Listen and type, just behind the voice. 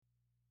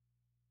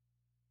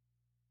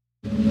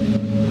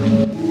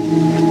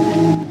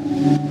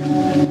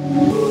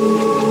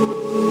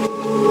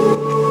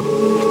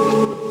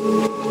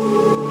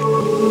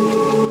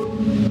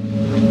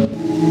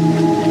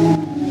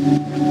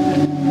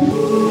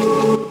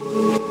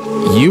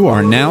You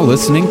are now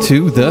listening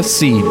to the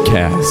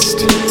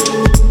Seedcast.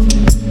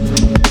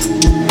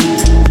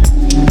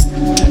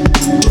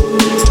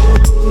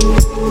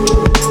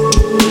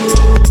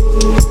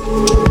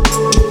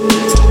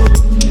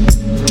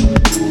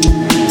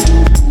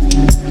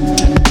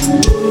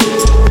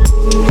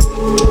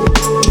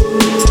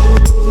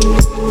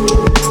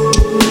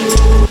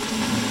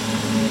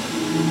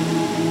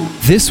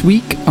 This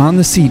week on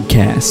the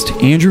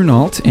Seedcast, Andrew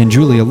Nault and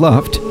Julia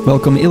Luft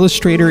welcome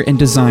illustrator and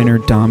designer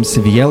Dom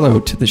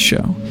Civiello to the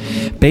show.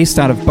 Based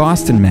out of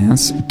Boston,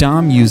 Mass.,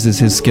 Dom uses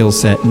his skill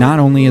set not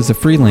only as a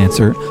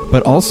freelancer,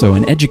 but also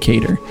an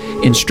educator,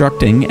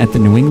 instructing at the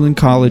New England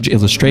College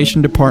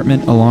Illustration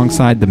Department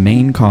alongside the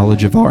Maine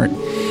College of Art.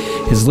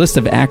 His list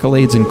of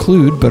accolades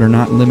include, but are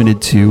not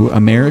limited to,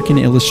 American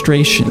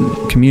Illustration,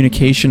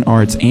 Communication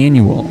Arts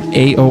Annual,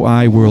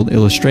 AOI World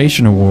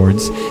Illustration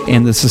Awards,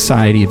 and the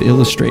Society of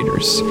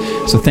Illustrators.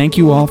 So thank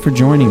you all for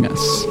joining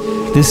us.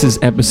 This is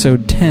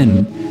episode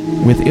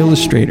 10 with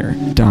illustrator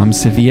Dom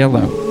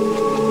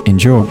Civiello.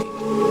 Enjoy.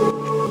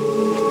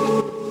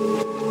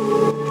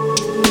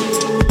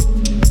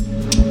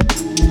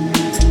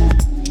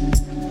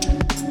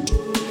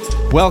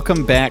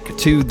 Welcome back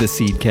to the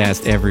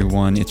Seedcast,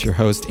 everyone. It's your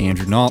host,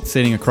 Andrew Nault,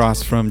 sitting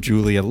across from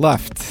Julia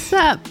Luft. What's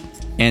up?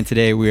 And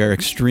today we are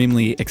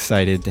extremely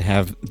excited to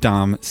have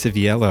Dom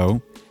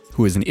Civiello,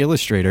 who is an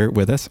illustrator,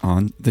 with us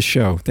on the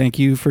show. Thank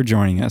you for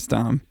joining us,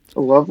 Dom.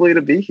 Lovely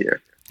to be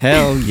here.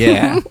 Hell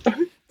yeah.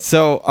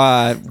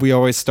 So we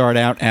always start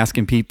out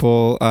asking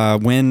people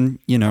when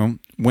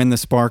the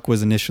spark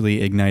was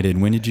initially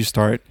ignited. When did you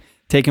start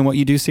taking what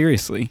you do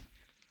seriously?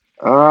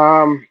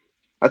 I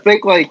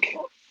think like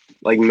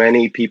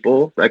many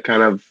people that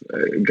kind of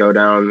go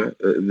down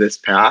this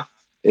path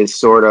is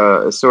sort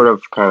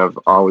of kind of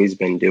always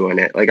been doing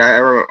it. Like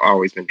I've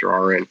always been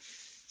drawing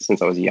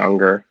since I was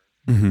younger.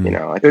 Mm-hmm. You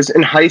know, it was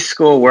in high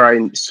school where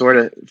I sort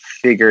of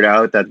figured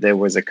out that there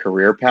was a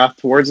career path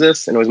towards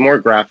this, and it was more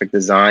graphic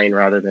design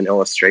rather than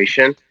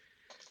illustration,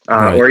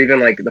 right. Or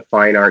even like the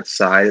fine arts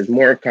side. It's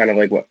more kind of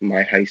like what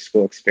my high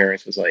school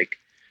experience was like.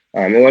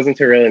 It wasn't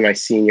until really my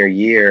senior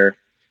year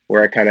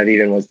where I kind of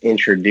even was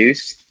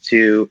introduced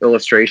to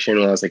illustration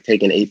when I was like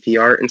taking AP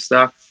art and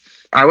stuff.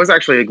 I was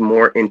actually like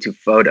more into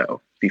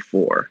photo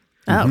before.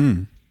 Oh,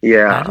 mm-hmm.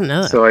 Yeah. I didn't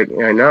know that. So like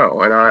I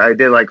know, and I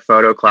did like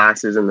photo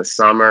classes in the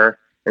summer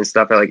and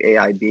stuff at like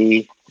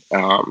AIB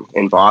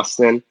in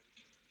Boston,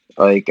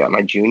 like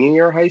my junior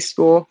year of high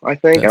school, I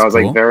think. That's and I was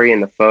cool. like very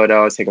into photo.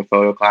 I was taking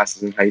photo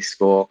classes in high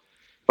school,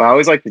 but I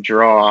always liked to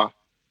draw.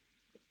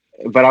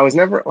 But I was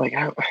never like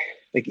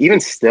even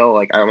still,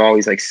 like I'm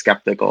always like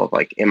skeptical of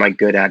like, am I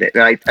good at it?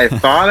 And I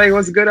thought I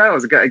was good at it. I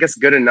was good, I guess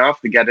good enough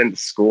to get into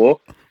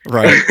school.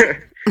 Right.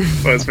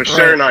 But it's for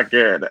sure not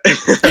good.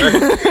 It's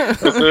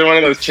one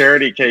of those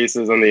charity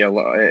cases in the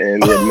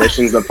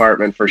admissions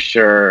department for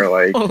sure.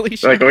 Like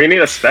we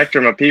need a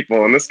spectrum of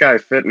people, and this guy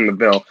fit in the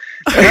bill.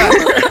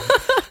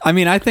 I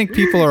mean, I think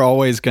people are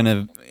always going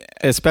to,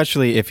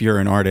 especially if you're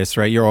an artist,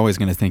 right? You're always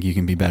going to think you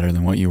can be better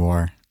than what you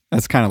are.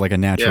 That's kind of like a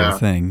natural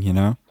thing, you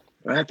know?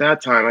 At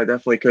that time, I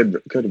definitely could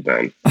have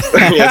been.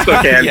 Yeah,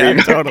 still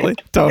can be.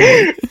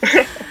 Totally.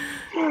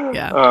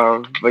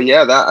 Yeah. But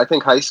yeah, that I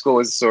think high school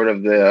was sort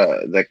of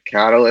the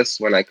catalyst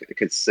when I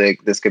could say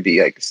this could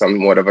be like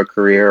somewhat of a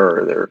career,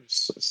 or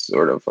there's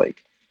sort of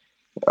like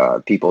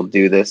people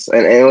do this,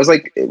 and it was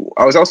like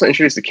I was also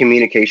introduced to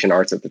communication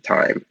arts at the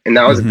time, and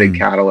that was a big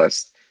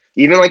catalyst.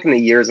 Even like in the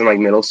years in like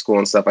middle school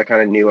and stuff, I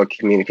kind of knew what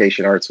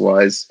communication arts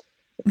was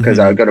because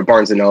I would go to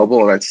Barnes and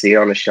Noble and I'd see it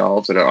on the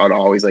shelves, and I'd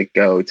always like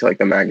go to like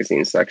the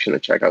magazine section to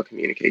check out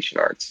communication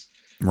arts.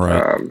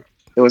 Right.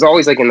 It was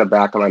always like in the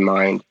back of my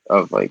mind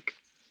of like,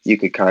 you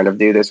could kind of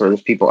do this, or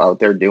there's people out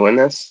there doing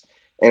this.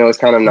 And it was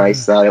kind of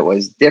nice that it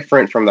was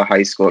different from the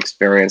high school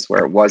experience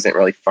where it wasn't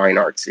really fine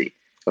artsy. It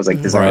was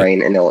like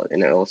design and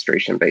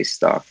illustration based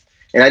stuff.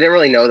 And I didn't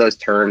really know those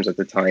terms at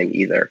the time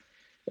either.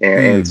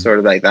 And sort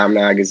of like that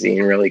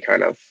magazine really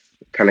kind of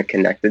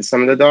connected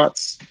some of the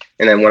dots.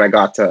 And then when I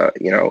got to,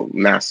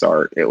 mass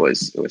art, it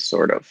was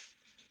sort of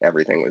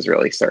everything was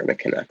really starting to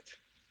connect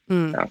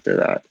after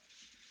that.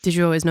 Did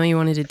you always know you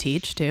wanted to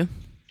teach too?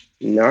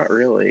 Not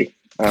really.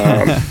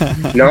 Not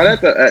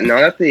at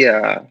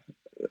the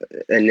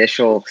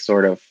initial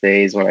sort of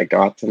phase when I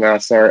got to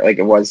mass art. Like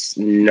it was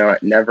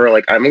never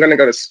like I'm going to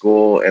go to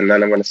school and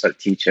then I'm going to start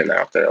teaching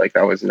after. Like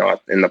that was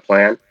not in the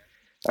plan.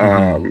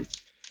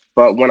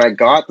 But when I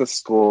got to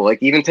school,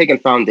 like even taking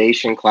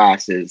foundation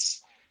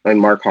classes like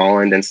Mark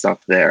Holland and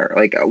stuff there,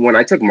 like when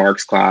I took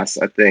Mark's class,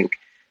 I think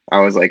I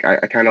was like, I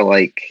kind of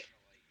like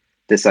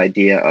this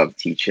idea of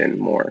teaching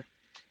more.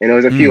 And there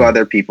was a few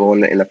other people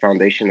in the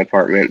foundation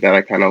department that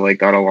I kind of like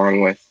got along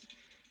with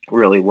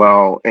really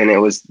well. And it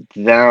was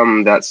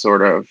them that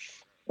sort of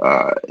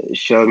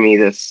showed me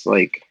this,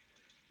 like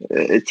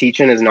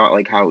teaching is not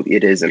like how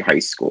it is in high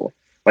school.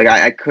 Like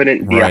I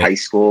couldn't be a high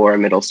school or a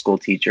middle school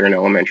teacher, an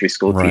elementary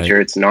school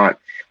teacher. It's not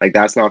like,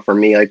 that's not for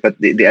me. Like, but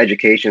the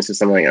education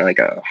system, like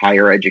a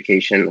higher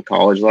education,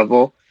 college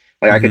level,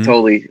 like I could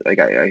totally, like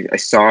I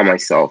saw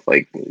myself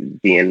like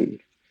being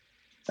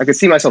I could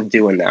see myself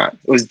doing that.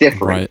 It was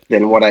different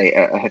than what I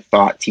had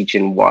thought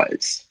teaching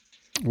was.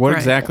 What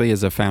exactly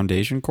is a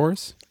foundation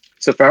course?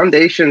 So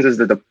foundations is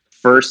the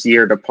first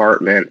year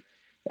department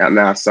at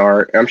Mass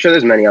Art. I'm sure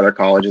there's many other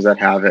colleges that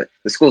have it.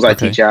 The schools I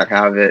teach at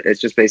have it.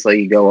 It's just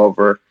basically you go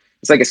over,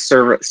 it's like a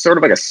sort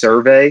of like a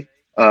survey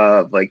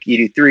of like you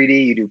do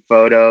 3D, you do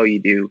photo, you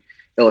do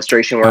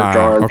illustration work,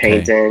 drawing,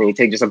 painting, and you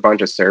take just a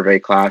bunch of survey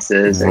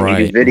classes and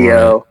you do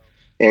video.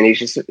 And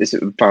it's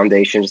a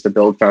foundation, just to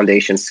build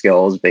foundation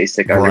skills,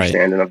 basic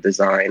understanding of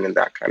design and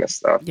that kind of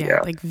stuff. Yeah,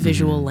 like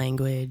visual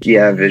language.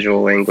 Yeah,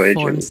 visual language.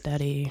 Form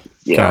study.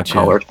 Yeah,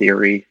 color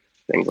theory,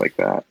 things like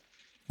that.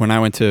 When I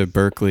went to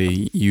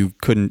Berkeley, you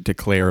couldn't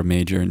declare a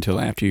major until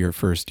after your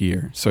first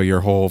year. So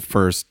your whole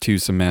first 2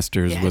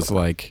 semesters was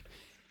like,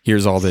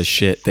 here's all this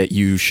shit that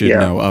you should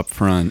know up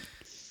front.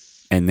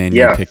 And then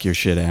you pick your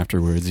shit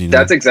afterwards. You know?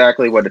 That's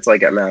exactly what it's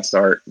like at Mass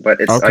Art.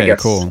 But it's, I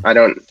guess, cool.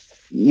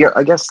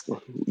 I guess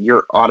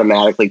you're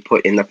automatically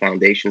put in the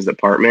foundations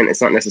department.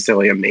 It's not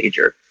necessarily a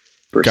major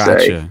per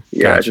se.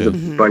 Yeah, it's just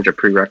a bunch of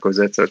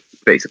prerequisites. So it's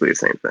basically the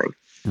same thing.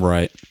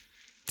 Right.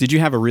 Did you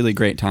have a really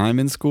great time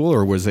in school,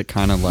 or was it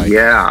kind of like...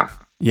 Yeah.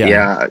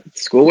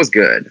 School was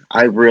good.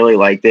 I really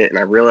liked it, and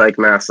I really like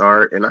Mass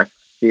Art, and I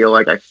feel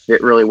like I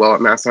fit really well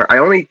at Mass Art.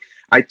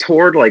 I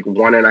toured like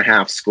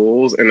 1.5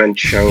 schools and then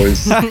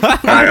chose...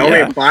 I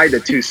only applied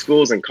to 2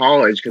 schools in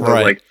college because I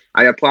was like,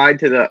 I applied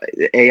to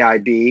the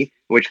AIB,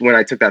 which when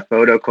I took that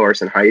photo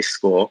course in high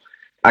school,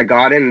 I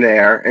got in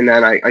there, and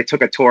then I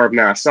took a tour of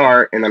Mass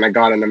Art, and then I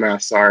got into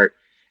Mass Art,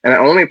 and I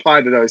only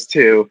applied to those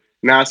 2.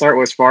 Mass Art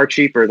was far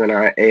cheaper than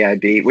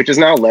AIB, which is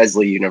now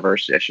Lesley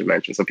University, I should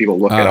mention. So people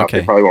look it up.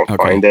 They probably won't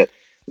find it.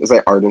 It was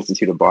like Art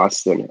Institute of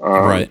Boston.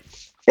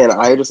 And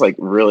I just like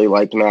really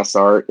liked Mass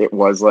Art. It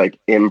was like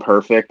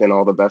imperfect in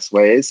all the best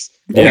ways.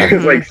 Yeah. It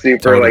was like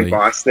super like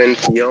Boston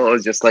feel. It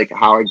was just like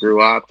how I grew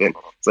up. And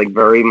it's like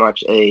very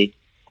much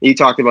you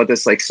talked about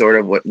this like sort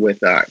of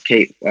with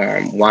Kate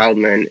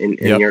Wildman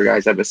in your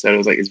guys' episode. It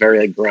was like, it's very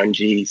like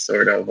grungy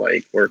sort of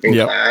like working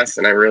class.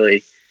 And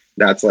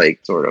that's like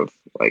sort of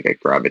like I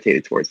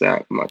gravitated towards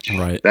that much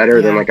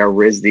better than like a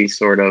RISD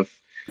sort of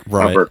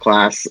upper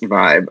class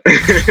vibe.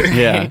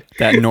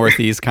 That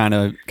Northeast kind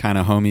of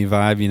homey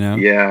vibe, you know?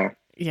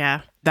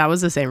 Yeah, that was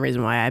the same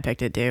reason why I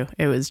picked it too.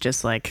 It was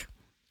just like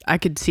I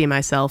could see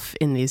myself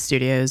in these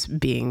studios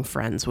being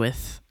friends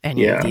with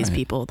any of these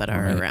people that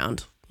are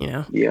around, you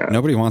know? Yeah.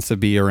 Nobody wants to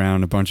be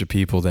around a bunch of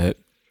people that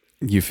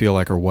you feel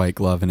like are white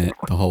gloving it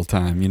the whole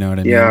time, you know what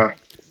I mean?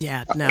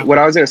 Yeah, no. What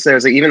I was going to say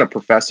was like even the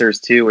professors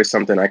too was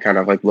something I kind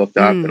of like looked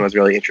up and was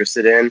really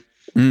interested in.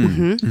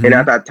 And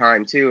at that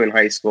time too, in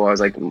high school, I was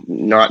like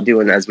not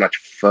doing as much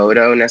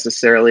photo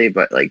necessarily,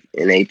 but like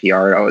in AP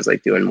art, I was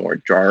like doing more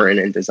drawing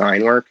and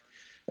design work.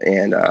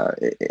 And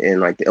in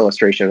like the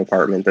illustration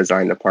department,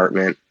 design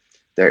department,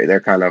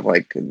 they're kind of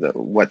like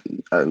what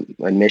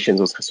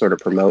admissions was sort of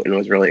promoting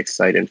was really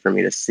exciting for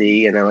me to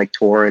see. And then like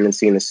touring and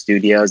seeing the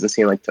studios and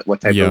seeing like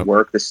what type of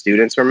work the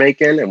students were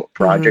making and what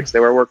projects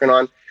they were working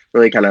on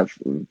really kind of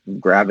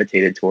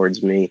gravitated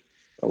towards me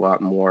a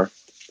lot more.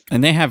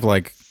 And they have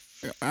like,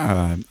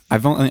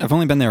 I've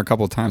only been there a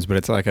couple of times, but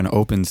it's like an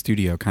open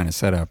studio kind of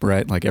setup,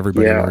 right? Like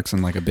everybody works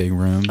in like a big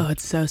room. Oh,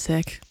 it's so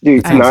sick.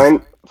 Dude,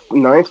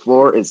 ninth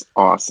floor is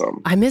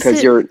awesome. I miss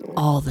it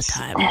all the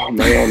time. Oh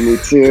man, me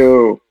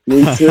too.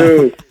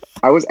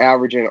 I was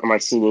averaging on my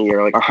senior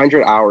year like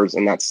 100 hours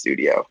in that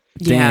studio.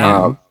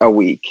 A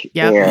week.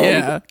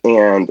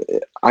 And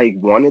I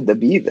wanted to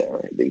be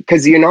there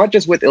because you're not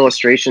just with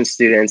illustration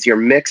students, you're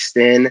mixed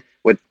in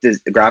with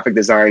graphic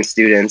design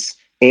students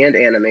and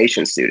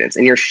animation students,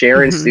 and you're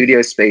sharing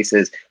studio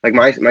spaces. Like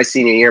my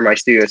senior year, my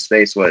studio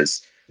space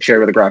was shared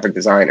with a graphic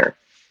designer.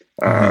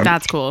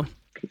 That's cool.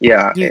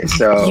 Yeah,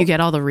 so you get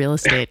all the real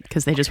estate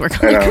because they just work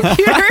on the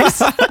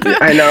computers.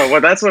 I know.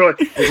 Well, that's what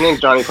his name's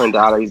Johnny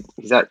Prendado.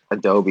 He's at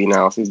Adobe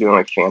now, so he's doing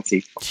like fancy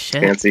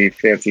things. And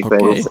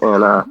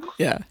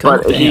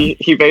but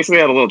he basically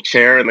had a little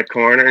chair in the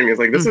corner, and he was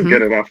like, "This is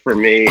good enough for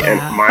me."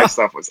 And my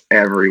stuff was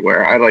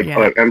everywhere. I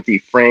had empty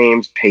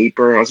frames,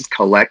 paper, and I was just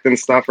collecting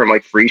stuff from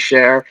like free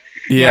share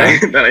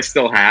that I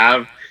still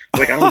have.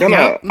 Like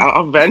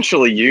I'll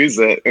eventually use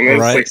it, and then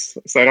it's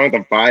like, so I don't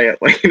have to buy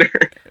it later.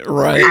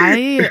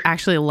 I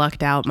actually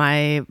lucked out.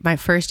 My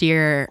first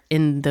year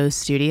in those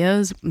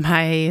studios,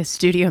 my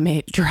studio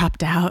mate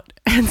dropped out,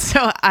 and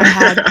so I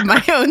had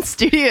my own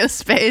studio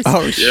space.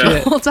 Oh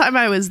shit! The whole time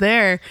I was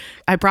there,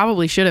 I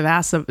probably should have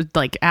asked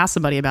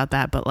somebody about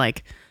that, but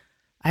like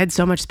I had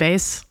so much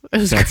space. It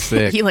was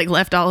sick. He like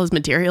left all his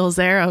materials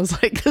there. I was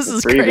like, this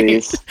is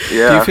great.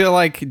 Yeah. Do you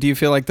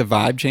feel like the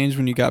vibe changed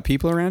when you got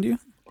people around you?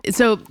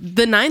 So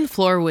the 9th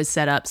floor was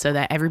set up so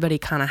that everybody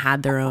kind of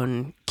had their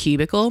own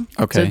cubicle.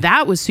 Okay. So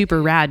that was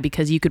super rad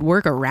because you could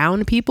work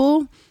around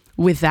people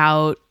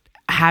without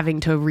having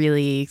to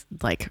really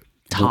like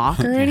talk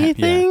or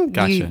anything.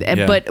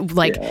 Gotcha. But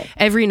like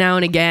every now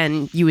and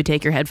again you would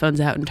take your headphones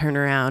out and turn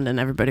around and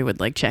everybody would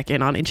like check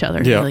in on each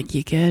other. Yeah. Like,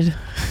 you good?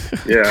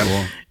 Yeah.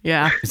 Cool.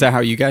 Yeah. Is that how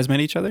you guys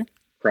met each other?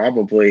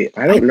 Probably.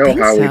 I don't know think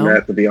how we so.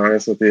 met, to be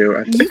honest with you.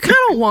 You kind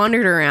of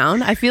wandered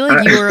around. I feel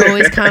like you were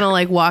always kind of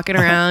like walking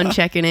around,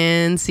 checking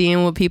in,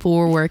 seeing what people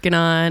were working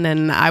on.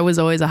 And I was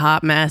always a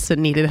hot mess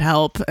and needed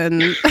help.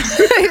 And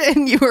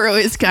and you were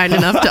always kind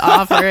enough to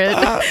offer it.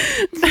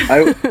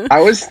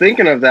 I was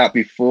thinking of that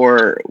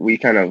before we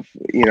kind of,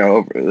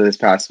 over this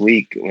past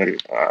week when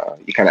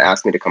you kind of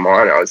asked me to come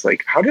on. I was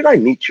like, how did I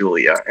meet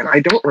Julia? And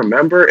I don't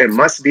remember. It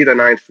must be the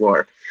 9th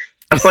floor.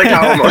 That's like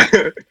how I'm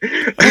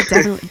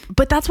definitely.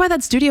 But that's why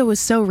that studio was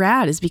so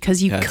rad, is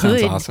because you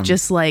could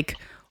just like,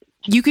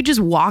 you could just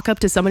walk up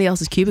to somebody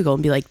else's cubicle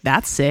and be like,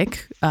 that's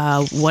sick.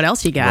 What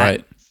else you got?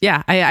 Right.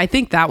 Yeah, I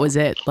think that was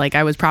it. Like,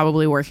 I was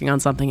probably working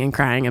on something and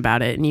crying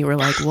about it, and you were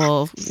like,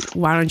 well,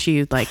 why don't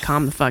you like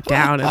calm the fuck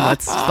down and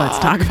let's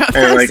talk about this.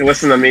 And like,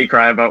 listen to me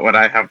cry about what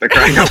I have to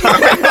cry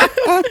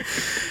about.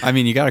 I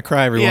mean, you got to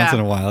cry every once in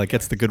a while. It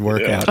gets the good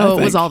workout. Oh,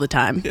 it was all the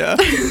time. Yeah.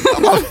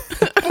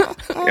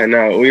 Yeah,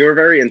 no, we were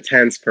very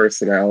intense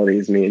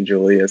personalities, me and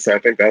Julia. So I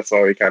think that's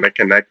why we kind of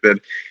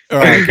connected. All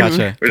right,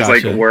 gotcha. It was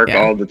like work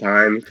all the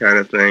time kind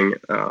of thing.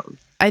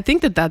 I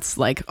think that's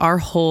like our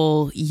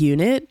whole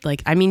unit.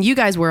 Like, I mean, you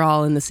guys were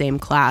all in the same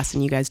class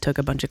and you guys took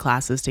a bunch of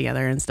classes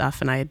together and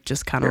stuff. And I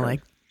just kind of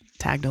like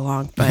tagged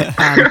along. But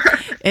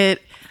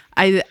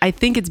I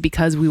think it's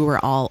because we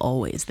were all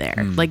always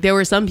there. Like, there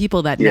were some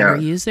people that never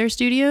used their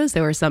studios.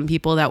 There were some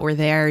people that were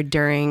there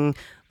during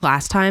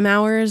last time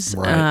hours,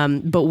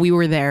 but we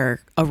were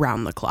there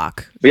around the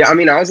clock. But yeah, I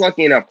mean, I was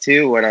lucky enough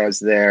too when I was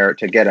there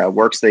to get a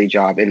workstudy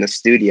job in the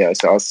studio.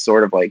 So I was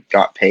sort of like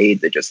got paid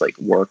to just like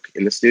work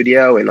in the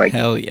studio and like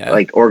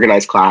like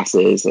organize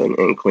classes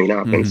and clean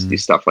up and do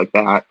stuff like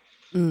that.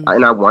 And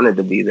I wanted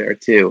to be there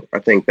too. I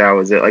think that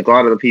was it. Like, a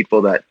lot of the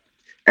people that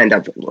end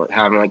up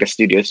having like a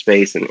studio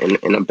space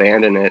and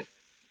abandon it,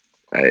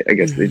 I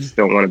guess they just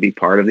don't want to be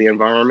part of the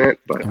environment.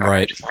 But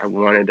I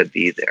wanted to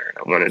be there.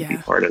 I wanted to be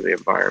part of the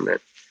environment.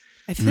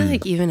 I feel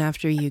like even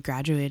after you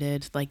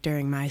graduated, like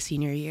during my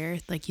senior year,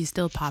 like you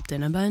still popped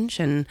in a bunch.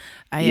 And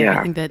I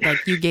think that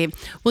like you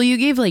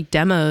gave like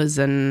demos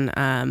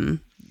and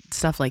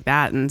stuff like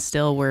that, and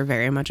still were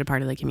very much a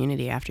part of the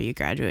community after you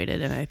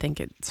graduated. And I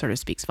think it sort of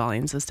speaks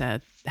volumes as to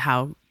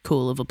how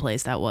cool of a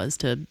place that was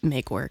to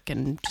make work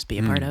and just be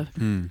a part of.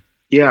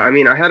 Yeah, I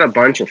mean, I had a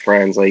bunch of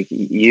friends like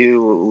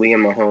you,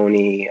 Liam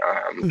Mahoney,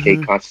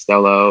 Kate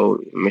Costello,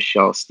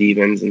 Michelle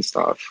Stevens and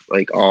stuff,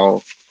 like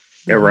all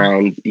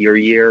around your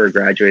year or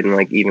graduating,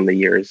 like even the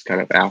years kind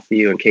of after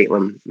you, and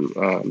Caitlin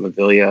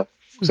Mavilia.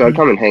 So I'd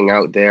come and hang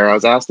out there. I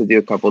was asked to do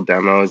a couple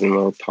demos and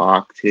we'll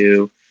talk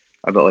too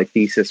about like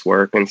thesis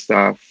work and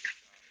stuff.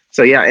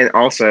 So yeah, and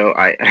also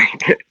I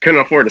couldn't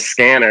afford a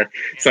scanner,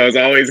 so I was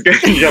always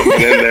jumping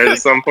in there at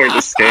some point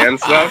to scan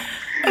stuff.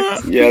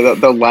 Yeah,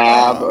 the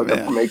lab,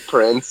 to make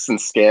prints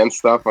and scan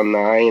stuff on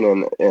 9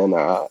 and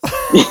yeah,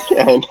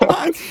 I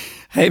know.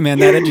 Hey man,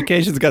 that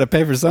education's got to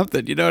pay for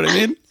something. You know what I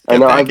mean? I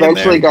know. I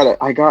eventually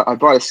I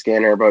bought a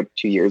scanner about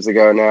 2 years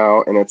ago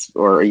now,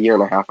 or a year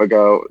and a half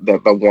ago. The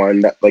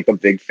one that like the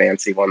big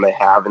fancy one they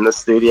have in the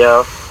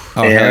studio.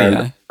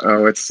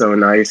 Oh, it's so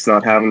nice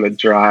not having to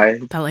dry.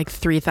 That like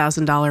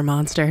 $3,000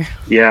 monster.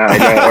 Yeah, I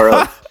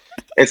know.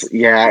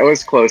 It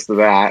was close to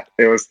that.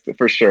 It was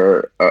for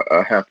sure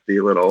a hefty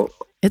little.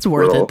 It's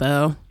worth it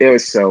though. It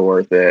was so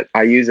worth it.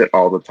 I use it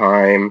all the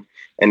time,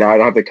 and now I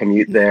don't have to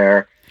commute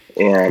there.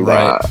 And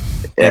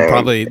and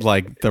probably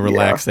like the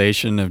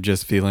relaxation of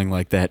just feeling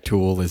like that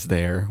tool is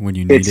there when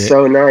you need it. It's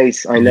so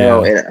nice. I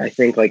know. And I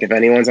think like if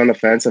anyone's on the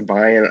fence of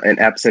buying an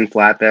Epson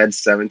flatbed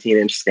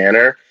 17-inch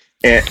scanner,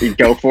 you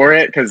go for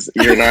it, because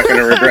you're not going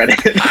to regret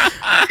it.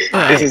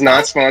 This is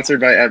not sponsored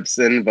by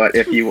Epson, but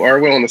if you are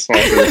willing to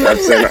sponsor this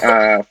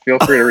Epson, feel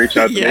free to reach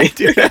out to me.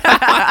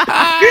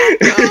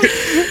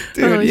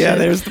 Dude,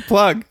 there's the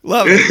plug.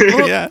 Love it.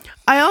 Well,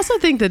 I also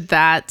think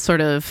that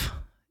sort of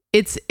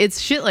it's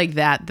shit like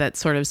that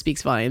sort of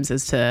speaks volumes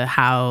as to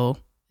how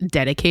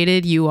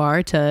dedicated you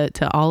are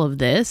to all of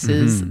this.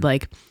 Is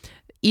like,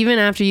 even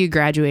after you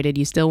graduated,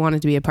 you still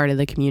wanted to be a part of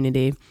the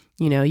community.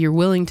 You know, you're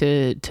willing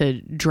to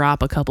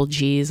drop a couple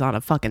G's on a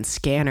fucking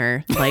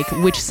scanner, like,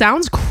 which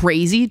sounds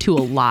crazy to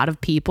a lot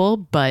of people,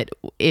 but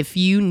if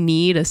you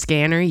need a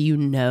scanner, you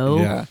know.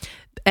 Yeah.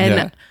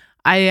 And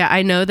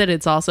I know that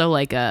it's also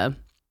like a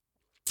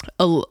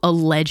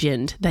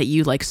legend that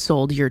you like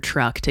sold your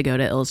truck to go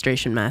to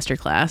illustration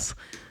masterclass.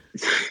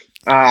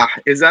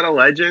 Is that a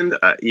legend?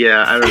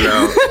 Yeah, I don't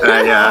know.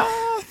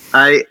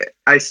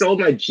 I sold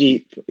my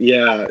Jeep,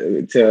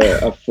 to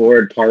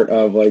afford part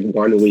of like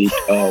 1 week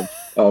of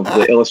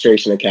the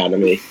Illustration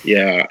Academy.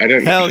 Yeah, I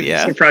didn't. Hell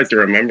yeah! I'm surprised to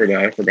remember that.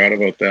 I forgot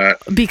about that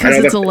because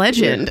it's a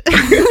legend.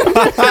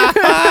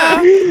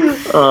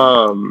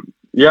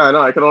 Yeah, I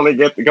know. I could only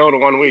go to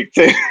 1 week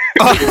too.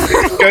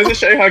 Goes to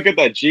show you how good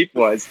that Jeep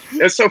was.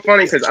 It's so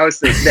funny because I was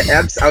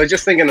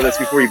just thinking of this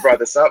before you brought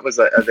this up. Was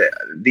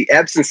the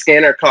Epson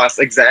scanner cost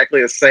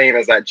exactly the same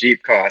as that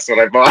Jeep cost when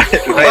I bought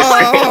it in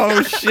high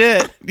Oh school.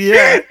 shit!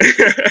 Yeah,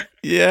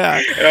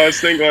 yeah. And I was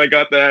thinking when I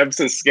got the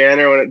Epson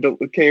scanner when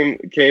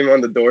it came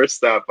on the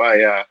doorstep,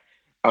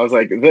 I was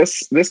like,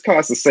 this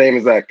costs the same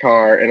as that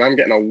car, and I'm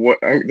getting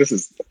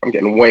I'm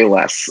getting way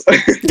less,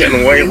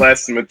 getting way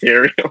less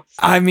materials.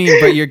 I mean,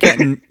 but you're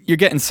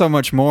getting so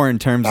much more in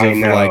terms I of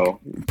know.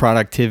 like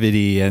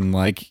productivity and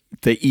like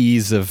the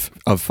ease of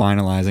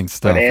finalizing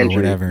stuff But Andrew,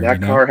 or whatever.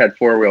 that car had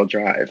 4-wheel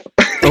drive.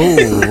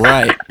 Oh,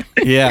 right.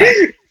 Yeah.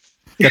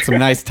 Got some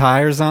nice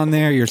tires on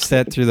there. You're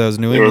set through those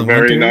New They were England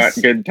very winters.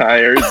 not good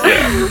tires.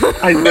 Yeah,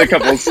 I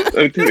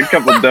did a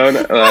couple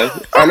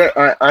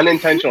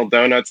unintentional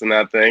donuts in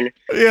that thing.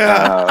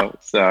 Yeah.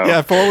 So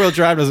Yeah, 4-wheel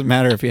drive doesn't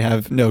matter if you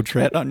have no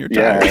tread on your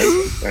yeah,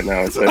 tires. I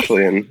know,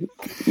 especially in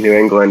New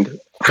England.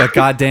 But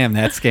goddamn,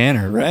 that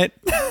scanner, right?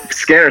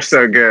 Scanner's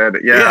so good.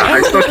 Yeah,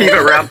 I still keep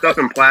it wrapped up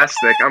in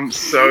plastic. I'm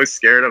so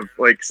scared of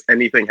like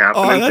anything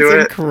happening that's to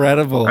it.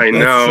 incredible. I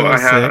know.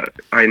 That's so sick.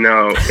 I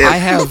know. I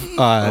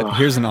have.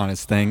 Here's an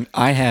honest thing.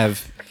 I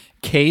have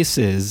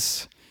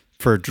cases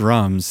for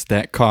drums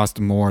that cost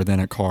more than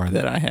a car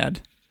that I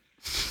had.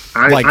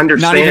 I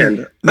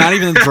understand. Not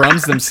even the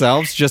drums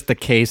themselves, just the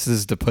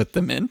cases to put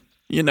them in.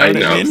 You know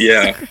what I mean?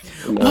 Yeah.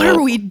 What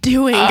are we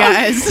doing,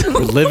 guys?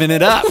 We're living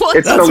it up.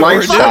 It's the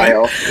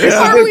lifestyle.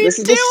 This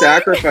is the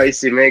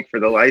sacrifice you make for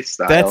the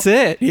lifestyle. That's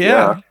it.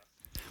 Yeah.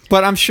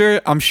 But I'm sure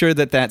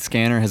that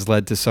scanner has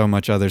led to so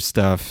much other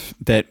stuff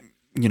that,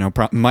 you know,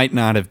 might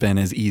not have been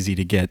as easy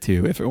to get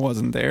to if it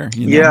wasn't there.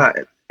 You know? Yeah.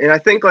 And I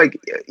think like,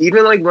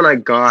 even like when I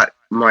got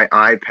my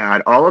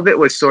iPad, all of it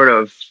was sort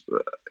of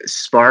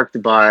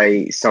sparked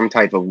by some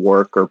type of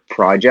work or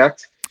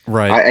project.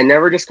 Right. I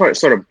never just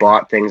sort of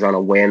bought things on a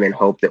whim and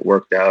hoped it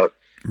worked out.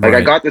 Like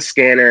I got the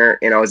scanner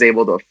and I was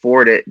able to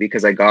afford it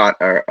because I got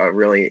a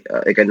really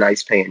like a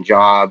nice paying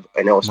job,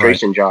 an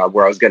illustration job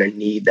where I was going to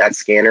need that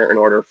scanner in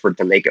order for it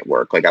to make it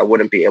work. Like I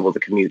wouldn't be able to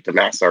commute to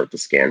Mass Art to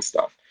scan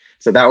stuff.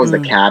 So that was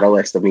the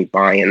catalyst of me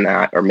buying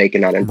that or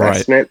making that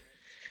investment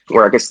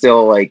where I could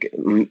still like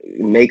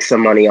make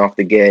some money off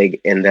the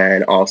gig and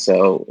then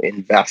also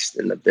invest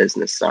in the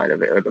business side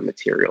of it or the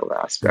material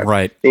aspect.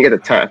 Right. You get the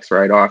tax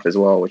write off as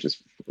well, which is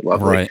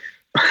lovely. Right.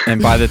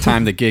 And by the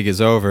time the gig is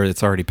over,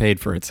 it's already paid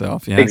for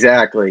itself. Yeah.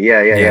 Exactly.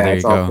 Yeah.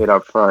 It's all paid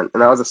up front.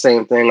 And that was the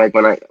same thing. Like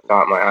when I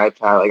got my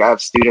iPad, like I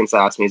have students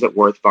ask me, is it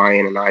worth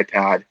buying an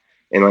iPad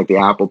and like the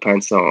Apple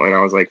Pencil? And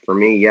I was like, for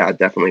me, yeah, it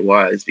definitely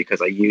was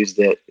because I used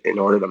it in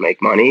order to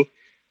make money.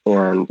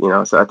 And, you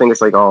know, so I think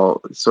it's like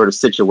all sort of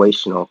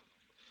situational.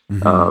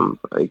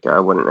 Like I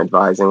wouldn't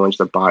advise anyone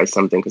to buy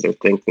something because they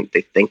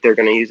think they're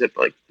going to use it,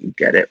 but like you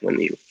get it when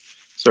you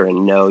sort of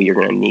know you're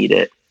going to need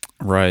it.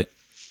 Right.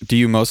 Do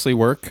you mostly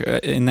work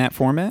in that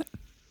format?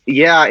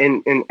 Yeah,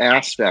 in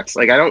aspects.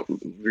 Like I don't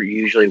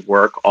usually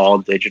work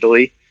all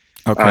digitally.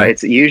 Okay.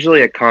 It's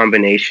usually a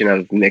combination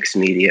of mixed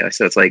media.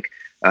 So it's like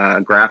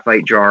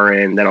graphite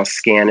drawing, then I'll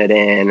scan it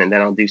in, and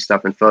then I'll do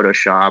stuff in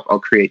Photoshop. I'll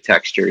create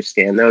textures,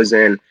 scan those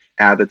in,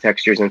 add the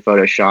textures in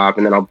Photoshop,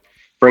 and then I'll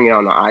bring it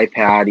on the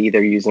iPad,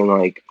 either using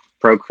like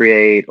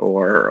Procreate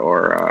or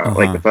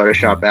like the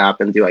Photoshop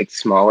app and do like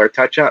smaller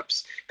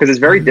touch-ups. Because it's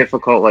very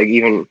difficult, like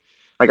even,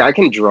 like I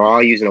can draw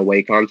using a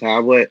Wacom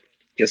tablet,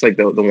 just like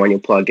the one you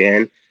plug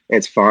in, and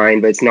it's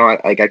fine, but it's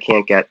not like I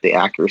can't get the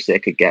accuracy I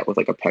could get with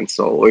like a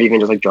pencil or even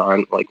just like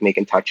drawing, like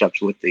making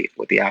touch-ups with the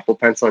Apple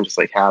Pencil and just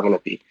like having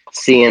it be,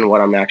 seeing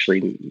what I'm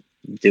actually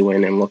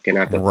doing and looking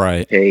at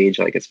the page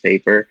like it's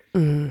paper.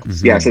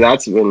 Yeah, so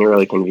that's been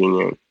really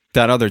convenient.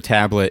 That other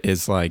tablet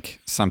is like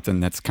something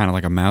that's kind of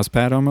like a mouse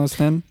pad almost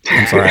then?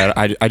 I'm sorry,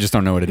 I just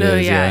don't know what it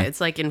is. Yeah, it's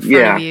like in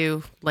front of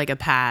you, like a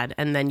pad,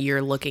 and then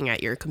you're looking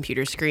at your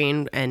computer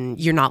screen and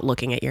you're not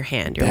looking at your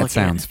hand. That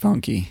sounds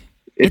funky.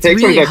 It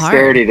takes really some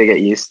dexterity to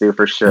get used to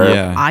for sure.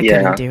 Yeah. I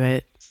couldn't do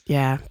it.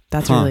 Yeah,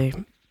 that's really...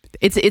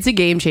 It's a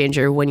game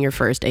changer when you're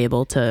first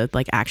able to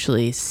like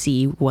actually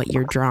see what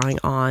you're drawing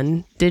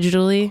on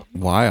digitally.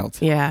 Wild.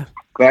 Yeah.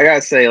 But I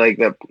gotta say, like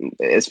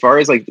as far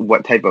as like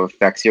what type of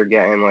effects you're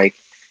getting, like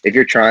if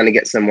you're trying to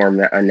get some more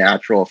a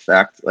natural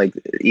effect, like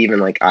even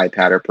like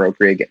iPad or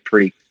Procreate get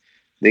pretty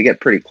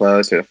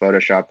close, or the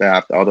Photoshop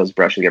app, all those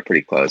brushes get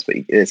pretty close, but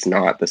it's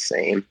not the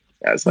same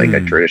as like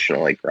a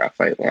traditional like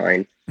graphite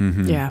line.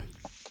 Yeah.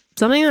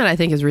 Something that I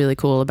think is really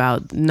cool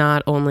about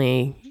not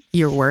only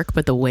your work,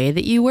 but the way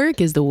that you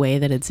work is the way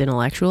that it's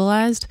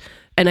intellectualized.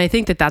 And I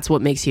think that that's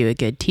what makes you a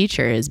good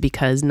teacher, is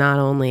because not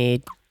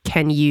only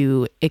can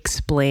you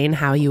explain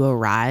how you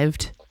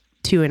arrived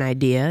to an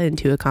idea and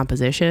to a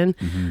composition,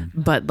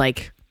 but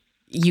like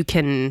you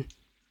can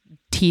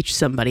teach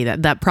somebody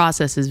that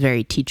process is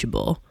very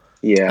teachable.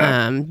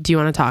 Yeah. Do you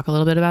want to talk a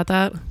little bit about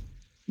that?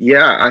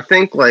 Yeah, I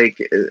think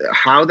like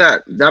how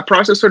that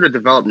process sort of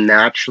developed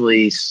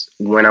naturally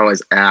when I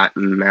was at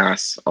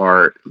Mass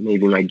Art,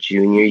 maybe my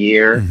junior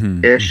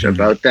year-ish,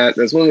 about that.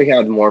 That's when we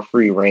had more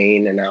free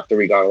reign, and after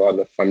we got a lot of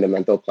the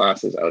fundamental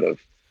classes out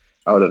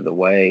of the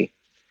way.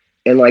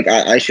 And like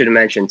I should have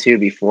mentioned too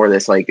before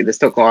this, like this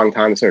took a long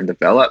time to sort of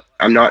develop.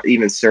 I'm not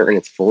even certain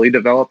it's fully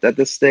developed at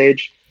this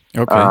stage.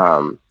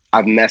 Okay.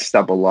 I've messed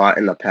up a lot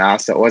in the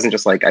past. So it wasn't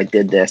just like I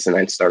did this and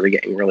then started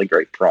getting really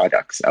great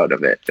products out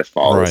of it to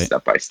follow the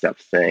step-by-step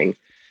thing.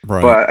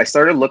 Right. But I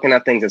started looking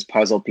at things as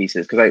puzzle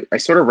pieces because I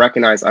sort of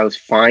recognized I was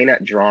fine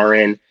at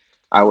drawing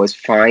I was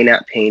fine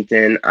at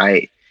painting.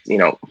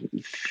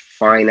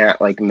 Fine at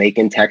like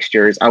making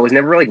textures. I was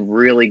never like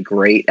really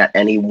great at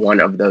any one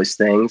of those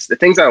things. The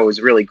things I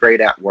was really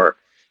great at were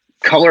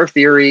color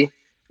theory,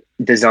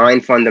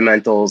 design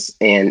fundamentals,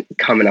 and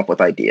coming up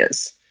with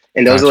ideas.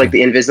 And those are like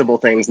the invisible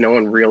things no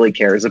one really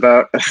cares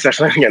about,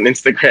 especially on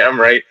Instagram,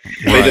 right?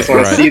 They just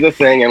want to see the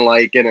thing and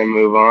like it and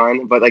move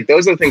on. But like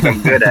those are the things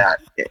I'm good at.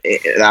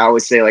 I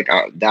always say like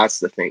that's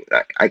the thing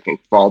that I can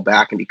fall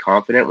back and be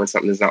confident when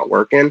something is not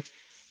working.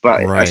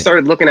 But I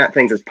started looking at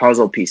things as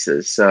puzzle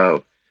pieces.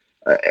 So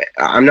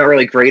I'm not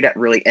really great at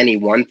really any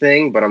one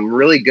thing, but I'm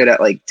really good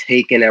at like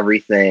taking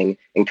everything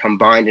and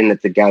combining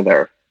it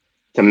together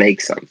to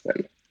make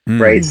something.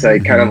 Right. So I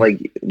kind of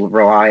like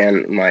rely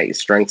on my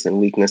strengths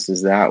and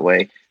weaknesses that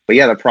way. But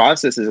yeah, the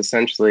process is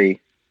essentially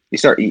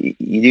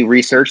you do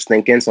research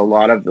thinking. So a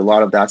lot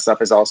of that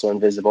stuff is also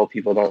invisible.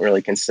 People don't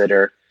really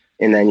consider.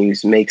 And then you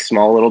make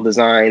small little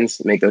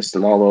designs, make those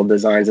small little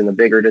designs into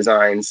bigger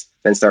designs,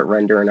 then start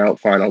rendering out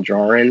final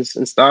drawings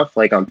and stuff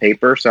like on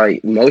paper. So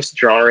most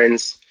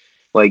drawings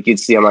like you'd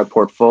see on my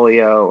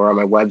portfolio or on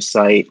my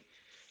website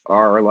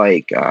are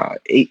like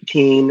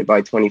 18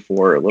 by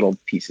 24 little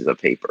pieces of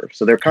paper.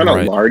 So they're kind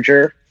of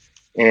larger.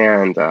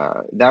 And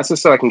that's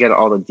just so I can get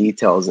all the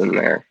details in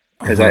there.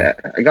 Because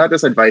I got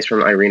this advice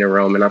from Irina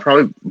Rome, and I'll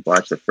probably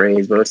botch the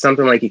phrase, but it's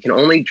something like you can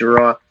only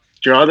draw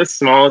the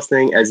smallest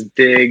thing as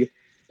big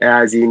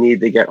as you need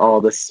to get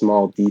all the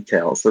small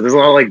details. So there's a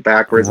lot of like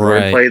backwards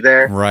wordplay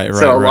there.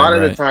 So a lot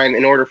of the time,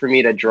 in order for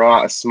me to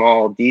draw a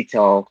small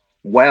detail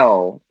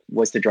well,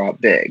 was to draw it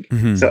big.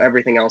 So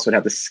everything else would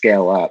have to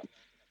scale up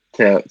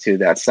to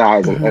that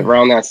size. And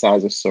around that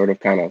size was sort of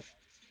kind of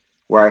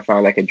where I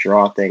found I could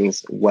draw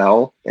things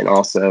well and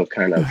also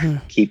kind of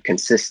keep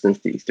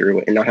consistency through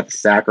it and not have to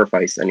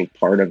sacrifice any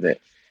part of it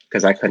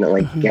because I couldn't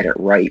like get it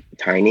right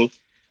tiny.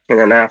 And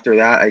then after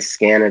that, I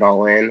scan it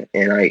all in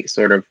and I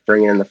sort of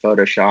bring it into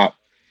Photoshop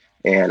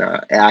and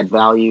add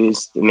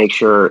values to make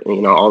sure,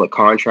 all the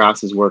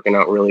contrast is working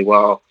out really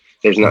well.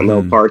 There's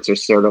no parts are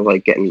sort of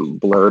like getting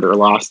blurred or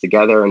lost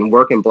together, and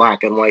work in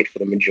black and white for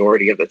the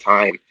majority of the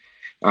time.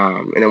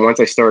 And then once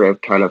I start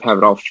to kind of have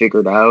it all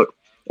figured out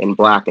in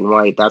black and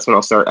white, that's when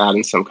I'll start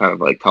adding some kind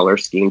of like color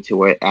scheme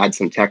to it, add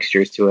some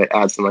textures to it,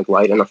 add some like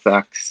lighting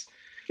effects.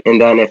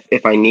 And then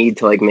if I need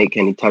to like make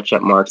any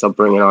touch-up marks, I'll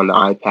bring it on the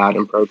iPad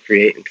and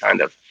Procreate and kind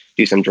of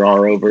do some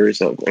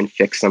draw-overs and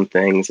fix some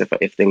things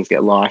if things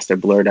get lost or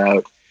blurred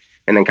out.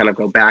 And then kind of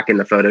go back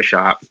into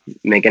Photoshop,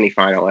 make any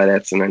final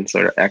edits, and then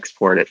sort of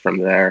export it from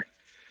there.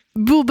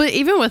 But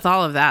even with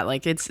all of that,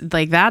 like it's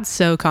like that's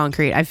so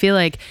concrete. I feel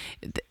like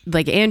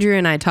Andrew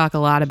and I talk a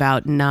lot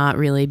about not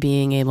really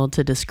being able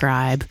to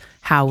describe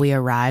how we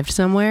arrived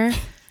somewhere.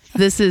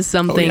 This is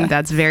something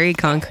that's very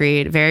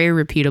concrete, very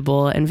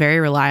repeatable, and very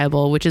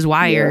reliable, which is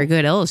why you're a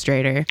good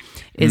illustrator,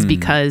 is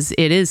because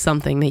it is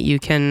something that you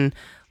can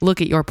look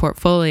at your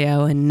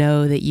portfolio and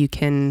know that you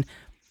can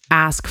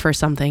ask for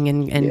something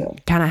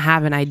and kind of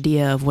have an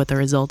idea of what the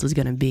result is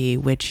going to be,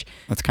 which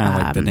that's kind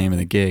of like the name of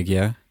the gig.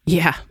 Yeah.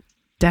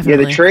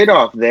 Definitely. Yeah, the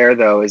trade-off there,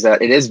 though, is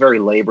that it is very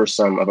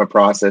laborsome of a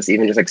process.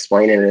 Even just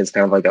explaining it is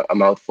kind of like a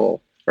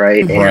mouthful,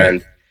 right?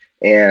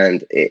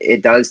 And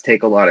it does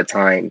take a lot of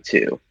time,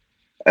 too,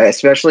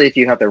 especially if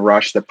you have to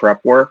rush the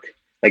prep work,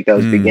 like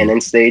those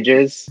beginning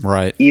stages.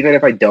 Right. Even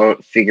if I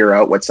don't figure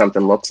out what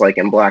something looks like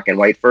in black and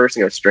white first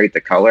and go straight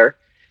to color,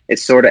 it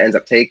sort of ends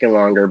up taking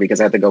longer because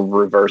I have to go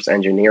reverse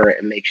engineer it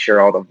and make sure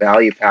all the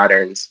value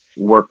patterns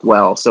work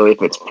well. So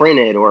if it's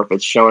printed or if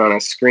it's shown on a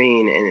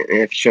screen and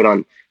if it's shown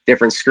on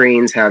different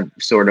screens have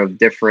sort of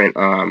different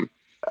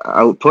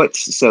outputs.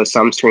 So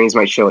some screens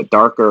might show it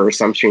darker or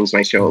some screens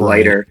might show it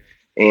lighter.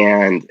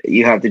 And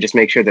you have to just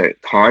make sure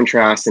that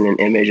contrast in an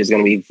image is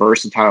going to be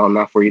versatile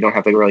enough where you don't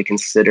have to really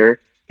consider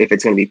if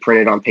it's going to be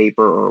printed on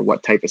paper or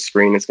what type of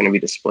screen it's going to be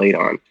displayed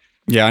on.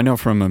 Yeah, I know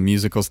from a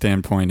musical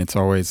standpoint, it's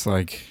always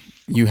like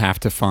you have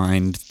to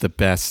find the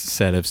best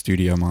set of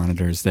studio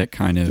monitors that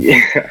kind of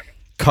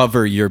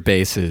cover your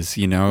bases.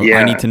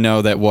 I need to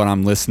know that what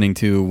I'm listening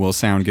to will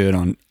sound good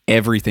on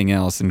everything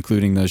else,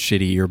 including those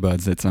shitty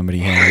earbuds that somebody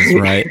has,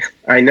 right?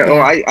 I know.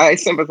 I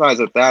sympathize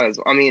with that as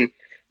well. I mean,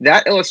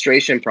 that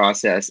illustration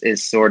process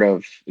is sort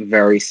of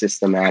very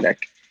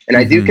systematic. And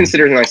I do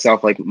consider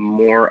myself like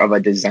more of a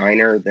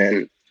designer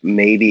than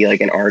maybe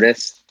like an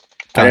artist.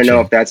 Gotcha. I don't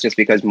know if that's just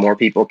because more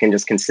people can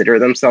just consider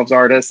themselves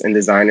artists and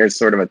designers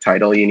sort of a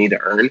title you need to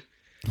earn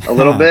a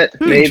little bit,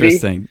 maybe.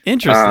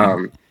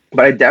 Interesting.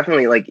 But I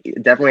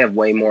definitely have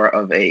way more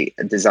of a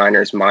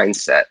designer's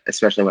mindset,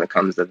 especially when it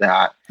comes to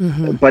that.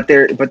 But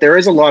there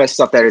is a lot of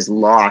stuff that is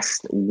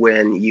lost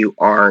when you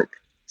aren't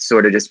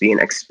sort of just being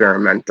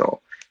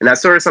experimental. And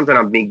that's sort of something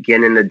I'm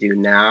beginning to do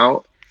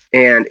now.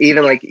 And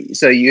even like,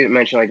 so you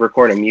mentioned like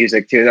recording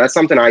music too. That's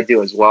something I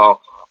do as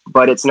well,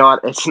 but it's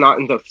not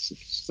in the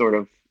sort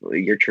of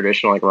your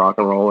traditional like rock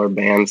and roll or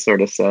band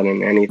sort of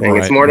setting anything.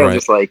 It's more than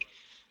just like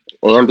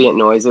ambient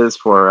noises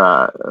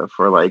for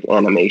like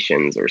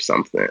animations or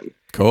something.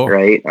 Cool.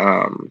 Right.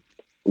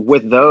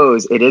 With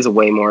those, it is a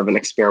way more of an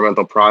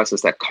experimental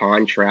process that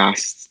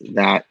contrasts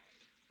that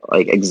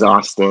like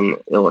exhausting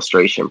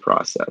illustration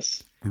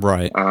process.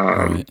 Right.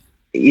 Right.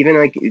 Even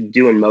like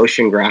doing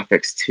motion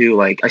graphics too,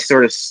 like I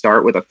sort of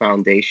start with a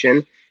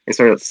foundation and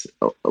sort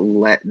of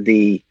let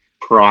the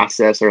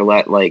process or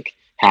let like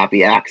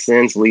happy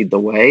accents lead the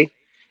way.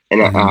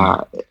 And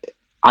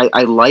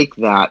I like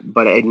that,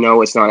 but I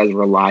know it's not as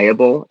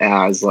reliable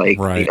as like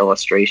the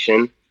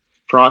illustration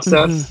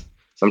process.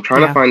 So I'm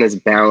trying to find this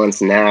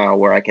balance now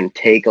where I can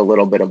take a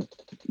little bit of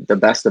the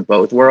best of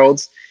both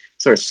worlds,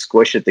 sort of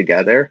squish it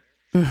together.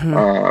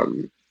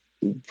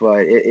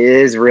 But it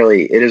is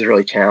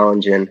really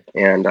challenging,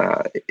 and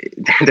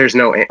there's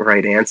no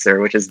right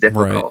answer, which is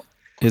difficult. Right.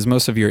 Is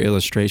most of your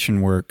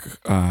illustration work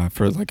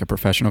for like a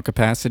professional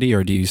capacity,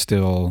 or do you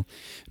still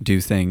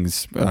do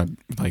things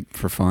like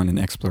for fun and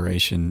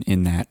exploration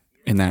in that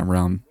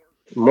realm?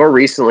 More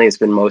recently, it's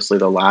been mostly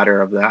the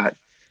latter of that.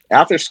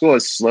 After school,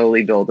 is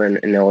slowly building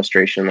an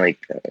illustration like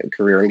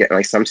career and getting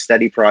like some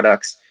steady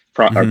projects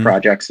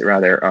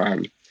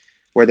rather.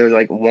 Where there's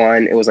like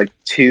one, it was like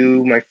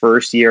two my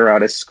first year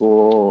out of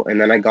school,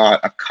 and then I got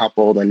a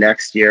couple the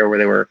next year where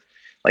they were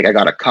like I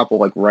got a couple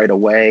like right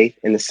away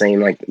in the same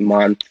like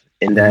month,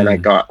 and then I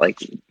got like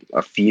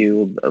a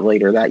few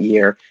later that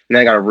year, and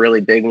then I got a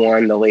really big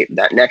one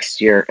that next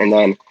year, and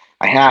then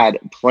I had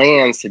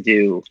plans to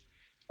do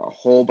a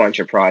whole bunch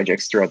of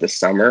projects throughout the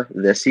summer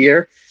this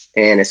year,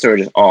 and it sort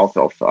of just all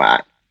fell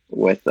flat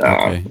with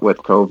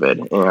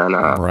COVID,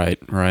 and right,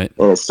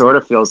 and it sort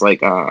of feels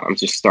like I'm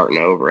just starting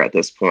over at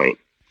this point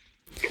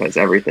because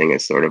everything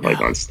is sort of like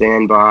on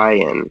standby,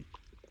 and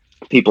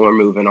people are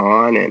moving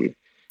on, and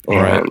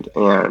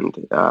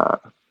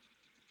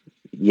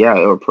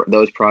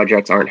those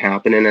projects aren't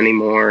happening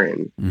anymore,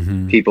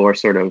 and people are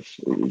sort of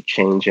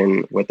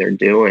changing what they're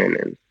doing,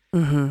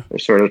 and they're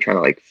sort of trying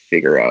to like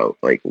figure out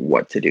like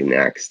what to do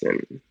next,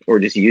 or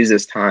just use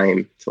this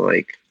time to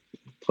like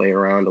play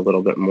around a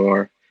little bit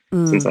more.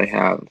 Since I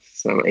have,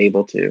 so I'm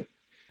able to.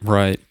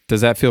 Right.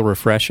 Does that feel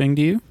refreshing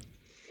to you?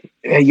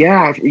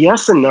 Yeah.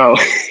 Yes and no.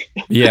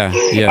 Yeah.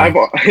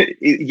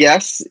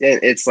 Yes.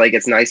 It's like,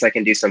 it's nice. I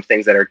can do some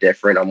things that are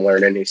different. I'm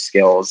learning new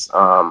skills.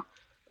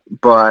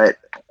 But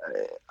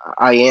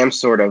I am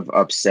sort of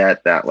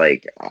upset that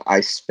like I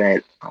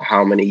spent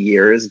how many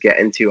years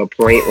getting to a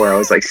point where I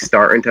was like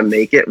starting to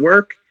make it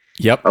work.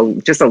 Yep.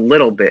 Just a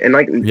little bit, and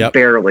like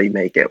barely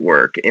make it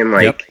work. And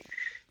like,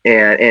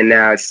 And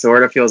now it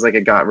sort of feels like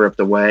it got ripped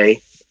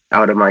away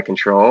out of my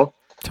control.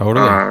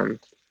 Totally.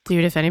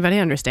 Dude, if anybody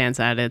understands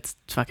that, it's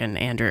fucking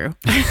Andrew.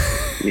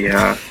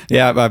 Yeah.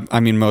 Yeah. I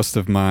mean, most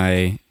of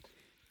my,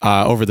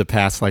 over the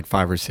past like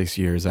 5 or 6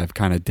 years, I've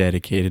kind of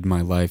dedicated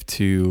my life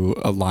to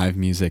a live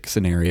music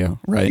scenario,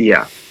 right?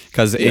 Yeah.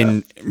 Because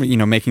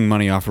making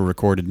money off of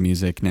recorded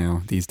music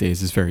now these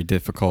days is very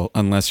difficult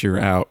unless you're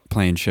out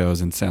playing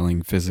shows and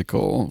selling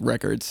physical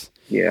records.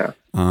 Yeah.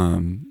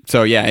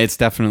 So yeah, it's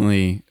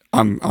definitely...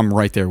 I'm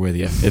right there with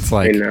you. It's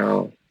like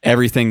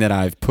everything that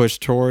I've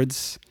pushed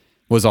towards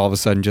was all of a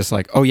sudden just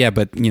like, oh yeah,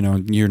 but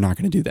you're not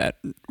going to do that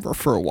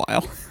for a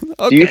while.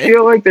 Okay. Do you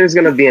feel like there's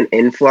going to be an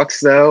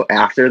influx though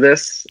after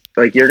this?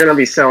 Like you're going to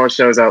be selling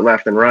shows out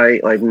left and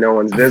right, like no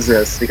one's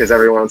business because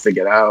everyone wants to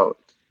get out.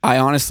 I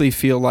honestly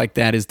feel like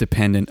that is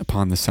dependent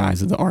upon the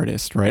size of the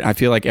artist, right? I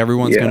feel like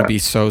everyone's going to be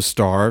so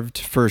starved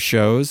for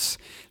shows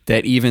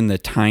that even the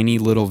tiny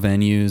little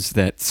venues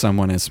that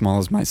someone as small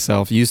as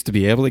myself used to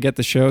be able to get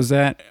the shows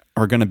at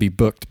are going to be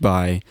booked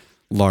by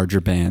larger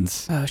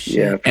bands. Oh, shit.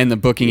 Yeah, and the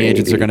booking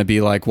agents are going to be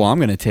like, well, I'm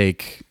going to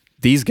take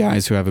these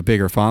guys who have a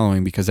bigger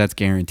following because that's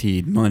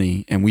guaranteed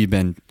money.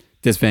 And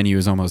this venue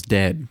is almost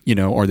dead,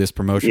 or this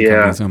promotion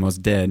company is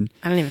almost dead.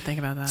 I didn't even think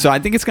about that. So I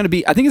think it's going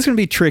to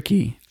be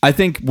tricky. I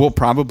think we'll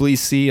probably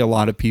see a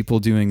lot of people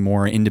doing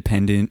more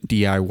independent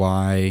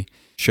DIY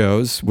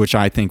shows, which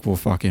I think will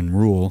fucking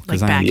rule.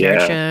 Like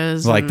backyard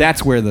shows. Like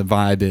that's where the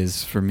vibe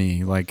is for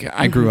me. Like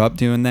I grew up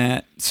doing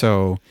that.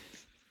 So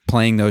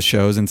playing those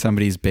shows in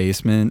somebody's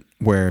basement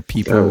where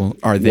people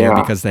are there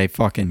because they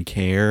fucking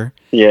care.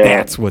 Yeah.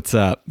 That's what's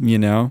up,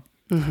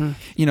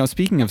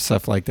 Speaking of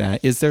stuff like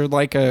that, is there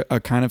like a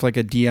kind of like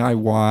a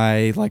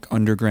DIY, like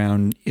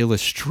underground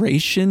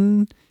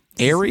illustration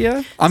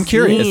area? I'm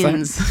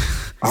curious.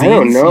 I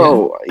don't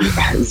know.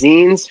 Yeah.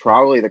 Zines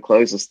probably the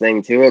closest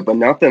thing to it, but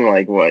nothing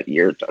like what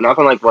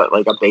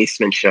like a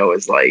basement show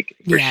is like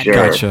for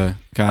sure.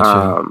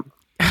 Gotcha.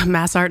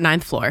 Mass Art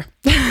 9th floor.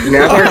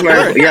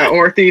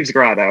 Or Thieves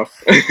Grotto.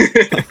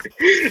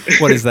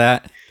 What is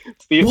that?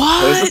 What? It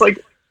was just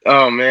like,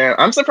 oh man,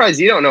 I'm surprised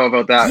you don't know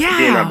about that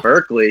being at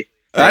Berkeley.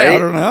 Right? I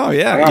don't know.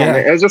 Yeah.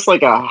 It was just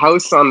like a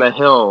house on the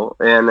hill,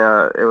 and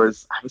it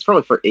was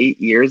probably for 8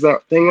 years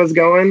that thing was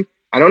going.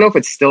 I don't know if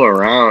it's still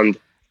around.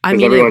 I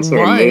mean,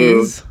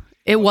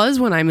 it was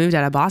when I moved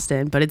out of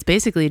Boston, but it's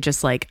basically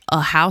just like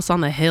a house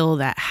on the hill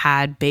that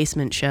had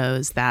basement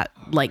shows that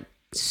like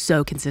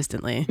so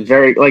consistently.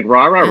 Very like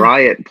Rah Rah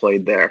Riot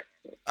played there.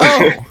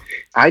 Oh,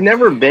 I'd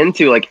never been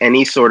to like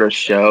any sort of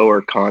show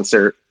or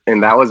concert,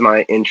 and that was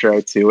my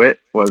intro to it.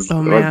 Was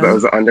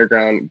those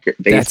underground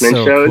basement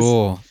shows.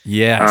 Cool.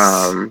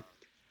 Yes.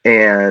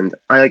 And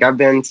I've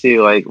been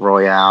to like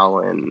Royale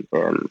and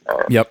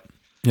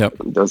Yep.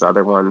 those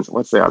other ones.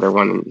 What's the other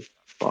one in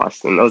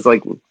Boston? Those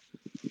like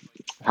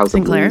House of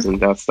Sinclair? Blues and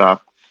that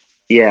stuff.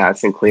 Yeah,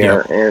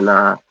 Sinclair. Yeah. And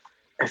I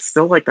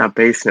still like that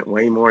basement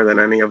way more than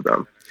any of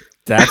them.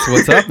 That's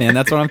what's up, man.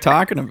 That's what I'm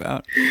talking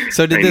about.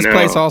 So did this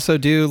place know. also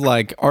do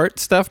like art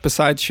stuff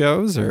besides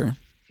shows, or?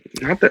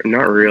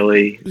 Not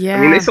really. Yeah.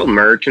 I mean, they sold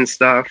merch and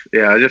stuff.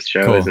 Yeah, just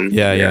shows. Cool. And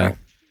Yeah.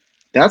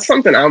 That's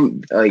something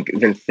I'm like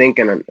been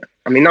thinking of.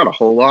 I mean, not a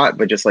whole lot,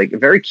 but just like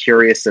very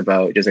curious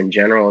about just in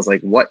general is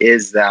like, what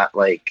is that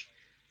like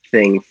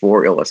thing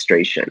for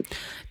illustration?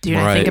 Dude,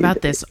 I think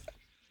about this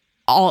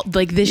all,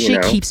 like this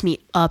shit keeps me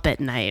up at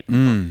night.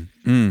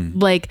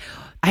 Like,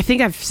 I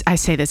think I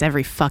say this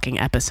every fucking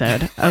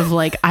episode of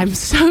like, I'm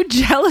so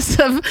jealous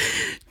of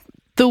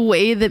the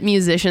way that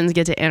musicians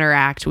get to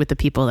interact with the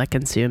people that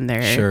consume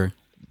their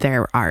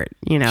art,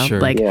 you know?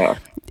 Like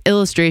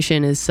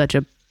illustration is such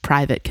a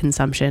private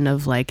consumption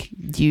of like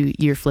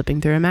you're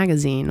flipping through a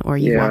magazine or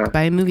you walk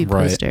by a movie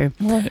poster.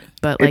 Right.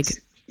 But like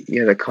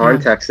the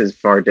context is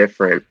far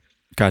different.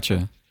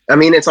 Gotcha. I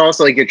mean, it's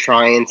also like you're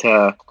trying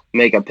to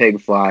make a pig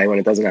fly when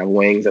it doesn't have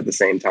wings at the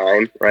same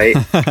time, right?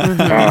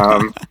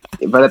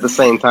 But at the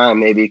same time,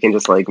 maybe you can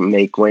just like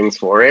make wings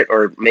for it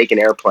or make an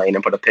airplane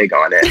and put a pig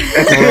on it.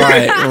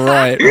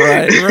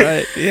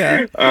 Right.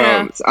 Yeah.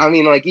 I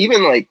mean, like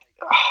even like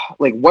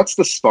what's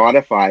the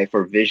Spotify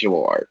for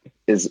visual art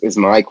is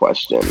my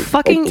question.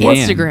 Fucking like,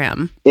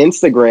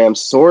 Instagram,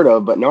 sort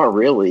of, but not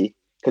really,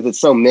 because it's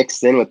so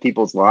mixed in with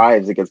people's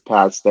lives, it gets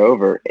passed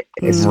over.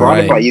 It's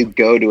Spotify, you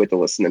go to it to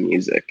listen to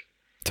music.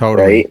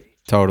 Totally. Right?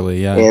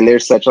 Totally, yeah. And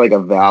there's such like a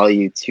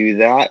value to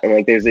that, and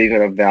like there's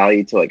even a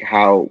value to like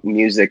how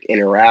music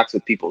interacts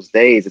with people's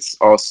days. It's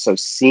also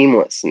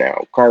seamless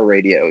now. Car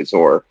radios,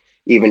 or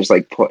even just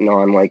like putting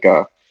on like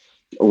a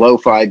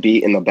lo-fi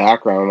beat in the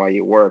background while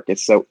you work.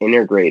 It's so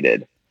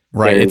integrated.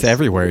 Right, it's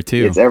everywhere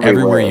too. It's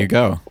everywhere you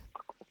go.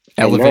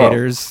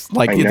 Elevators,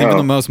 like even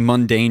the most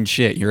mundane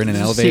shit. You're in an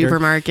elevator,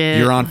 supermarket,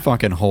 you're on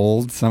fucking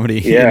hold.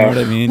 Somebody, you know what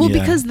I mean? Well,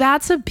 because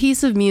that's a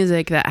piece of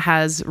music that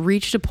has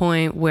reached a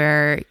point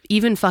where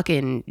even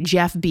fucking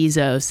Jeff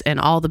Bezos and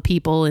all the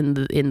people in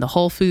the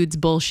Whole Foods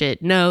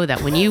bullshit know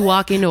that when you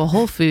walk into a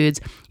Whole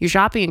Foods, your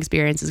shopping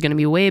experience is going to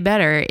be way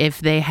better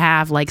if they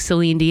have like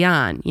Celine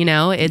Dion. You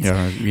know, it's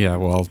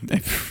well,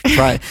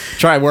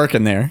 try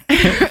working there.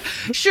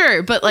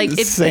 Sure, but like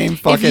same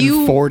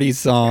fucking 40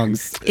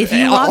 songs. If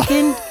you walk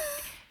in.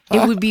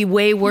 It would be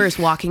way worse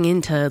walking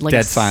into like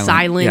a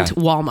silent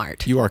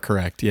Walmart. You are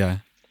correct. Yeah.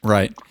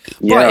 Right.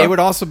 Yeah. But it would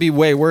also be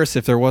way worse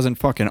if there wasn't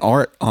fucking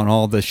art on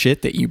all the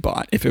shit that you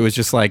bought. If it was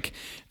just like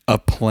a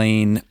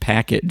plain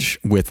package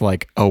with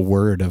like a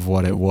word of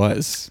what it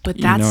was. But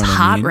that's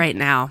hot right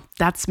now.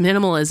 That's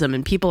minimalism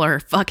and people are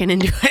fucking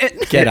into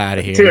it. Get out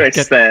of here. To an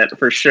extent,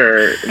 for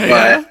sure.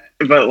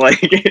 But like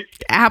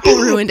Apple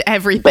ruined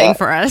everything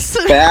for us.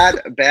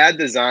 Bad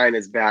design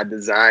is bad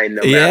design.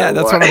 No matter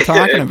that's what I'm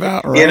talking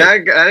about. Right?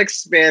 And that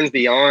expands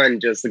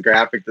beyond just the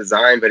graphic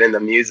design, but in the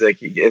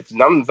music, if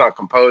something's not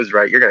composed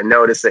right, you're gonna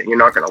notice it and you're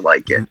not gonna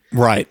like it.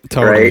 Right.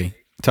 Totally.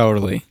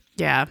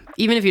 Yeah.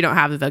 Even if you don't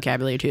have the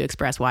vocabulary to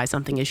express why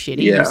something is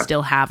shitty, you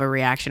still have a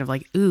reaction of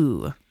like,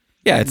 ooh.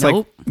 Yeah, it's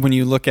like when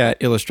you look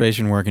at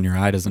illustration work and your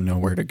eye doesn't know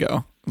where to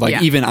go.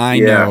 Like even I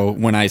know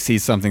when I see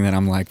something that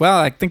I'm like, well,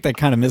 I think they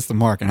kind of missed the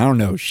mark and I don't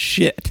know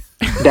shit.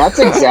 That's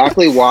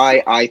exactly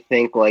why I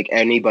think like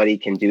anybody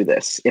can do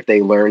this if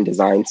they learn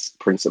design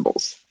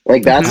principles.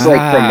 Like that's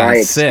like from my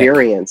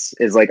experience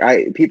is like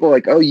people are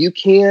like, oh, you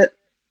can't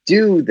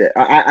do that.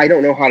 I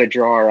don't know how to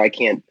draw, or I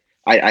can't.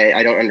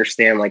 I don't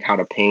understand like how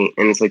to paint,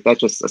 and it's like that's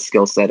just a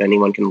skill set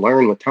anyone can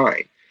learn with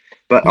time.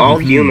 But all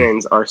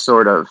humans are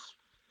sort of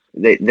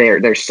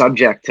they're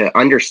subject to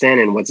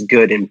understanding what's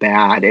good and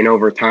bad, and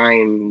over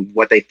time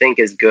what they think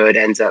is good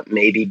ends up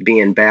maybe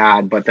being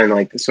bad, but then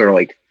like sort of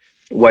like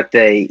what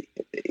they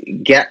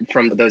get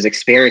from those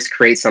experiences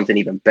creates something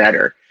even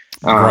better.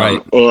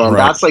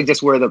 That's like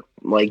just where the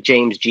like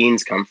James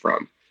Jeans come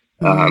from,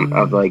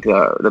 of like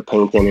the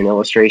painting and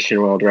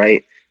illustration world,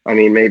 right? I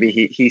mean, maybe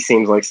he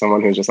seems like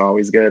someone who's just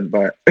always good,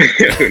 but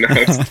who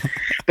knows?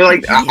 But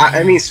like,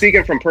 I mean,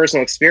 speaking from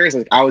personal experience,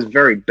 like, I was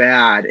very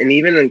bad. And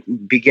even in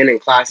beginning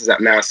classes at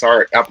Mass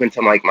Art, up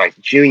until like my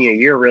junior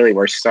year, really,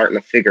 we're starting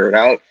to figure it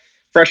out.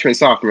 Freshman,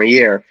 sophomore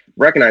year,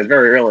 recognized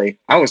very early,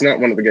 I was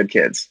not one of the good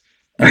kids.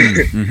 And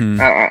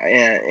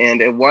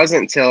it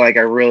wasn't until like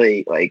I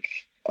really like,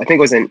 I think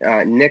it was in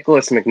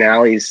Nicholas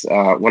McNally's,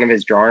 one of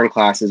his drawing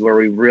classes, where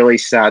we really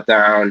sat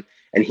down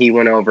and he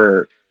went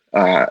over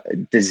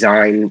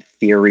design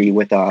theory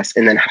with us,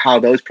 and then how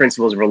those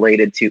principles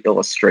related to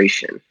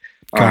illustration.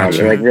 And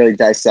like really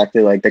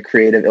dissected like the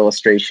creative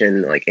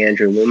illustration, like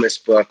Andrew Loomis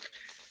book.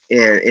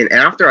 And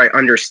after I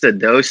understood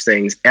those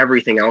things,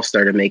 everything else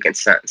started making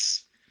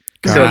sense.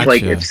 So it's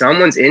like, if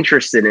someone's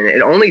interested in it,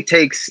 it only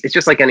takes, it's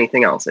just like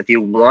anything else. If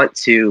you want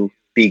to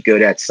be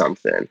good at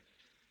something,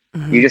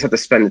 you just have to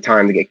spend the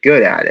time to get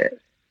good at it.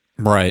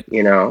 Right.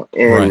 You know,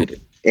 and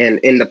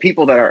And the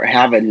people that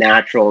have a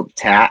natural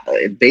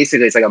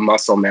basically it's like a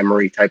muscle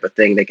memory type of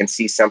thing. They can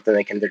see something,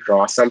 they can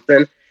draw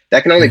something.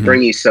 That can only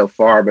bring you so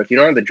far. But if you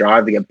don't have the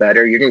drive to get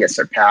better, you're gonna get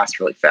surpassed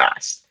really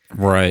fast.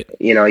 Right.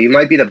 You know, you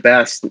might be the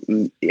best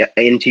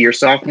into your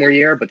sophomore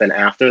year, but then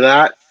after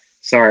that,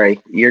 sorry,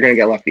 you're gonna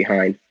get left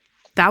behind.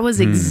 That was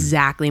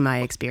exactly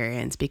my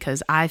experience,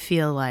 because I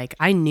feel like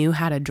I knew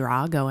how to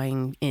draw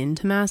going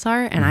into Mass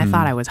Art, and I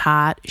thought I was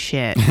hot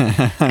shit.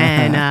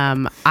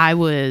 And I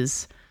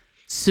was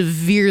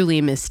severely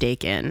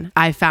mistaken.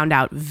 I found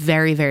out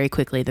very, very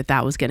quickly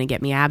that was going to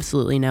get me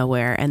absolutely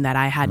nowhere, and that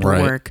I had to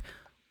work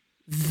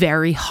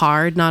very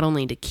hard, not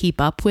only to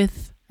keep up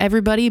with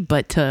everybody,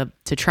 but to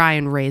try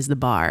and raise the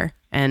bar.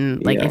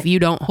 And like, if you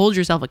don't hold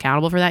yourself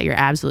accountable for that, you're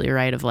absolutely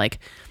right of like,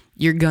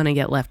 you're going to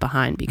get left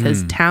behind,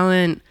 because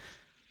talent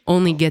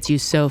only gets you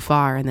so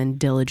far, and then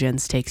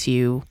diligence takes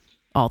you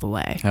all the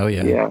way. Hell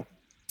yeah. Yeah.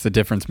 It's a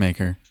difference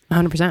maker.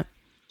 100%.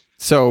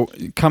 So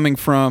coming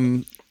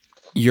from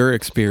your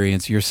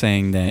experience, you're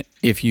saying that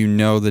if you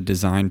know the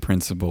design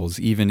principles,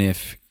 even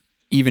if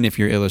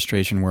your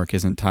illustration work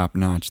isn't top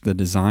notch, the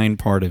design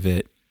part of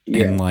it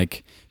and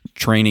like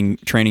training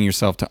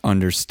yourself to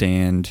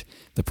understand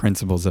the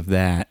principles of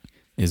that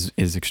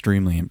is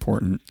extremely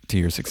important to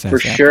your success. For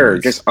sure.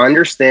 Just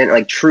understand,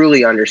 like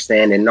truly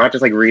understand, and not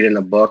just like reading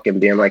a book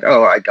and being like,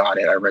 oh, I got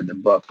it, I read the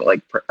book, but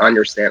like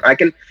understand.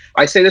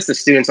 I say this to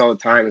students all the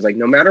time, is like,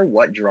 no matter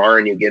what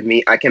drawing you give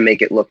me, I can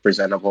make it look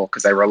presentable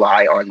because I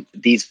rely on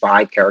these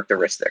 5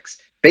 characteristics.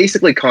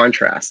 Basically,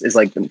 contrast is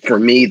like, for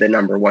me, the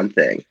number one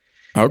thing.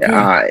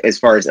 Okay. As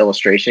far as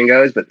illustration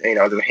goes, but you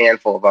know, there's a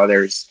handful of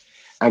others.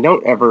 I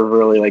don't ever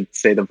really like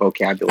say the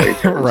vocabulary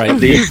terms right. of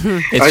these.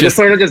 I just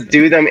learn to just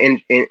do them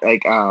in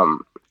like you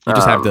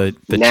just have the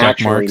check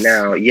marks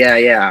now.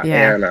 Yeah.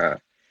 And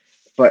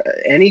but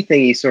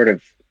anything you sort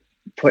of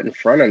put in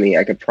front of me,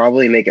 I could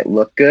probably make it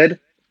look good,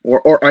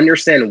 or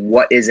understand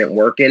what isn't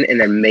working,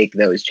 and then make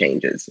those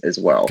changes as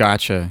well.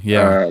 Gotcha.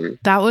 Yeah.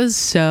 That was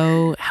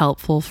so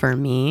helpful for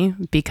me,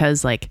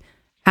 because like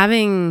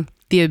having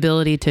the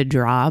ability to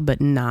draw but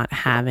not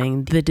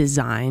having the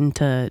design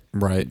to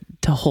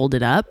hold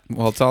it up.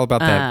 Well, it's all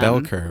about that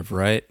bell curve,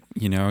 right?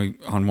 You know,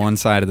 on one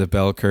side of the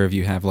bell curve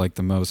you have like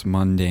the most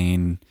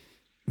mundane,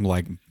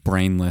 like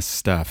brainless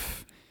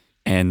stuff,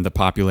 and the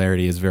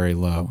popularity is very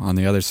low. On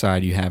the other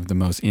side you have the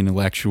most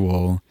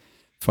intellectual,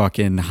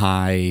 fucking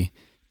high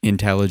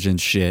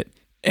intelligence shit,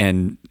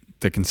 and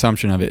the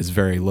consumption of it is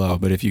very low.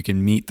 But if you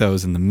can meet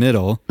those in the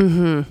middle,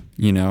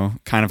 you know,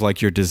 kind of like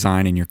your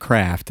design and your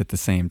craft at the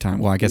same time.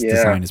 Well, I guess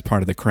design is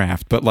part of the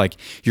craft, but like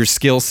your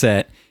skill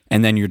set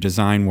and then your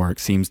design work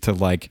seems to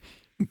like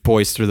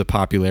boister the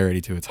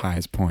popularity to its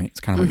highest point. It's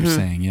kind of what you're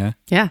saying, yeah?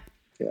 Yeah.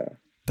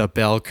 The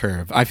bell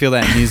curve. I feel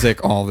that in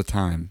music all the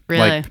time.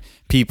 Really? Like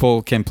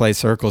people can play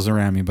circles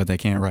around me, but they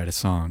can't write a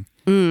song.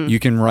 You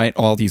can write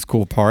all these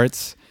cool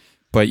parts,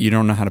 but you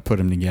don't know how to put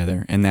them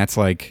together. And that's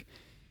like,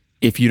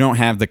 if you don't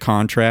have the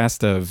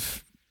contrast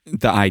of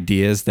the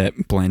ideas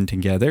that blend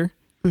together,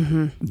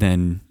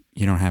 then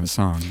you don't have a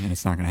song, and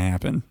it's not going to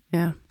happen.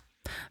 Yeah.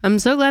 I'm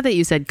so glad that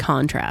you said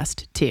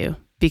contrast too,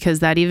 because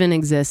that even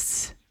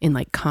exists in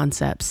like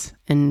concepts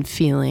and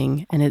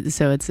feeling. And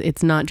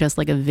it's not just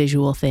like a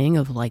visual thing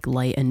of like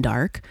light and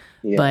dark,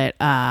 but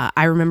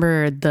I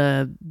remember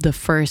the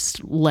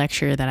first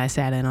lecture that I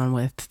sat in on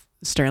with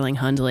Sterling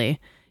Hundley.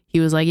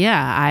 He was like,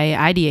 yeah,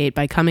 I ideate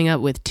by coming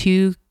up with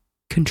 2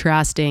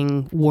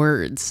 contrasting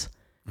words,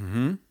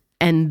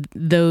 and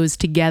those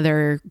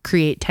together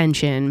create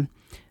tension.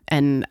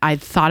 And I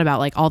thought about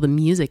like all the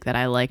music that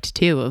I liked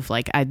too, of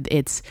like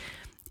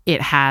it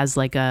has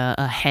like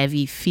a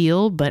heavy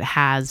feel but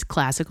has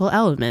classical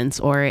elements,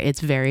 or it's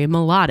very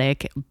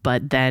melodic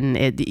but then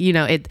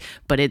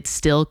but it's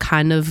still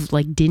kind of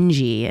like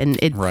dingy, and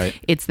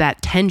it's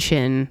that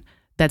tension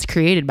that's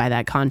created by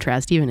that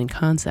contrast even in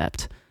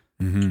concept.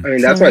 I mean,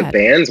 that's why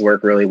bands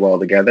work really well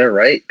together,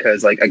 right?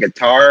 Because like a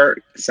guitar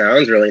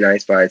sounds really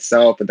nice by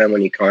itself, but then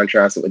when you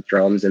contrast it with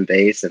drums and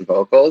bass and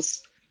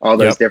vocals, all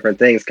those different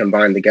things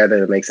combine together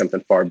to make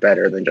something far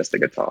better than just a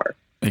guitar.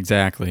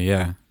 Exactly.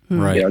 Yeah.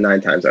 Right. You know,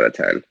 9 times out of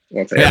 10.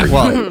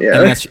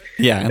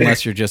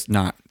 Unless you're just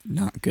not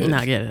good.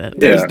 Not good at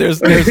it.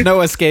 There's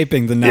no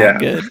escaping the not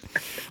good.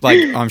 Like,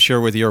 I'm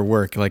sure with your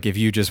work, like if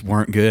you just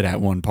weren't good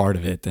at one part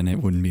of it, then it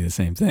wouldn't be the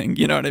same thing.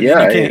 You know what I mean?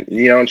 Yeah,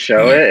 you don't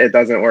show it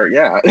doesn't work.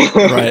 Yeah.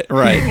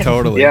 right,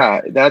 totally.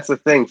 Yeah, that's the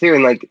thing too.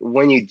 And like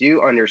when you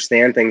do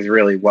understand things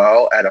really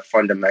well at a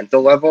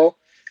fundamental level,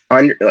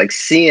 like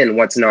seeing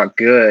what's not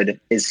good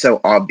is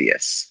so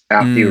obvious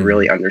after you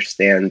really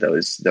understand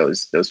those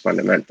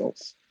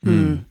fundamentals.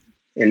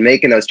 And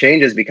making those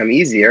changes become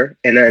easier,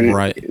 and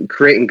then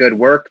creating good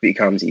work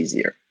becomes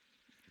easier.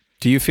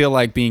 Do you feel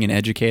like being an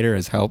educator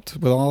has helped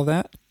with all of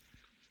that?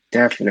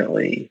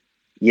 Definitely.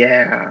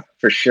 Yeah,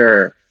 for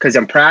sure. Because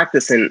I'm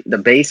practicing the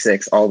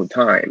basics all the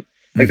time.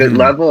 Like the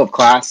level of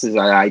classes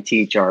that I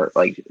teach are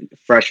like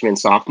freshman,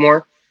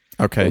 sophomore.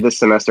 Okay. This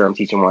semester I'm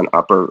teaching one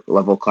upper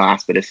level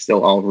class, but it's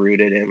still all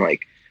rooted in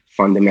like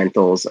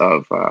fundamentals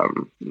of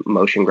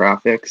motion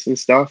graphics and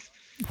stuff.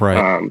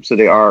 Right. So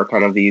they are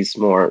kind of these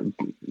more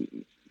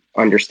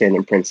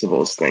understanding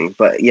principles things.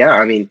 But yeah,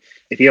 I mean,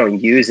 if you don't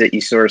use it,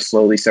 you sort of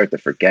slowly start to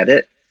forget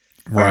it.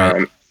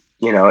 Right.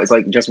 It's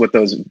like just with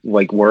those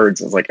like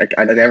words, it's like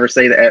I never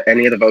say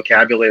any of the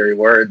vocabulary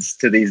words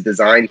to these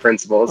design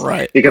principles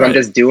Right. because I'm Right.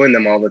 just doing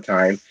them all the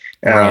time.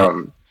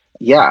 Right.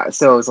 Yeah,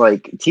 so it's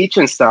like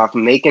teaching stuff,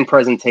 making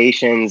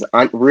presentations,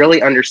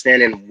 really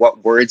understanding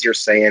what words you're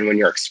saying when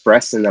you're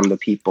expressing them to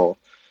people,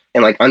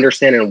 and like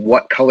understanding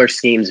what color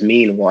schemes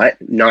mean what,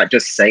 not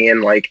just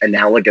saying like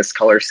analogous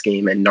color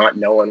scheme and not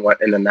knowing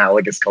what an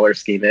analogous color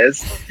scheme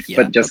is, Yeah.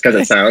 but just because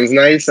it sounds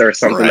nice or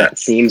something Right. that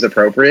seems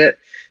appropriate.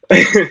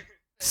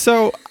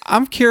 So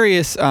I'm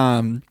curious.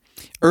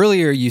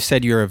 Earlier you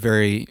said you're a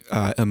very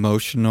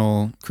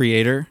emotional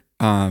creator.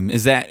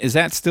 Is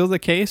that still the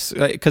case?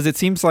 Because it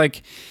seems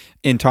like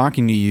in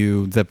talking to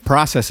you, the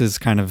process is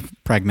kind of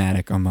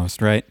pragmatic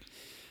almost, right?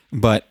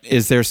 But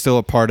is there still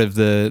a part of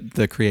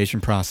the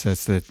creation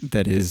process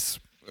that is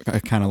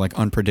kind of like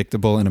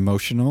unpredictable and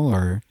emotional,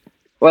 or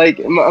Like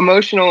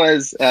emotional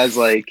as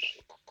like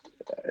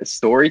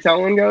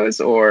storytelling goes,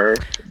 or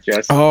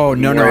just oh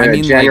no more I in a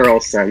mean general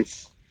like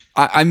sense?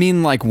 I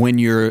mean like when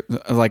you're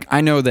like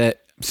I know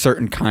that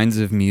certain kinds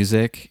of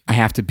music I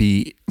have to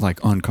be like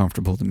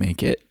uncomfortable to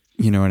make it.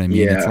 You know what I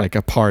mean? It's Yeah, like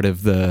a part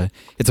of the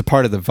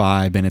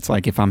vibe, and it's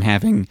like if I'm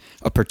having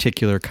a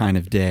particular kind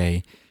of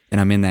day and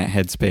I'm in that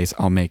headspace,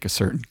 I'll make a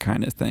certain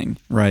kind of thing,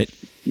 right?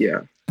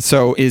 yeah.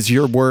 So is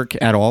your work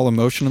at all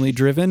emotionally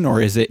driven, or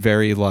is it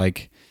very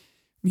like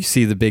you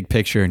see the big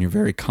picture and you're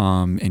very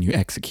calm and you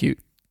execute?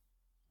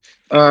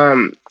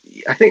 Um,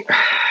 I think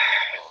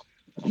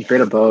a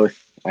bit of both.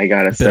 I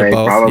gotta A bit of say,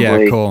 both? Yeah,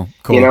 probably. cool.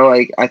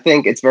 Like I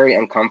think it's very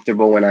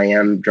uncomfortable when I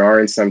am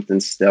drawing something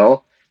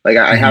still. Like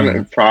I Hmm.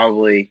 haven't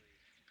probably.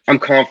 I'm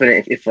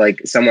confident if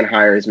like someone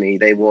hires me,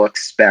 they will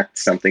expect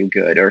something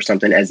good or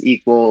something as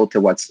equal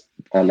to what's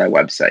on my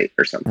website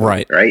or something,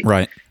 Right, right?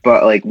 right,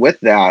 But like with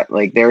that,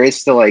 like there is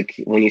still like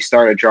when you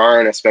start a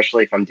drawing,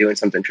 especially if I'm doing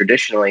something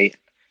traditionally,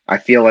 I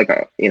feel like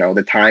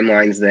the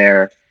timeline's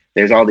there.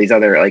 There's all these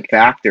other like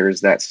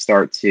factors that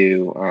start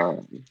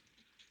to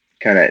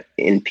kind of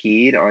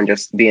impede on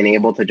just being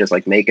able to just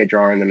like make a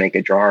drawing to make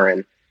a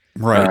drawing.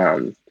 right,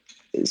 Um,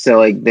 so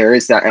like there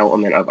is that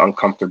element of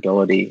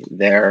uncomfortability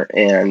there,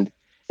 and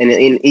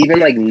even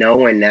like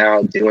knowing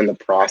now doing the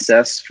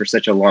process for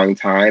such a long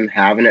time,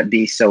 having it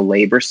be so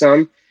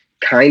laborsome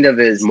kind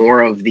of is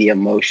more of the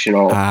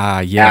emotional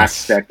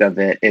yes, aspect of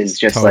it, is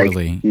just like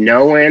totally.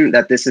 knowing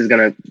that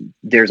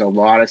there's a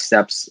lot of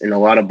steps and a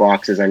lot of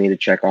boxes I need to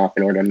check off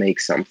in order to make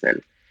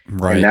something.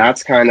 And Right,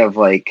 that's kind of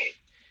like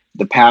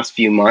the past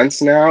few months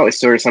now is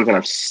sort of something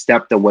I've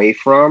stepped away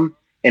from.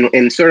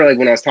 And sort of like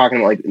when I was talking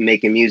about like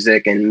making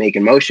music and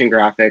making motion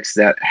graphics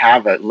that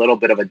have a little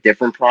bit of a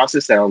different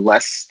process that are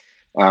less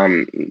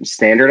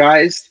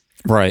standardized,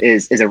 right,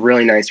 is a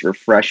really nice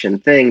refreshing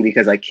thing,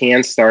 because I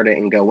can start it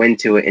and go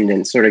into it and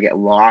then sort of get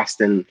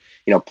lost in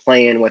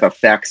playing with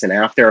effects and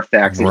After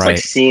Effects and just like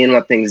right, seeing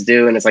what things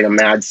do, and it's like a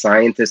mad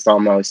scientist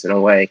almost in a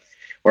way,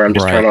 where I'm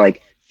just trying right. to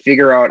like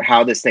figure out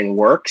how this thing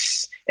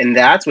works. And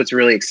that's what's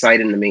really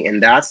exciting to me,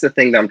 and that's the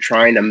thing that I'm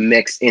trying to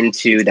mix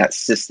into that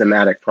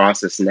systematic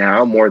process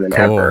now more than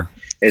Cool. ever,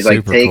 is like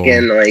Super cool.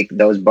 taking like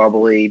those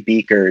bubbly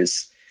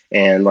beakers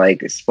and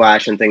like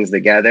splashing things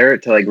together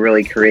to like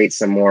really create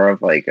some more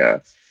of like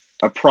a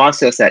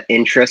process that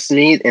interests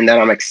me and that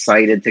I'm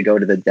excited to go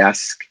to the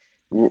desk,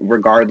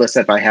 regardless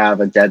if I have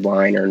a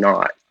deadline or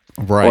not,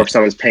 or Right. if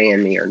someone's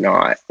paying me or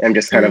not. I'm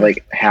just kind of Mm.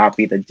 like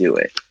happy to do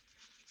it.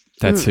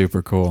 That's Mm.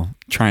 super cool.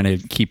 Trying to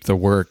keep the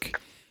work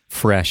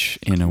fresh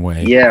in a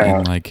way Yeah,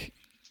 and like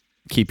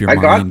keep your I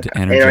got mind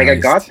and like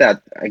energized.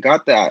 I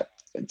got that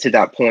to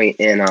that point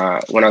in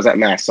when I was at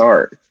Mass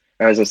Art.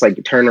 I was just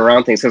like turning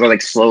around things because I was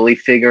like slowly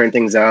figuring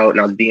things out and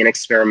I was being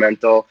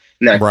experimental,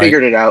 and then I Right.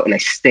 figured it out and I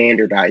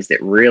standardized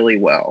it really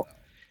well.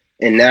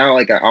 And now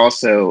like I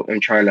also am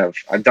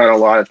I've done a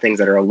lot of things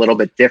that are a little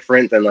bit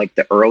different than like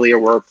the earlier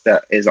work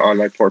that is on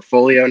my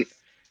portfolio,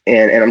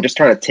 and I'm just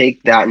trying to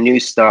take that new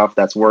stuff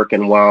that's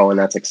working well and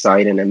that's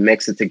exciting and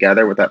mix it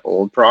together with that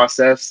old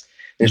process,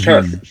 and just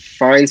trying to Hmm.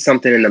 find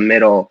something in the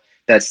middle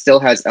that still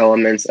has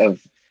elements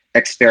of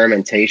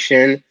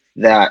experimentation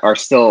that are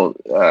still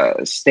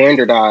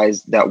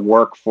standardized, that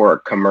work for a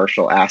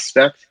commercial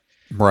aspect.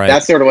 Right.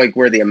 That's sort of like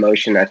where the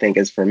emotion I think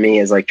is for me,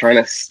 is like trying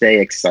to stay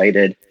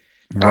excited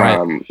Right.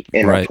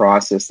 in a Right.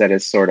 process that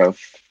is sort of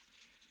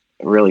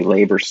really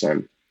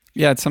laborsome.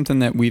 Yeah, it's something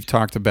that we've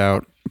talked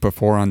about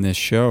before on this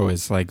show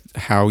is like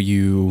how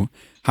you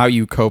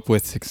cope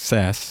with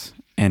success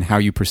and how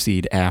you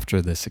proceed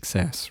after the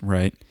success,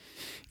 right?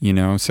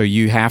 So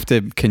you have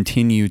to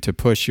continue to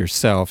push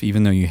yourself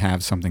even though you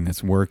have something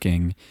that's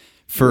working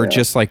for Yeah.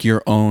 just like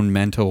your own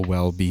mental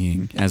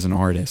well-being as an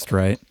artist,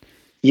 right?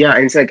 Yeah,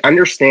 and it's like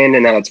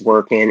understanding that it's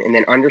working, and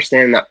then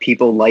understanding that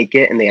people like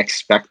it and they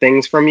expect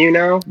things from you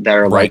now that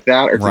are Right. like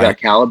that or to Right. that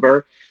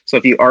caliber. So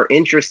if you are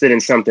interested in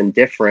something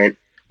different,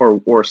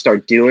 or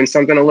start doing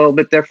something a little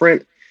bit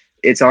different,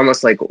 it's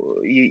almost like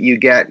you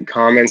get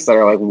comments that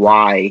are like,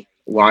 why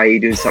are you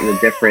doing something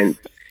different?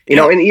 you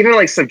know, and even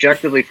like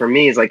subjectively for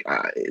me is like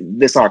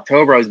this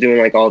October I was doing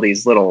like all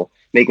these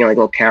making like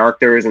little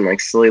characters and like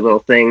silly little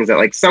things that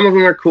like some of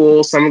them are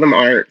cool, some of them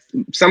aren't,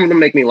 some of them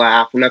make me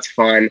laugh and that's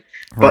fun,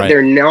 but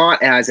they're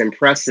not as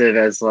impressive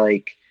as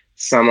like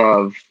some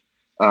of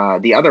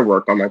the other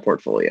work on my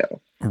portfolio.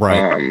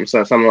 Right.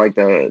 So some like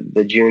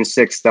the June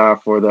 6th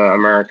stuff or the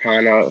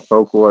Americana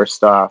folklore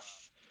stuff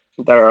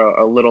that are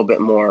a little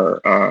bit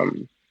more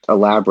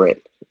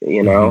elaborate,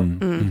 you know.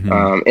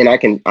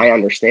 And I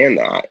understand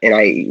that, and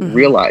I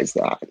realize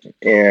that,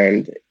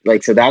 and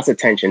like so that's a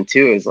tension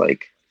too. Is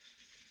like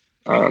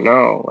I don't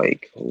know,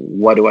 like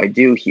what do I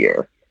do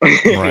here?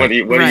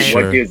 Right.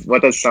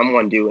 What does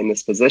someone do in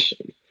this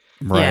position?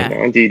 Right. You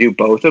know? Do you do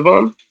both of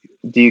them?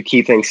 Do you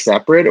keep things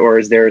separate, or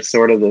is there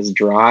sort of this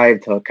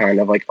drive to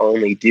kind of like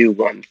only do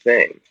one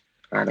thing?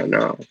 I don't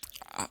know.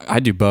 I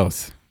do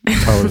both.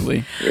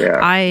 Totally.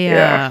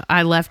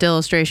 I left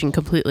illustration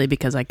completely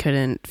because I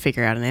couldn't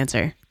figure out an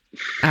answer.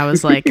 I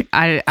was like,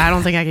 I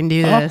don't think I can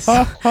do this.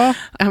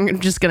 I'm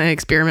just going to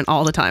experiment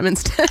all the time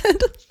instead.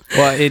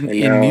 Well,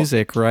 in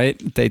music,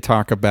 right, they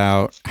talk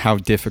about how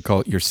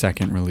difficult your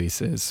second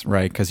release is,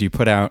 right? Because you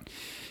put out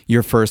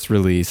your first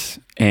release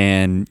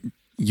and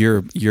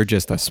you're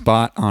just a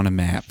spot on a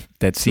map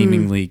that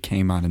seemingly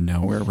came out of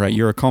nowhere, right?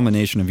 You're a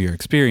culmination of your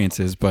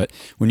experiences, but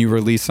when you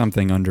release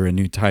something under a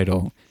new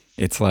title,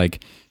 it's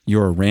like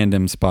you're a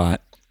random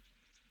spot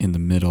in the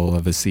middle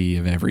of a sea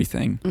of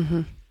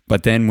everything.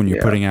 But then when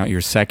you're putting out your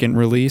second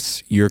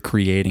release, you're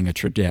creating a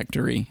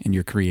trajectory and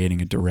you're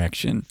creating a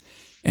direction.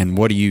 And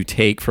what do you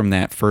take from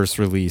that first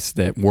release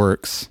that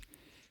works,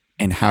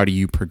 and how do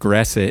you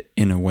progress it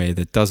in a way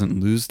that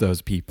doesn't lose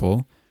those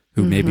people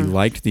who maybe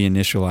liked the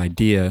initial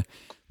idea,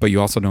 but you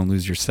also don't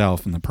lose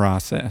yourself in the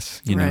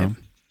process, you know?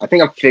 I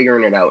think I'm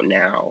figuring it out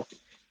now.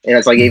 And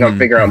it's like even I'm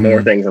figuring out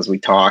more things as we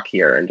talk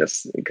here, and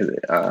just because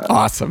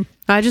awesome.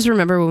 I just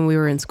remember when we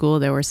were in school,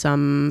 there were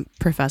some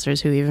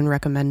professors who even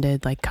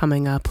recommended like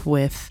coming up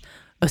with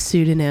a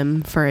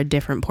pseudonym for a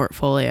different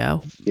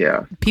portfolio.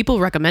 Yeah. People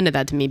recommended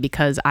that to me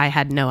because I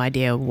had no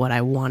idea what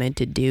I wanted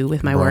to do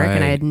with my work,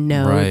 and I had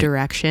no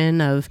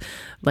direction of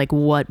like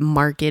what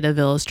market of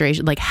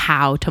illustration, like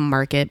how to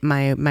market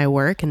my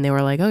work. And they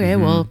were like, okay,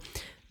 well,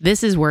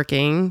 this is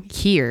working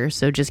here,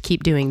 so just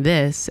keep doing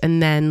this,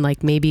 and then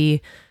like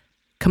maybe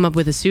come up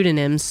with a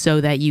pseudonym so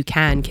that you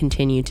can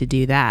continue to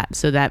do that,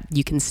 so that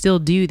you can still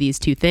do these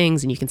two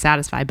things and you can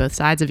satisfy both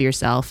sides of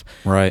yourself,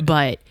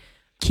 but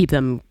keep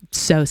them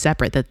so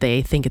separate that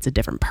they think it's a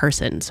different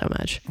person so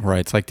much. Right.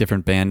 It's like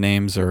different band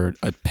names or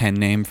a pen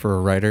name for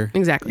a writer.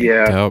 Exactly.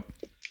 Yeah. Dope.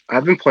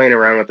 I've been playing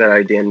around with that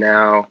idea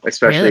now,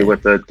 especially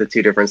with the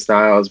two different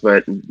styles,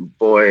 but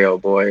boy, oh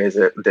boy, is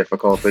it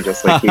difficult to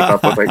just like keep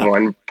up with like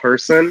one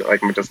person,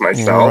 like just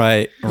myself.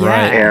 Right.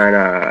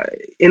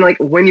 And like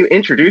when you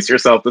introduce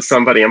yourself to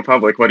somebody in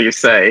public, what do you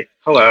say?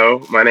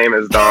 Hello, my name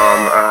is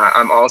Dom.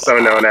 I'm also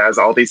known as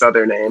all these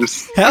other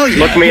names. Hell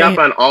yeah. Look me up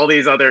on all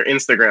these other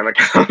Instagram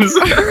accounts.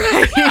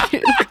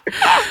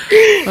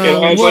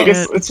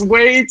 It's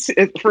way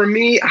for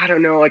me. I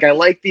don't know. Like I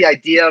like the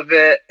idea of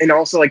it, and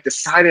also like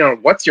deciding on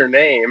what's your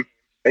name.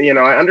 You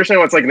know, I understand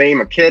what's like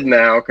name a kid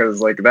now, because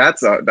like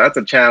that's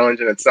a challenge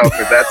in itself,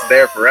 because that's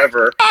there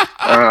forever.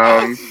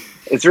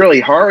 It's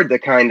really hard to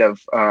kind of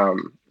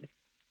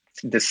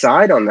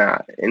decide on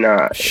that. And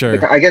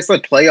I guess the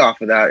play off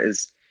of that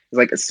is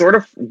like it's sort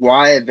of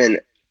why I've been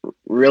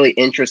really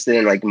interested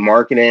in like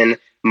marketing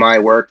my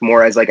work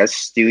more as like a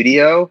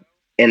studio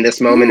in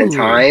this moment in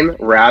time,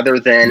 rather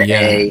than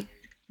a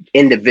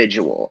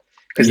individual.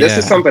 Because this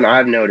is something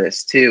I've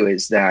noticed too,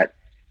 is that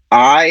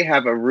I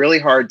have a really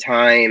hard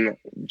time,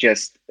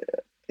 just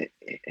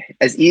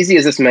as easy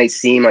as this might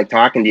seem, like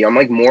talking to you, I'm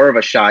like more of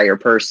a shyer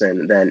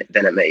person than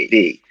it may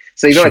be.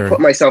 So even like put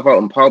myself out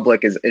in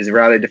public is a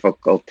rather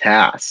difficult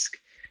task.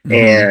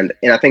 And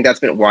I think that's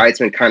been why it's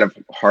been kind of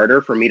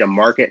harder for me to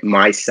market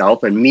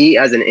myself and me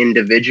as an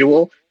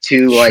individual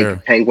to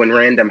like Penguin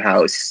Random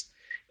House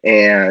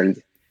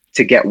and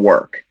to get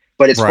work.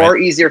 But it's far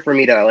easier for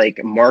me to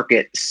like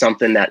market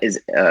something that is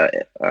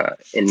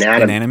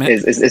inanimate.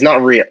 Is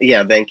not real.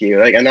 Yeah, thank you.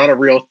 Like not a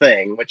real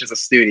thing, which is a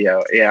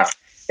studio. Yeah.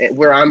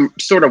 Where I'm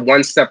sort of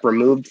one step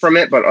removed from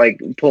it, but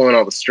like pulling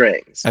all the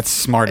strings. That's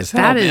smart as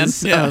hell, man. That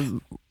is a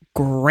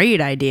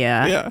great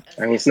idea. Yeah.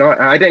 I mean, it's not.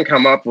 I didn't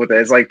come up with it.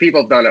 It's like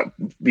people have done it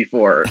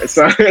before.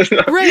 Right,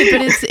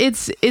 but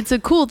it's a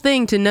cool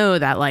thing to know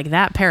that like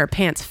that pair of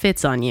pants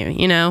fits on you.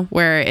 You know,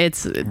 where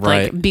it's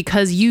like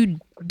because you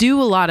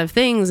do a lot of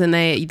things, and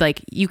they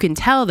like you can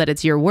tell that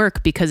it's your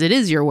work because it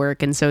is your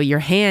work, and so your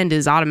hand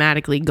is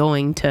automatically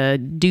going to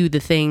do the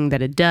thing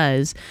that it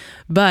does.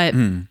 But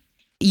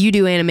you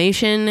do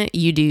animation,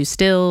 you do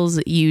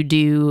stills, you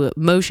do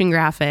motion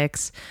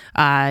graphics,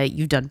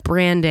 you've done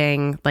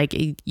branding, like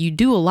you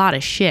do a lot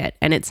of shit.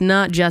 And it's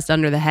not just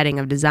under the heading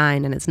of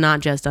design, and it's not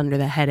just under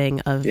the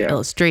heading of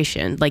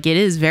illustration. Like it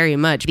is very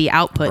much the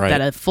output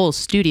that a full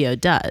studio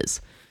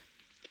does.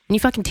 And you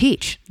fucking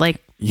teach.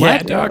 Like, yeah,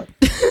 what? dog.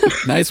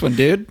 Nice one,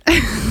 dude.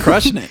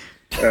 Crushing it.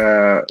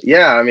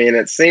 Yeah, I mean,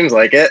 it seems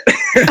like it.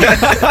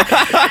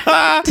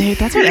 Dude,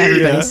 that's what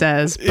everybody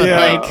says. But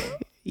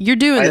like, you're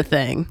doing the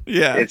thing.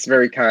 Yeah. It's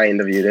very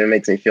kind of you. It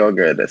makes me feel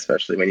good,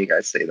 especially when you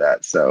guys say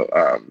that. So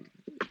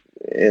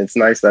it's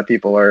nice that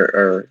people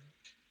are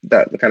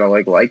that kind of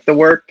like the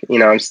work. You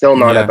know, I'm still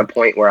not at the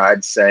point where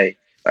I'd say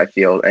I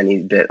feel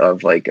any bit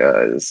of like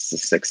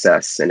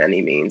success in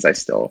any means. I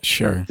still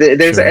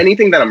there's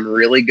anything that I'm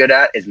really good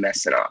at is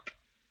messing up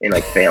and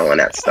like failing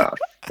at stuff.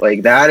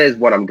 Like that is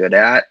what I'm good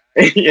at.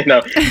 You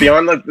know,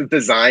 beyond the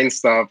design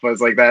stuff, I was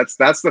like, that's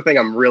the thing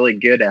I'm really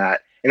good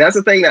at, and that's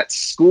the thing that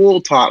school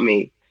taught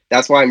me.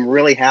 That's why I'm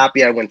really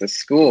happy I went to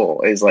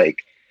school. Is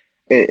like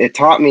it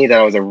taught me that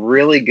I was a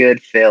really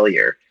good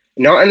failure,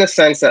 not in the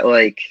sense that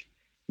like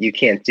you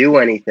can't do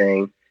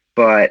anything,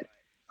 but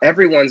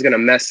everyone's gonna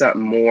mess up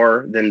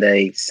more than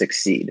they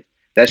succeed.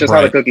 That's just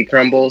how the cookie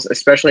crumbles,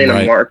 especially in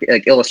a market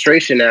like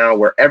illustration now,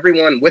 where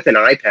everyone with an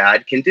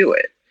iPad can do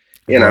it.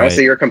 You know,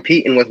 so you're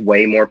competing with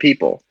way more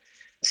people.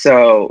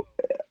 So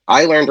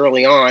I learned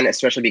early on,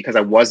 especially because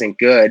I wasn't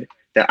good,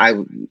 that I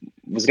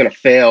was going to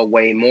fail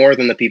way more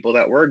than the people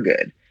that were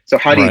good. So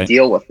how do you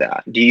deal with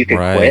that? You could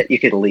quit, you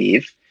could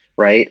leave,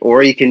 right?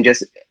 Or you can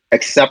just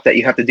accept that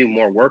you have to do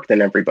more work than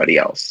everybody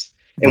else.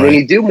 And when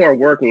you do more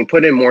work and you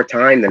put in more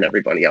time than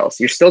everybody else,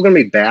 you're still going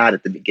to be bad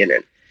at the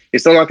beginning.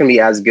 You're still not going to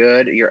be as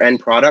good. Your end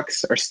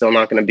products are still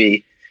not going to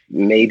be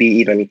maybe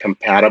even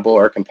compatible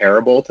or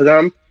comparable to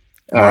them.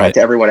 To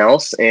everyone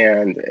else,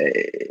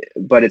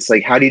 but it's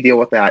like, how do you deal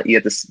with that? You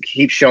have to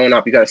keep showing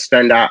up. You got to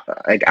spend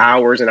like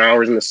hours and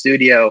hours in the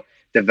studio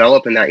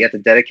developing that. You have to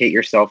dedicate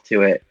yourself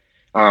to it,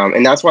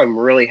 and that's why I'm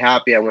really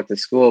happy I went to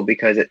school,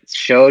 because it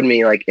showed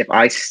me like if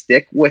I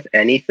stick with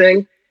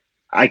anything,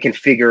 I can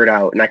figure it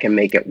out and I can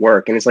make it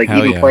work. And it's like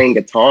playing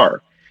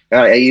guitar.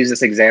 I use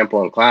this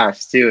example in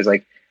class too. It's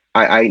like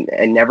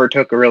I never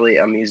took really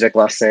a music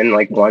lesson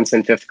like once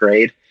in 5th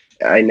grade.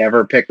 I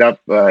never picked up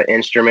an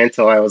instrument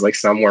till I was like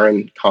somewhere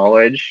in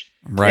college.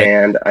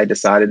 And I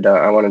decided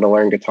I wanted to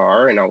learn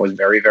guitar, and I was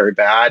very, very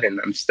bad, and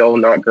I'm still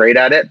not great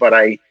at it, but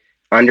I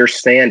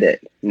understand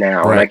it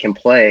now, and I can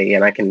play,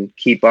 and I can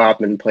keep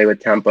up and play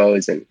with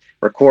tempos and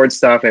record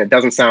stuff, and it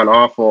doesn't sound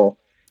awful.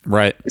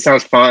 It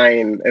sounds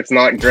fine. It's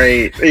not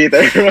great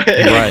either.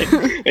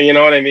 You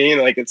know what I mean?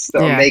 Like it's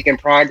still making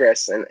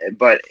progress.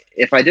 But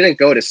if I didn't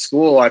go to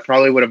school, I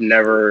probably would have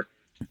never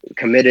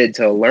committed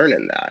to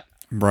learning that.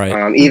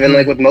 Even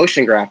like with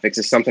motion graphics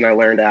is something I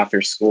learned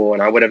after school,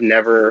 and I would have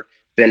never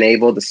been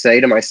able to say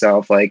to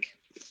myself, like,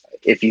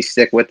 if you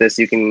stick with this,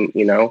 you can,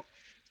 you know,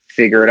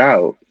 figure it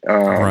out.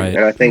 And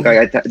I think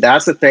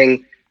that's the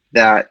thing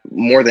that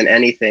more than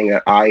anything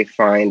that I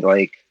find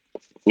like,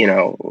 you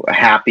know,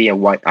 happy, and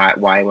why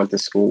I went to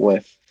school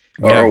with,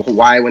 or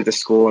why I went to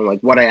school, and like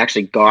what I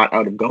actually got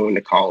out of going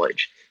to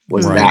college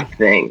was that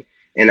thing.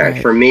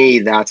 And for me,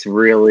 that's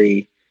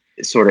really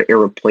sort of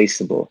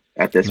irreplaceable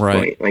at this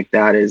point. Like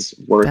that is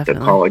worth the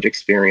college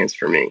experience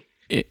for me.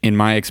 In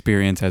my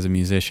experience as a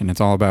musician,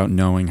 it's all about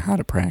knowing how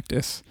to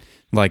practice.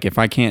 Like if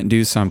I can't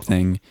do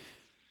something,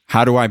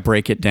 how do I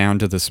break it down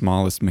to the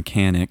smallest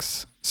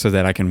mechanics so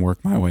that I can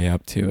work my way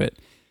up to it?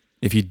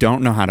 If you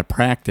don't know how to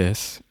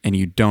practice and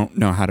you don't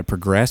know how to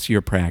progress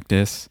your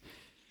practice,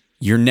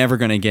 you're never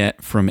going to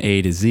get from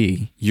A to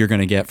Z. You're going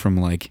to get from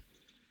like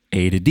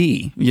A to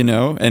D, you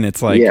know? And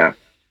it's like,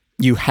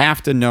 you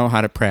have to know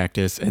how to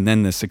practice, and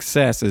then the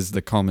success is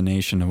the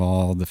culmination of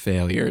all the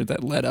failure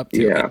that led up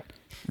to it.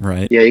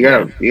 Yeah, you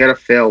gotta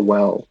fail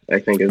well, I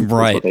think is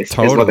what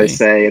they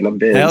say in the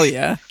biz. Hell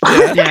yeah.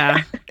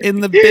 In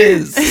the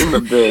biz. In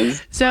the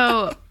biz.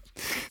 So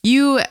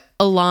you,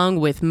 along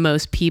with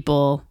most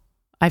people,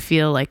 I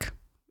feel like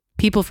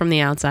people from the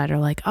outside are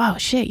like, oh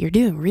shit, you're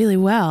doing really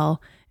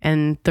well.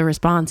 And the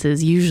response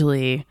is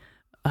usually,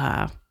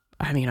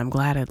 I mean, I'm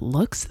glad it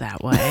looks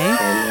that way.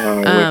 I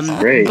know, it looks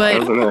great,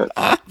 doesn't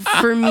it?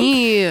 For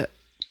me,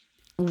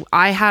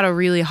 I had a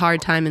really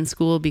hard time in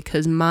school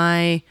because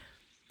my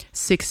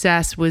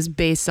success was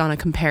based on a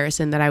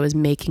comparison that I was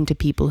making to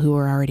people who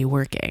were already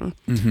working.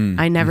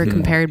 I never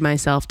compared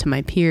myself to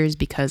my peers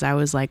because I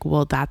was like,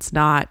 well, that's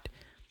not,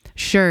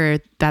 sure,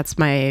 that's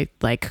my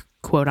like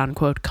quote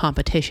unquote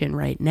competition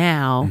right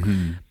now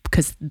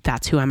because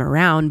that's who I'm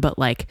around. But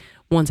like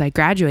once I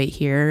graduate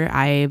here,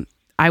 I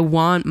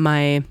want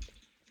my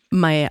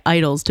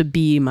idols to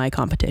be my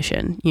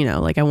competition, you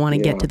know, like I want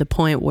to get to the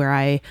point where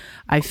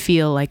I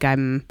feel like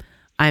I'm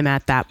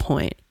at that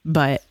point.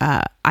 But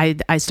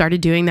I started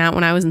doing that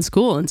when I was in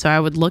school, and so I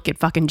would look at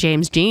fucking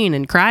James Jean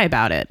and cry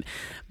about it.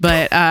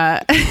 But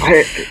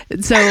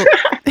so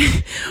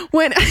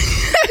when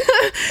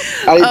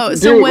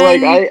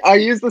I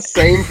use the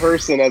same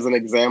person as an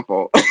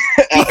example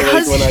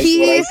because when I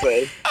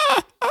say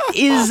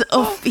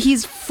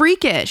he's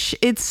freakish.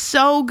 It's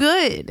so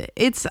good.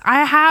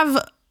 I have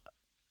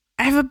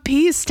a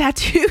piece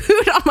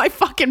tattooed on my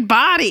fucking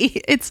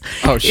body. It's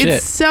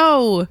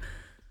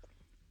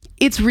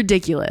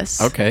ridiculous.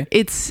 Okay.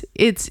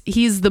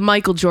 He's the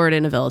Michael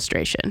Jordan of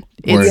illustration.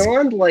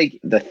 Beyond like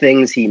the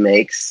things he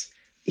makes,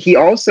 he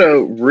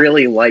also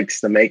really likes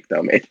to make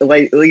them.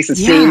 Like, at least it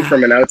seems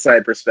from an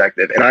outside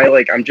perspective. And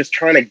I'm just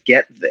trying to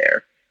get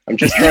there. I'm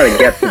just trying to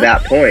get to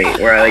that point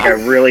where I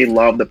really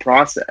love the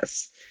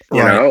process,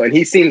 you know, and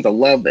he seems to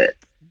love it.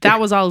 That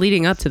was all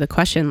leading up to the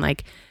question,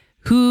 like,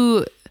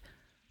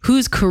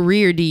 whose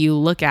career do you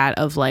look at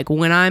of like,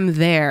 when I'm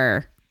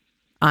there,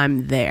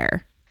 I'm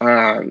there?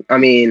 I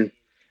mean,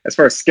 as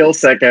far as skill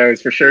set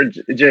goes, for sure,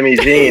 Jimmy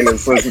Jean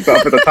is up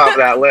at the top of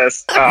that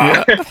list.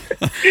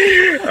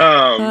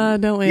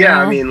 Don't we yeah,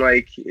 all? I mean,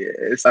 like,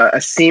 it's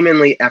a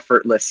seemingly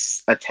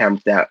effortless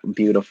attempt at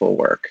beautiful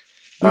work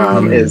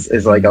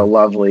is like a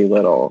lovely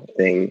little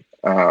thing.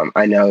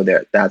 I know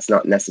that's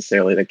not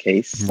necessarily the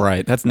case.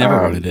 Right. That's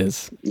never what it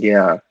is.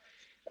 Yeah.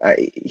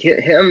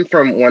 Him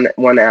from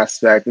one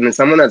aspect, and then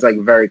someone that's like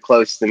very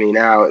close to me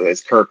now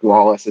is Kirk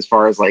Wallace, as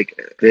far as like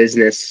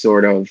business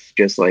sort of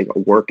just like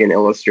work and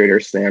illustrator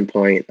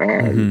standpoint.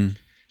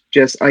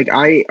 Just like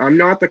I'm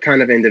not the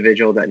kind of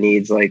individual that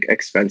needs like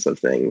expensive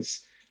things.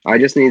 I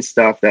just need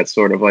stuff that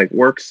sort of like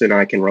works and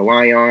I can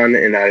rely on,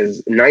 and that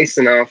is nice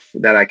enough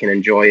that I can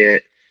enjoy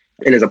it,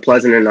 and is a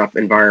pleasant enough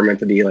environment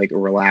to be like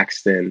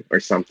relaxed in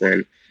or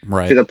something.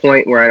 Right. To the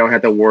point where I don't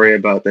have to worry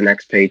about the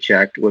next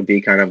paycheck would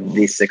be kind of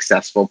the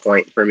successful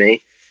point for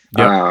me.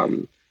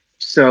 Yep.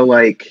 So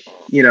like,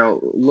 you know,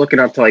 looking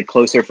up to like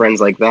closer friends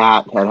like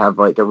that have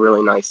like a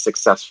really nice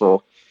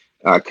successful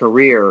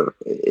career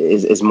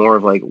is more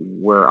of like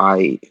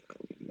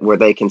where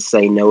they can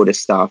say no to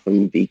stuff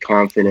and be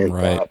confident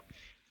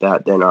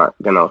that they're not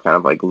gonna kind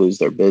of like lose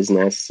their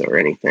business or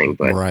anything.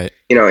 But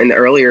you know, in the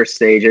earlier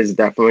stages,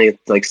 definitely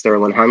like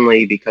Sterling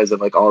Hunley, because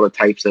of like all the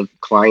types of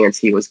clients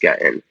he was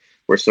getting,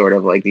 were sort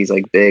of like these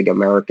like big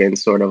American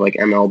sort of like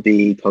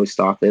MLB post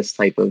office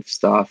type of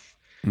stuff.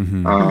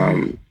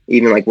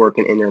 Even like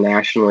working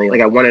internationally,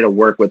 like I wanted to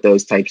work with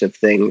those types of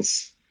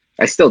things.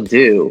 I still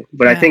do,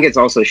 but I think it's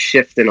also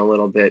shifting a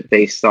little bit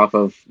based off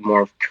of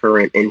more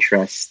current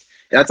interest.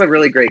 That's a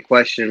really great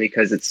question,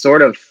 because it's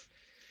sort of,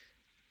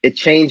 it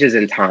changes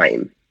in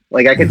time.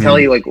 Like I can tell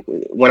you, like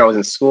when I was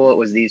in school, it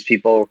was these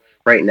people.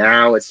 Right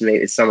now, it's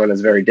someone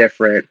that's very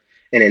different.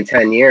 And in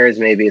 10 years,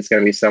 maybe it's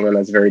going to be someone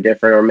that's very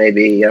different, or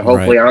maybe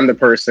hopefully I'm the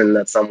person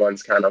that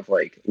someone's kind of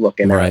like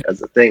looking at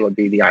as a thing, would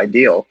be the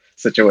ideal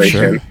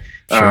situation.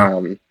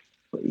 Sure.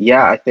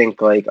 Yeah, I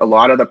think like a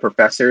lot of the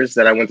professors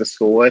that I went to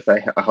school with,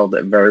 I held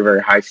at very,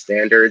 very high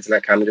standards, and I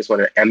kind of just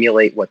wanted to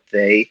emulate what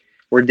they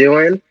were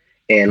doing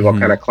and what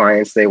kind of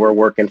clients they were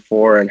working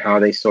for, and how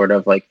they sort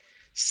of like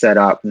set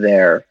up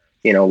their,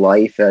 you know,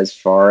 life as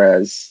far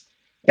as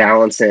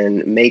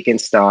balancing making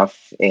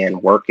stuff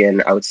and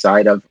working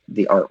outside of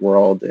the art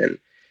world and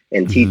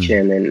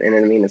teaching. And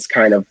I mean, it's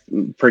kind of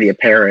pretty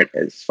apparent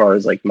as far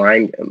as like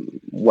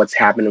what's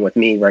happening with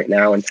me right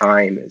now in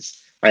time is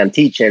I am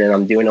teaching and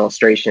I'm doing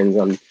illustrations.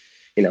 I'm,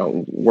 you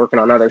know, working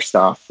on other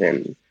stuff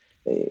and,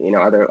 you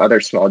know, other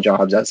small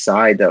jobs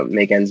outside to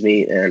make ends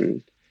meet.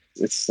 And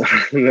it's,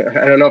 I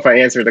don't know if I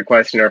answered the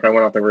question or if I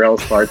went off the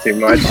rails far too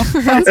much.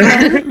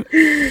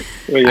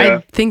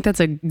 I think that's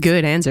a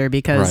good answer,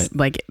 because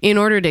like in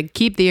order to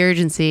keep the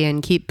urgency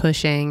and keep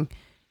pushing,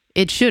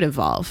 it should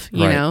evolve,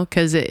 you know,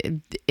 because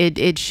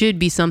it should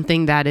be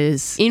something that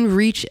is in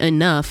reach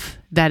enough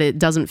that it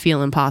doesn't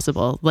feel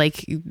impossible.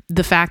 Like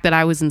the fact that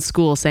I was in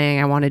school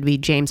saying I wanted to be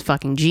James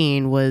fucking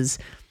Jean was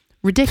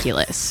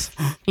ridiculous,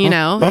 you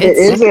know.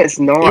 It's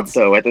not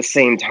though. At the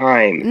same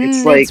time,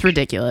 it's like it's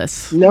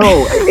ridiculous.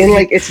 No, and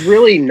like it's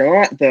really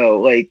not though.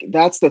 Like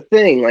that's the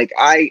thing. Like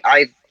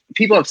I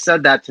people have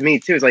said that to me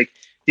too. It's like,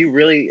 do you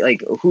really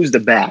like who's the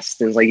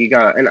best? And it's like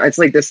and it's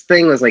like this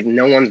thing is like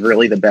no one's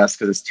really the best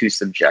because it's too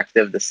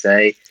subjective to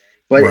say.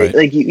 But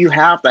like you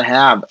have to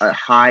have a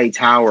high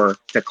tower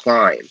to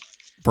climb.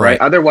 Right.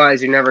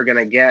 Otherwise, you're never going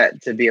to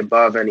get to be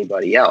above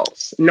anybody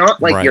else.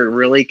 Not like you're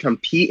really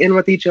competing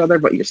with each other,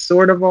 but you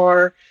sort of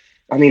are.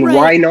 I mean,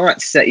 why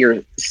not set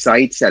your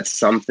sights at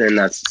something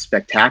that's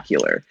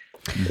spectacular,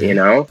 you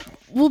know?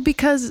 Well,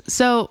 because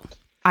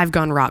I've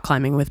gone rock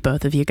climbing with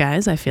both of you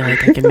guys. I feel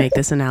like I can make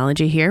this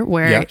analogy here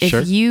where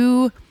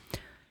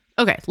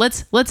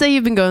let's say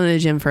you've been going to the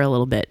gym for a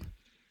little bit.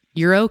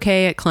 You're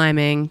okay at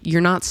climbing.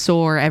 You're not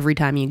sore every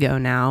time you go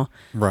now.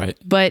 Right.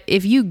 But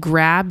if you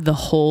grab the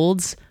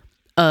holds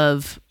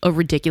of a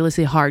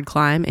ridiculously hard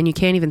climb and you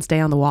can't even stay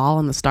on the wall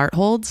on the start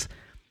holds,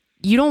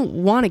 you don't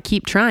want to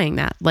keep trying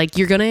that. Like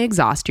you're going to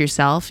exhaust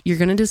yourself. You're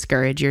going to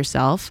discourage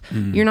yourself.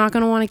 You're not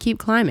going to want to keep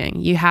climbing.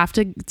 You have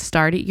to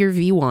start at your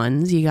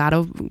V1s. You got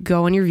to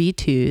go on your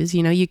V2s.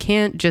 You know, you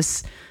can't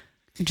just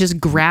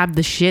grab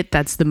the shit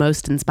that's the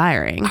most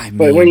inspiring.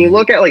 But when you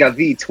look at like a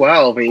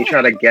V12 and you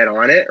try to get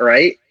on it,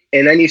 right?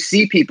 And then you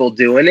see people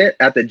doing it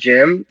at the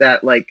gym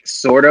that like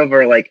sort of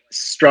are like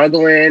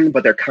struggling,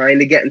 but they're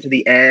kind of getting to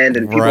the end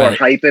and people are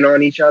hyping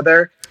on each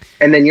other.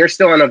 And then you're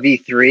still on a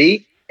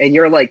V3 and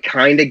you're like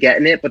kind of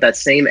getting it, but that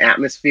same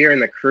atmosphere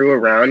and the crew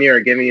around you are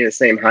giving you the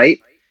same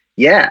hype.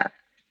 Yeah.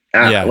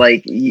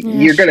 Like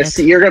you're going to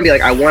see, you're going to be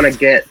like, I want to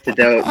get to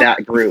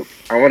that group.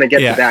 I want to get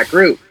to that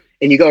group.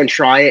 and you go and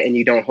try it and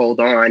you don't hold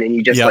on and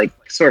you just like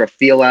sort of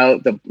feel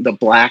out the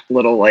black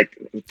little like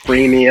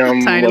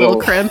premium tiny little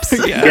crimps.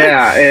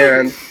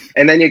 Yeah.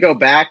 And then you go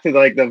back to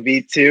like the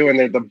V2 and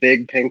they're the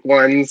big pink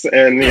ones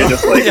and you're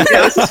just like,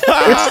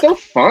 it's still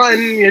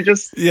fun. You're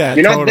just,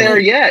 you're not there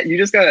yet. You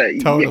just gotta,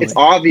 it's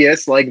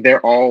obvious like they're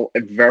all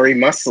very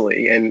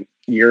muscly and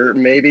you're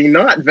maybe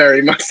not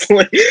very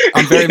muscly.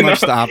 I'm very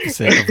much the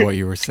opposite of what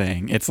you were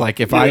saying. It's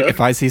like if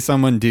I see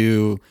someone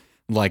do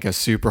like a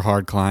super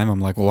hard climb, I'm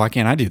like, well, why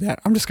can't I do that?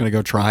 I'm just going to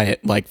go try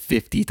it like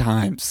 50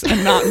 times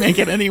and not make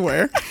it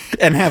anywhere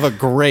and have a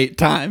great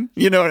time.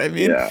 You know what I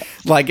mean? Yeah.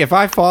 Like if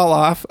I fall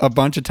off a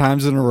bunch of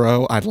times in a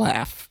row, I'd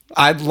laugh.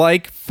 I'd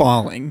like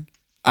falling.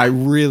 I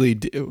really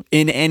do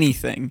in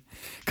anything.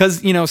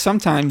 Because, you know,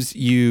 sometimes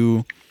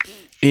in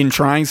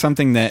trying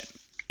something that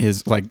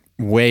is like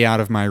way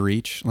out of my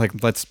reach,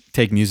 like let's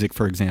take music,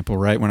 for example,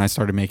 right? When I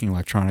started making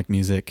electronic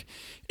music,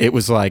 it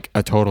was like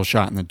a total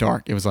shot in the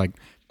dark. It was like,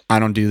 I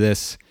don't do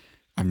this.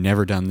 I've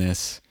never done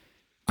this.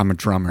 I'm a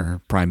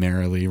drummer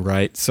primarily,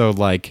 right? So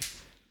like,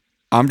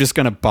 I'm just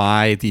going to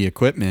buy the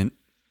equipment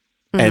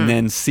and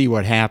then see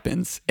what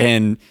happens.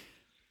 And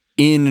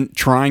in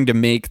trying to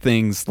make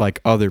things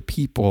like other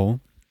people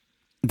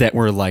that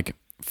were like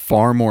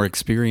far more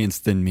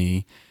experienced than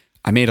me,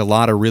 I made a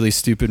lot of really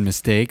stupid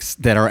mistakes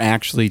that are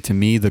actually to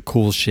me the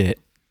cool shit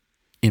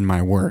in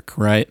my work,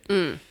 right?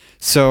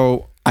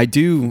 So I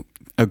do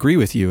agree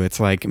with you. It's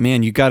like,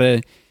 man, you got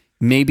to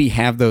maybe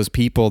have those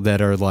people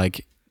that are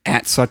like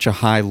at such a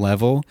high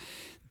level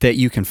that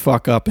you can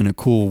fuck up in a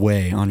cool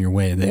way on your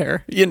way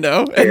there, you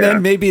know? And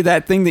then maybe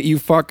that thing that you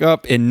fuck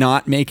up in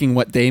not making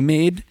what they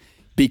made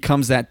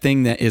becomes that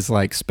thing that is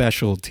like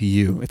special to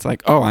you. It's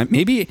like, oh,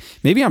 maybe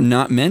I'm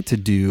not meant to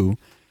do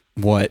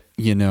what,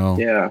 you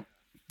know,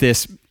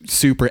 this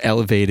super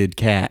elevated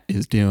cat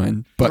is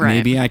doing, but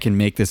maybe I can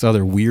make this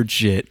other weird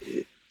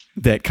shit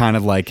that kind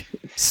of like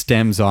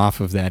stems off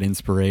of that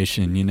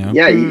inspiration, you know?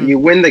 Yeah, you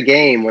win the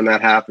game when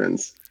that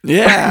happens.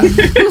 Yeah,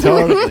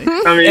 totally.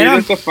 I mean, you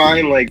just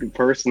define like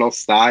personal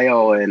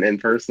style and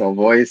personal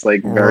voice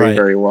like very,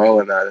 very well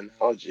in that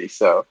analogy.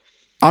 So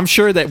I'm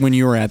sure that when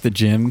you were at the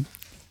gym,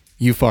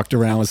 you fucked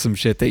around with some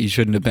shit that you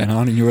shouldn't have been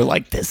on and you were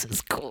like, this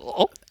is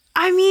cool.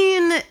 I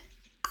mean,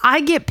 I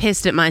get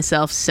pissed at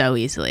myself so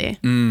easily.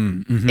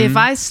 If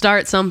I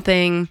start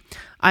something,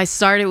 I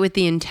start it with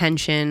the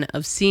intention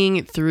of seeing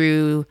it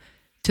through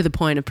to the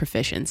point of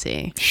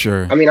proficiency.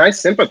 Sure. I mean, I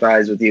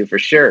sympathize with you for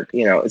sure.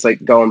 You know, it's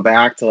like going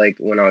back to like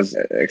when I was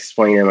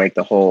explaining like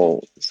the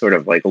whole sort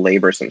of like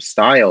laborsome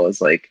style is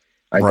like,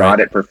 I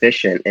got it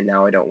proficient and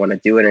now I don't want to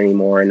do it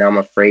anymore. And now I'm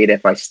afraid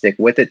if I stick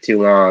with it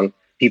too long,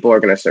 people are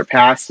going to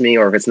surpass me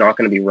or if it's not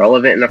going to be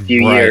relevant in a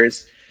few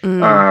years.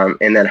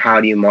 And then how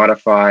do you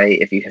modify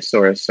if you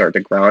sort of start to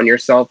ground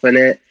yourself in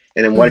it?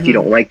 And then what if you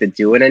don't like to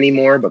do it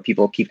anymore, but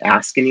people keep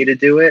asking you to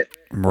do it?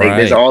 Like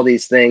there's all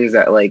these things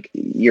that like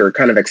you're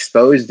kind of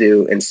exposed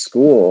to in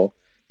school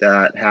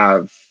that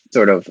have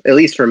sort of, at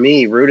least for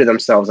me, rooted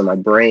themselves in my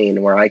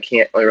brain where I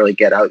can't really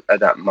get out of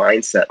that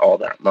mindset all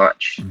that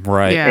much.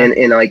 Right. Yeah.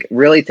 And like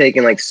really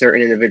taking like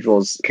certain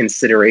individuals'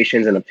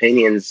 considerations and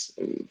opinions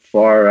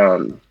far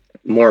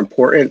more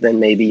important than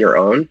maybe your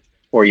own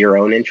or your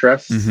own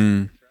interests.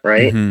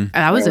 Right.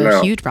 That was a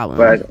huge problem.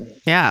 But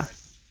yeah.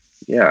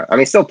 I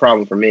mean, still a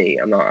problem for me.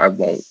 I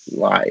won't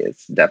lie.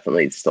 It's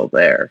definitely still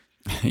there.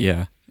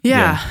 Yeah.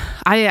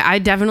 I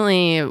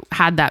definitely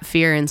had that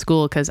fear in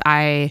school because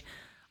I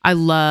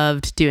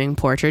loved doing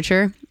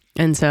portraiture.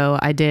 And so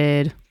I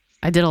did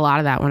a lot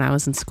of that when I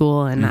was in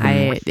school. And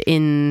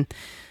in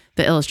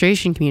the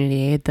illustration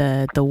community,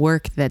 the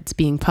work that's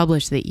being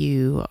published that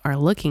you are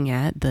looking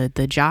at,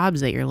 the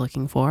jobs that you're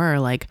looking for are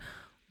like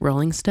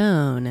Rolling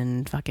Stone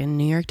and fucking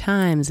New York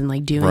Times and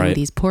like doing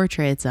these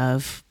portraits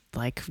of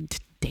like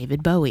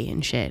David Bowie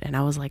and shit. And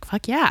I was like,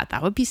 fuck yeah,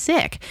 that would be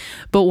sick.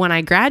 But when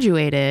I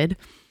graduated,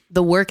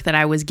 the work that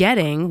I was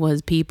getting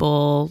was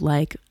people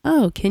like,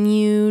 oh, can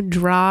you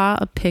draw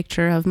a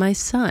picture of my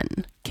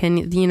son?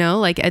 Can you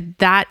know, like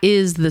that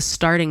is the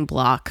starting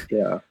block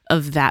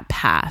of that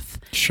path.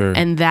 Sure.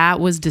 And that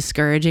was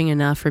discouraging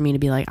enough for me to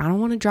be like, I don't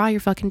want to draw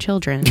your fucking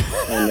children.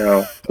 I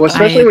know. Well,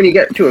 especially when you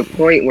get to a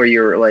point where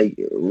you're like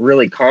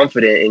really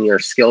confident in your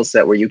skill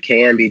set where you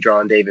can be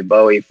drawing David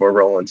Bowie for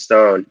Rolling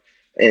Stone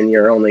and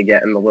you're only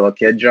getting the little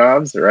kid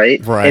jobs,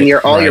 right? And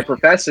your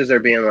professors are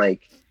being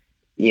like,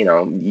 you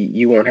know,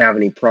 you won't have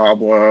any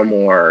problem,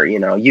 or, you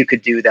know, you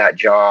could do that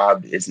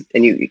job.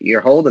 And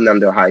you're holding them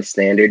to a high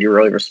standard. You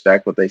really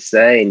respect what they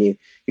say and you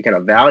kind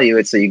of value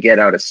it. So you get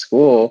out of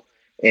school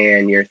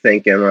and you're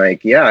thinking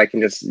like, yeah, I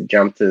can just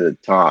jump to the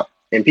top.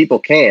 And people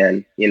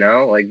can, you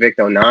know, like Vic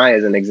Onai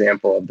is an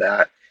example of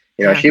that.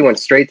 You know, she went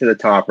straight to the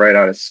top right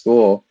out of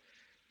school.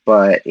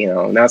 But, you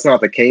know, that's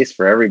not the case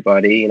for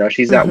everybody. You know,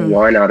 she's that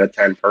 1 out of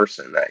 10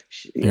 person that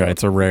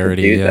it's a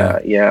rarity.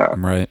 That.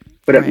 Right.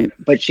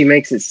 But she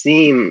makes it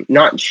seem,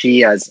 not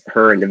she as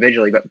her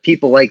individually, but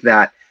people like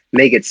that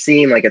make it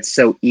seem like it's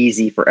so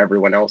easy for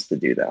everyone else to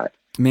do that.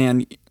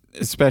 Man,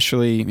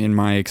 especially in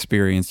my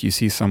experience, you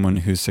see someone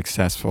who's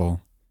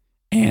successful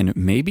and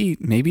maybe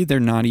they're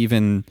not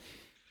even,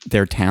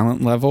 their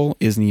talent level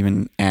isn't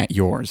even at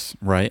yours,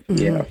 right?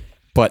 Yeah.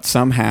 But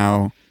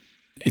somehow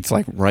it's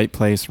like right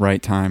place,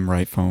 right time,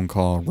 right phone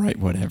call, right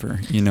whatever.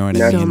 You know what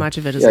I mean? So much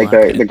of it is Like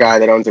luck. the guy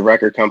that owns a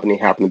record company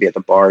happened to be at the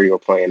bar you were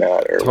playing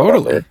at, or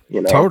whatever,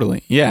 you know?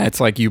 Totally. Yeah, it's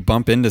like you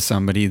bump into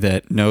somebody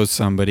that knows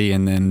somebody,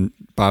 and then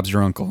Bob's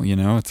your uncle, you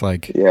know? It's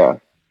like, Yeah.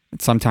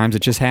 sometimes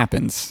it just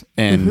happens.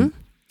 And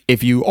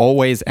if you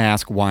always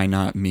ask why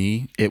not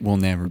me, it will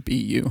never be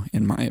you,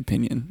 in my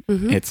opinion.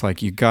 It's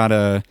like you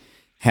gotta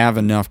have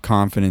enough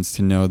confidence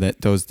to know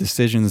that those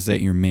decisions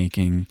that you're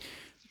making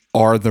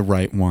are the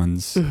right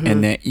ones,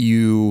 and that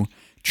you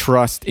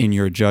trust in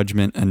your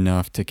judgment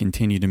enough to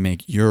continue to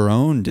make your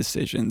own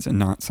decisions and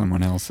not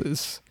someone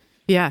else's.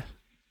 Yeah.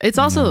 It's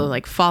also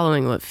like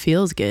following what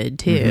feels good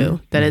too.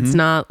 That it's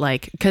not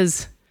like,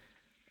 because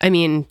I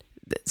mean,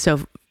 so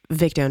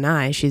Victo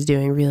Nye, she's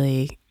doing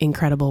really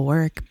incredible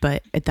work,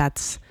 but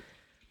that's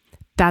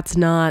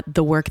not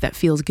the work that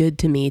feels good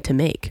to me to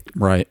make.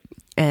 Right.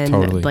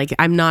 And like,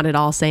 I'm not at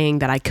all saying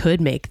that I could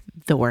make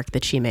the work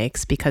that she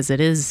makes, because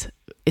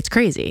it's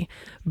crazy.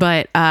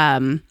 But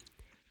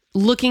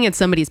looking at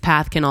somebody's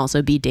path can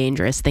also be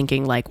dangerous,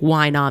 thinking like,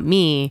 why not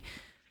me?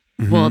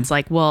 Well, it's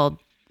like, well,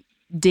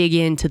 dig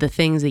into the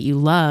things that you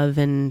love,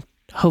 and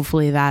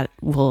hopefully that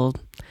will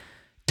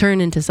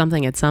turn into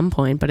something at some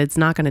point, but it's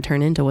not going to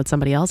turn into what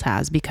somebody else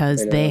has,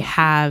 because they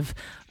have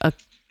a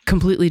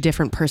completely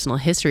different personal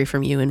history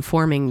from you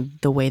informing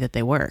the way that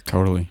they work.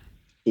 Totally.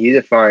 You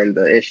define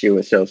the issue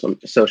with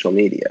social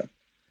media.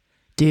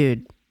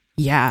 Dude.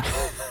 Yeah.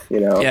 You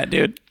know? Yeah,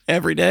 dude.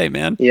 Every day,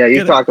 man. Yeah,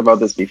 you talked about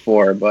this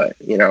before, but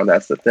you know,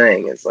 that's the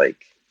thing. It's like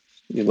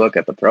you look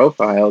at the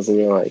profiles and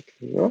you're like,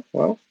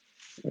 well,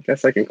 I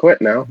guess I can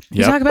quit now.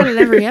 You talk about it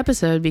every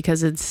episode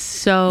because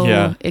it's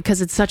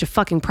because it's such a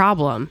fucking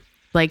problem.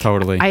 Like,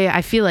 totally.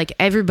 I feel like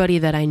everybody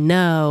that I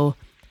know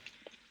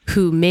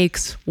who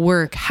makes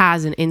work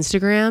has an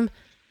Instagram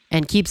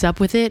and keeps up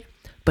with it,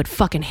 but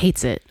fucking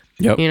hates it.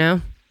 Yep. You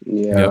know?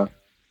 Yeah. Yep.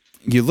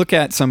 You look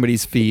at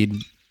somebody's feed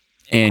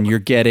and you're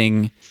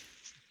getting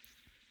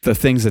the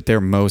things that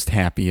they're most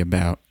happy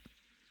about.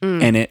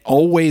 And it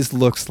always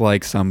looks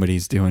like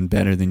somebody's doing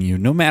better than you,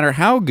 no matter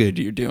how good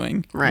you're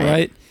doing.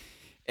 Right.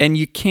 And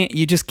you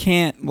just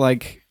can't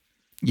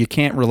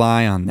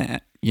rely on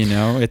that. You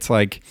know, it's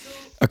like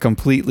a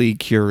completely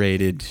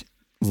curated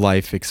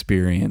life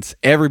experience.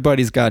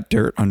 Everybody's got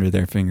dirt under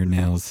their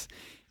fingernails.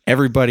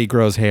 Everybody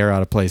grows hair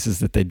out of places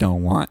that they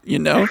don't want, you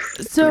know?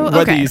 So,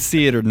 whether you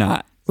see it or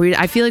not.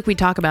 I feel like we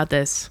talk about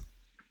this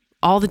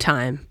all the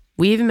time.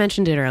 We even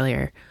mentioned it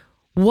earlier.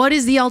 What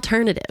is the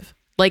alternative?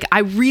 Like, I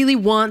really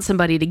want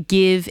somebody to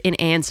give an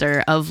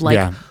answer of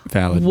like,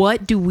 valid.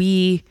 What do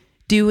we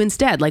do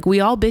instead? Like,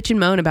 we all bitch and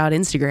moan about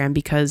Instagram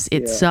because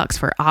it sucks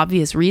for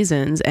obvious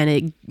reasons and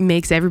it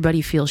makes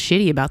everybody feel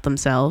shitty about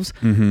themselves.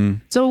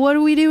 So what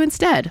do we do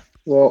instead?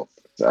 Well,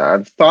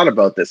 I've thought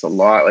about this a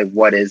lot. Like,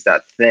 what is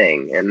that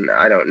thing? And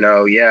I don't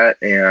know yet.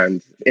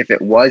 And if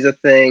it was a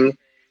thing,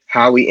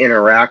 how we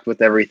interact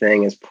with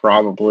everything is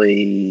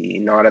probably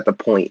not at the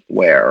point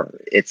where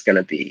it's going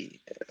to be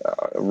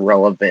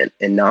relevant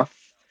enough.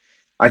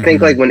 I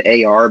think like when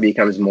AR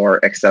becomes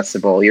more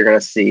accessible, you're going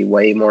to see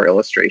way more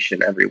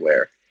illustration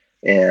everywhere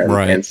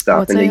and stuff.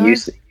 What's and AR? the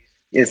use,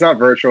 it's not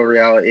virtual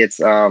reality,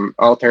 it's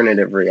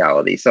alternative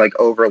reality. So like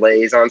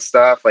overlays on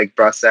stuff like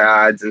bus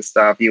ads and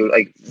stuff. You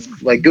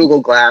like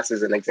Google Glass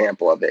is an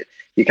example of it.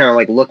 You kind of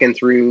like looking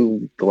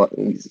through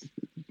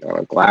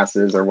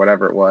glasses or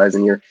whatever it was,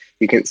 and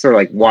you can sort of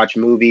like watch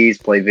movies,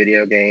 play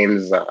video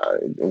games,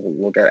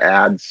 look at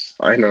ads.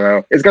 I don't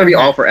know. It's going to be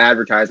all for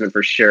advertisement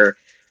for sure.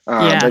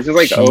 But it's just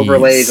like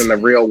overlays in the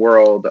real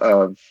world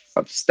of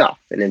stuff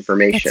and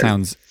information. That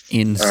sounds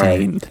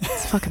insane.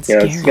 It's fucking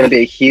scary. It's going to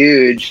be a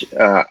huge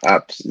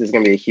there's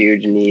going to be a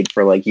huge need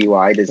for like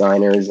UI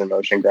designers and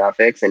motion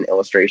graphics and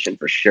illustration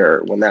for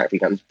sure when that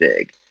becomes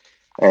big.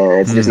 And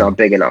it's just not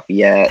big enough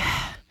yet.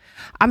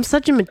 I'm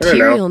such a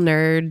material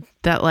nerd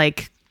that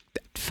like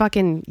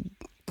fucking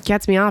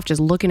gets me off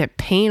just looking at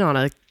paint on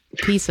a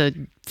piece of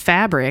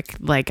fabric.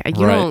 Like,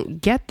 you don't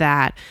get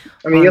that.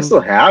 I mean, you'll still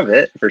have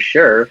it for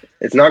sure.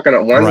 It's not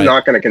gonna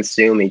not gonna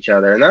consume each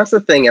other, and that's the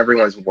thing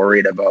everyone's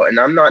worried about. And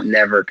I'm not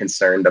never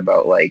concerned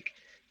about like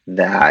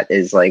that.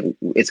 Is like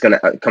it's gonna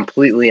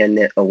completely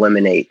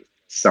eliminate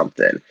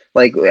something.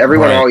 Like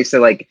everyone always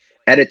said, like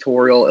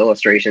editorial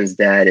illustration's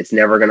dead. It's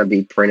never gonna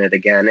be printed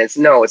again. It's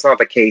not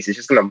the case. It's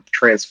just gonna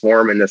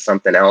transform into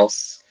something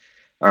else.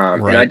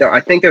 And I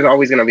think there's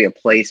always gonna be a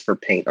place for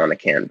paint on a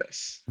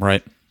canvas.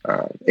 Right.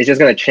 It's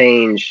just going to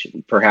change,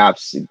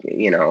 perhaps,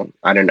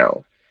 I don't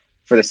know,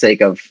 for the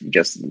sake of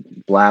just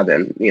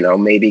blabbing,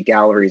 maybe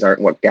galleries aren't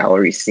what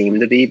galleries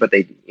seem to be, but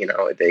they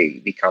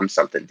become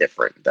something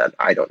different that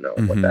I don't know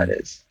what that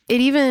is.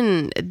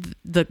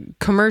 The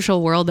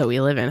commercial world that we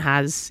live in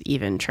has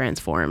even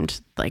transformed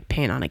like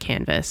paint on a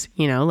canvas,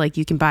 like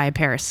you can buy a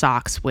pair of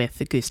socks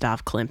with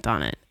Gustav Klimt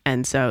on it.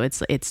 And so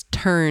it's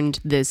turned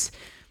this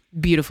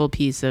beautiful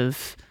piece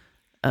of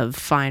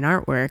fine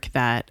artwork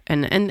that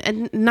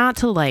and not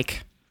to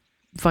like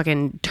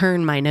fucking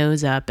turn my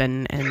nose up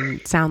and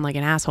sound like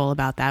an asshole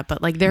about that,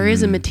 but like there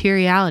is a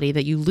materiality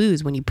that you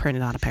lose when you print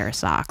it on a pair of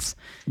socks,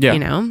 you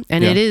know,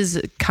 and it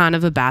is kind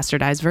of a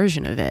bastardized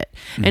version of it.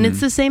 And it's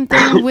the same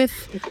thing with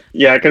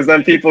because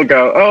then people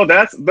go, oh,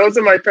 those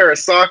are my pair of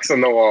socks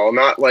on the wall,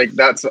 not like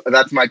that's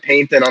my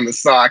painting on the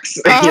socks.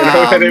 You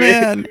know what I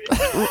mean?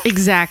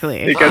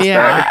 Exactly.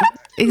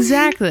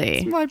 Exactly.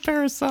 It's my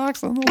pair of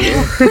socks on the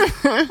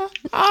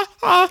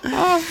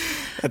wall.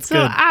 That's so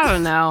good. I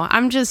don't know.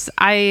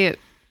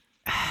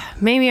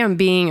 Maybe I'm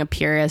being a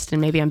purist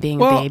and maybe I'm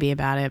being a baby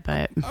about it,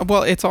 but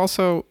it's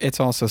also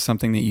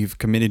something that you've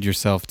committed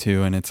yourself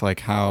to, and it's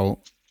like how,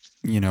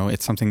 you know,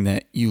 it's something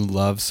that you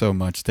love so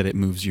much that it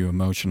moves you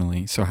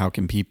emotionally. So how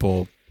can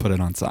people put it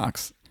on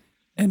socks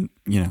and,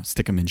 you know,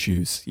 stick them in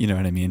shoes? You know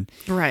what I mean?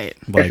 Right.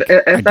 Like,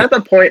 if at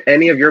the point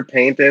any of your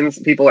paintings,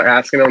 people are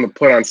asking them to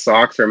put on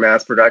socks for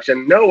mass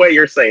production, no way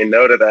you're saying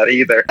no to that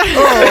either.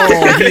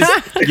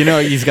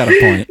 He's got a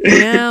point.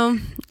 Yeah,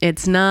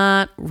 it's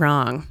not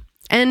wrong.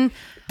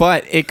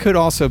 But it could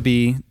also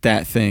be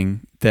that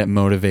thing that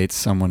motivates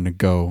someone to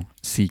go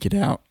seek it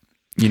out.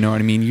 You know what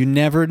I mean? You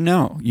never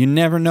know. You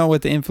never know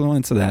what the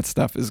influence of that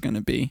stuff is going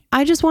to be.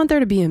 I just want there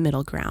to be a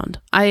middle ground.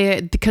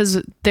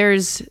 Because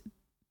there's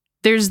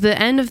the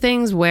end of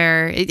things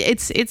where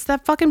it's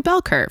that fucking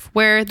bell curve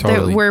where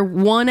where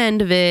one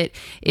end of it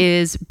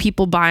is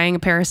people buying a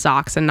pair of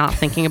socks and not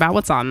thinking about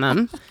what's on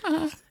them.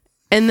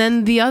 And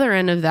then the other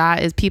end of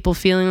that is people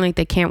feeling like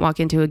they can't walk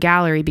into a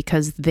gallery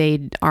because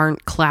they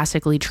aren't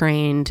classically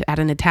trained at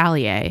an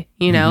atelier.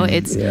 You know,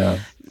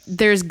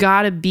 there's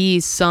got to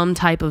be some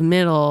type of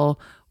middle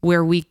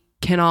where we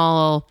can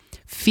all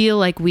feel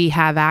like we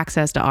have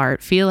access to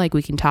art, feel like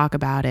we can talk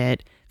about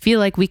it, feel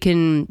like we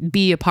can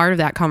be a part of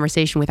that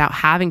conversation without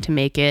having to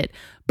make it,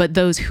 but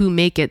those who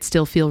make it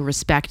still feel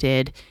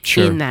respected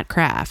in that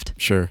craft.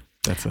 Sure.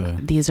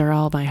 These are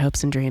all my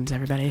hopes and dreams,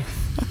 everybody.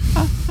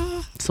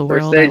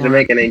 First stage of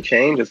making a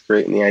change is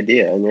creating the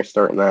idea, and you're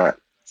starting that.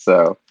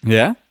 So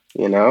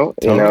you know,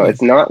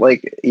 it's not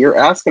like you're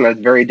asking a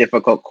very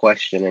difficult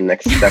question and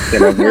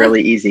expecting a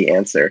really easy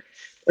answer.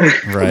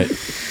 Right.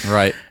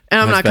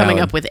 And I'm not coming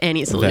up with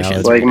any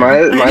solutions. Like might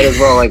as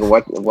well like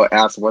what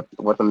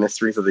the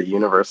mysteries of the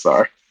universe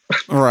are.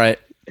 Right.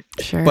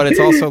 Sure. But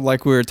it's also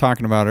like we were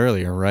talking about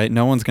earlier, right?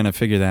 No one's going to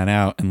figure that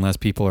out unless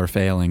people are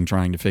failing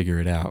trying to figure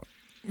it out.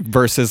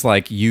 Versus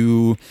like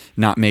you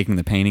not making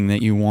the painting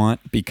that you want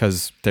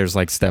because there's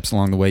like steps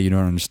along the way you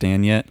don't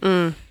understand yet.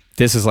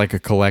 This is like a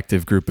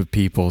collective group of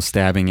people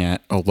stabbing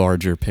at a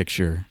larger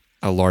picture,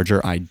 a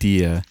larger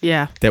idea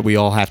that we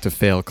all have to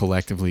fail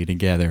collectively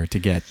together to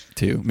get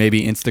to.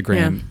 Maybe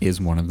Instagram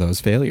is one of those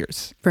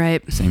failures.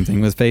 Right. Same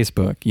thing with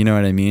Facebook. You know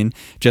what I mean?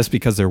 Just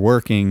because they're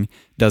working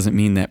doesn't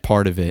mean that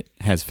part of it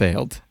has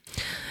failed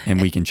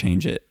and we can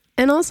change it.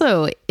 And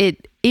also,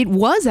 it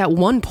was at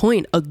one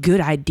point a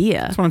good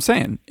idea. That's what I'm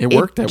saying. It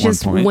worked at one point.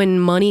 Just when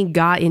money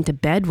got into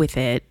bed with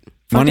it.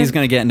 Money's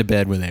going to get into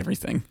bed with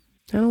everything.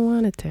 I don't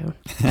want it to.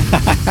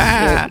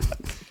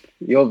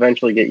 You'll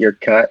eventually get your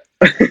cut.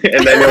 And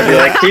then you'll be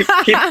like,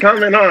 keep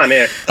coming on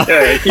here.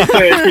 Yeah, keep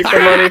the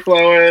money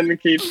flowing.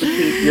 Keep.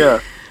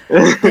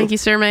 Thank you,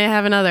 sir. May I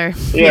have another?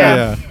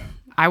 Yeah.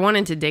 I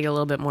wanted to dig a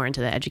little bit more into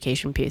the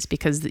education piece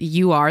because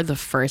you are the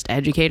first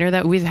educator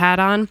that we've had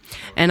on.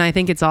 And I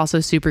think it's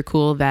also super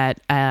cool that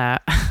I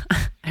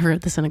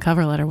wrote this in a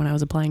cover letter when I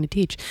was applying to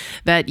teach,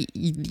 that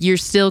you're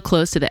still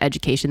close to the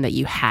education that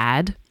you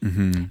had.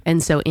 Mm-hmm.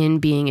 And so in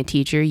being a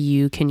teacher,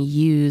 you can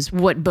use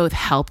what both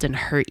helped and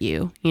hurt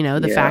you. You know,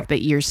 the fact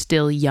that you're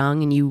still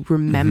young and you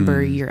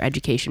remember your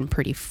education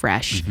pretty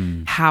fresh.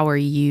 Mm-hmm. How are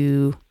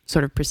you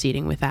sort of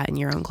proceeding with that in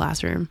your own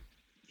classroom?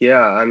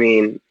 Yeah, I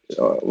mean,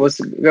 let's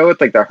go with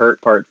like the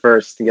hurt part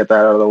first to get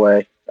that out of the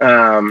way.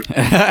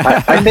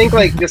 I think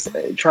like just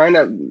trying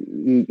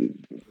to,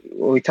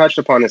 we touched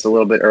upon this a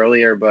little bit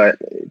earlier, but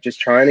just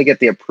trying to get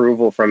the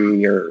approval from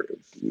your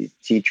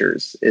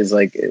teachers is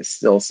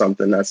still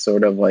something that's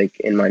sort of like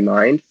in my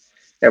mind,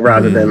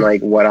 rather than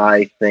like what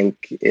I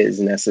think is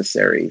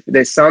necessary.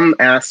 There's some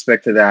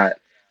aspect to that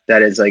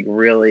is like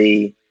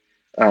really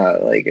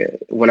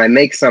when I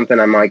make something,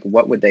 I'm like,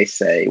 what would they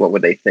say? What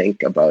would they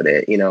think about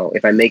it? You know,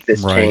 if I make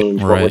this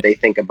change, what would they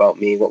think about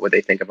me? What would they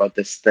think about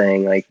this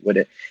thing? Like,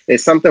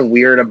 there's something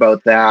weird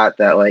about that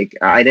like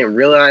I didn't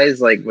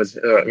realize like was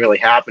really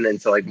happening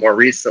until like more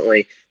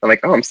recently. I'm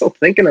like, oh, I'm still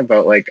thinking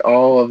about like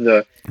all of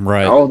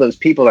those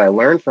people that I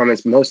learned from.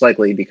 It's most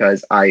likely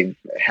because I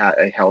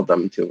held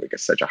them to like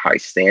such a high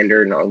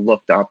standard, and I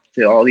looked up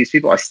to all these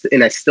people,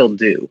 and I still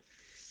do.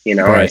 You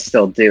know, I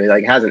still do.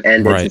 Like, it hasn't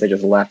ended since I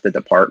just left the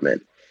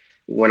department.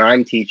 When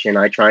I'm teaching,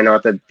 I try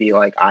not to be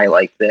like, I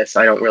like this.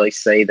 I don't really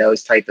say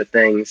those type of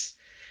things.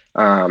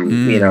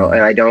 You know,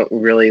 and I don't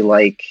really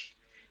like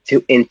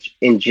to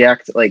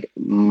inject like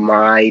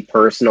my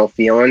personal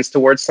feelings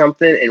towards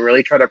something, and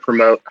really try to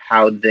promote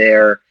how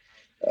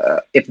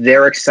if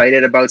they're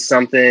excited about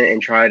something,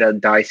 and try to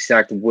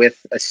dissect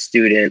with a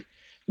student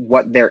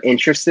what they're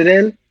interested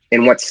in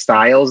and what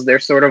styles they're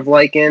sort of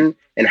liking,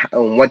 and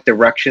what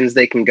directions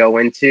they can go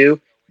into.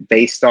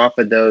 based off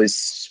of those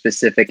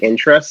specific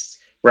interests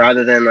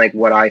rather than like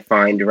what I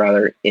find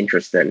rather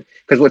interesting.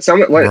 Because what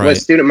a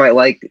student might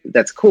like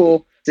that's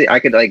cool, see, I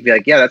could like be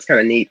like, yeah, that's kind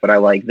of neat, but I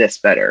like this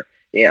better.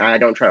 Yeah, I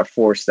don't try to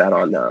force that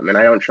on them, and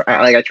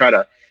I try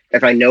to,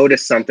 if I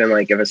notice something,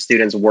 like if a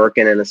student's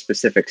working in a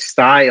specific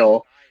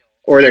style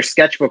or their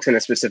sketchbooks in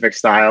a specific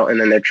style, and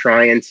then they're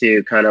trying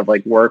to kind of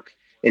like work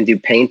and do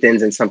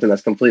paintings in something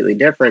that's completely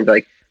different,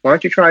 like, why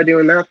don't you try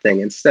doing that thing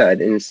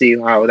instead and see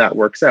how that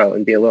works out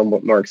and be a little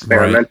bit more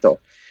experimental,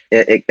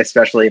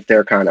 especially if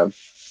their kind of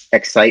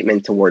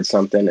excitement towards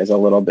something is a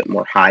little bit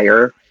more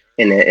higher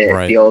and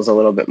it feels a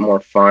little bit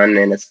more fun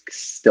and it's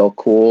still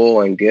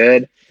cool and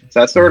good. So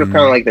that's sort of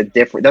kind of like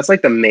that's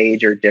like the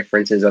major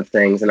differences of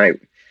things. And I,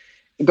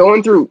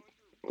 going through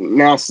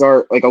mass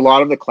art, like a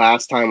lot of the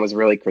class time was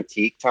really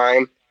critique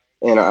time.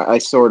 And I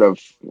sort of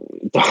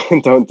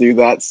don't do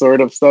that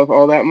sort of stuff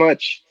all that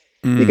much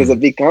because it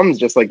becomes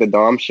just like the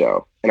Dom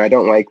show. And I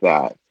don't like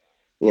that.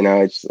 You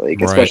know, it's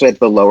like, especially at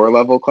the lower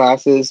level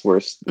classes where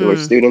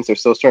students are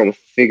still trying to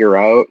figure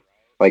out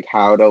like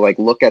how to like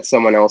look at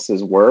someone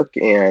else's work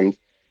and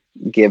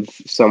give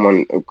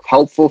someone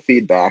helpful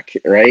feedback,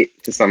 right,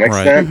 to some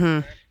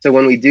extent. So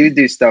when we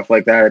do stuff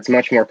like that, it's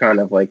much more kind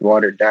of like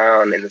watered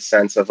down in the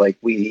sense of like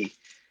we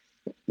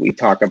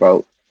talk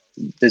about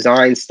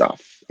design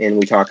stuff and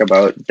we talk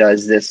about,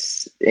 does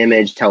this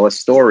image tell a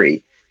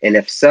story, and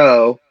if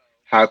so,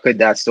 how could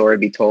that story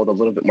be told a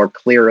little bit more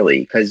clearly?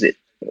 Because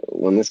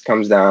when this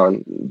comes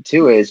down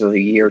to it, is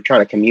you're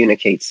trying to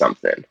communicate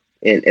something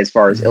as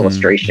far as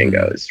illustration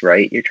goes,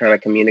 right? You're trying to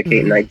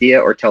communicate an idea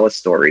or tell a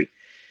story.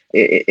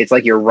 It's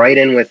like you're right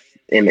in with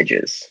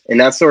images. And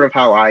that's sort of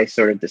how I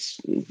sort of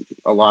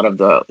a lot of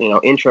the,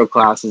 intro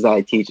classes that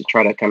I teach to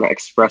try to kind of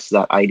express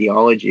that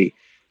ideology,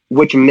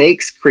 which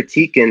makes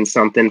critiquing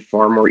something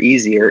far more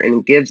easier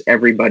and gives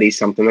everybody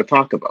something to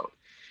talk about.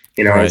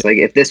 It's like,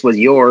 if this was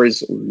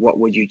yours, what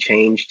would you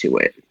change to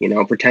it?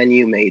 Pretend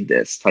you made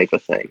this type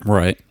of thing.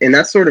 Right. And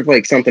that's sort of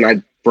like something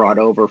I brought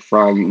over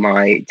from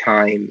my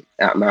time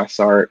at Mass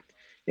Art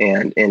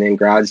and in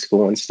grad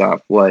school and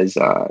stuff, was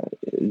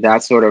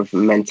that sort of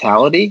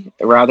mentality,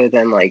 rather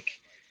than like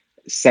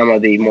some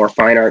of the more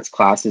fine arts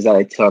classes that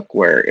I took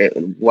where it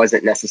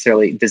wasn't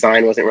necessarily,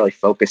 design wasn't really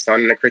focused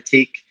on a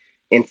critique.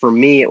 And for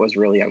me, it was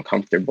really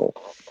uncomfortable.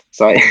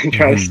 So I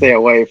try to stay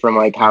away from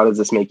like, how does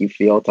this make you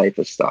feel type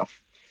of stuff.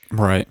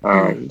 Right.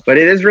 But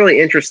it is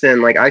really interesting.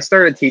 Like, I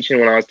started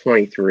teaching when I was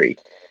 23,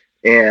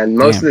 and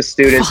most of the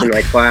students in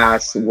my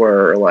class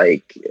were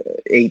like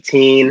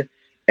 18.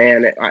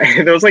 And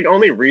it was like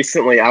only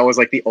recently I was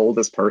like the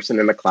oldest person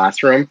in the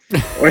classroom,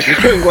 which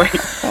was like,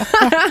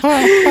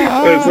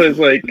 it was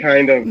like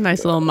kind of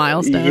nice little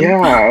milestone. Yeah,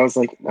 I was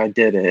like, I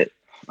did it.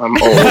 I'm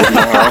old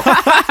now.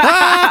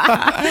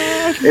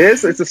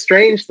 It's a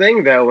strange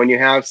thing though when you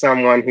have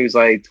someone who's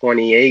like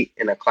 28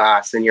 in a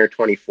class and you're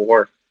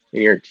 24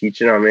 and you're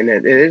teaching them, and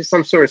it is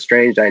some sort of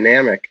strange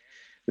dynamic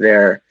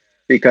there,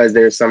 because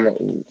there's some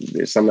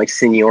like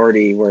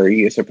seniority where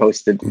you're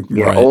supposed to,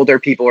 older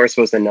people are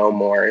supposed to know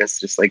more. And it's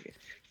just like,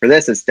 for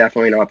this, it's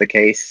definitely not the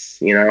case,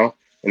 in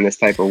this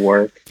type of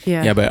work.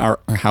 Yeah,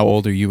 but how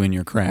old are you in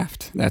your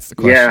craft? That's the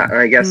question. Yeah,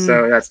 I guess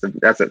so.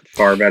 That's a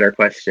far better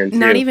question too.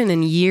 Not even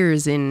in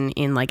years, in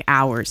like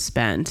hours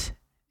spent.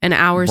 An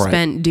hour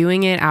spent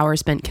doing it, hour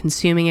spent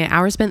consuming it,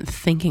 hour spent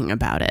thinking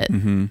about it.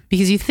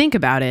 Because you think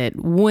about it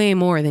way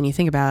more than you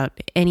think about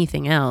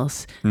anything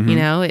else,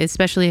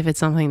 especially if it's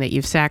something that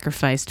you've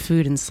sacrificed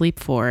food and sleep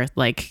for.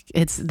 Like,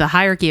 it's the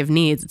hierarchy of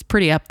needs. It's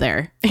pretty up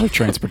there. Or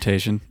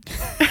transportation.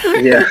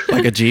 Yeah.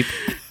 Like a Jeep.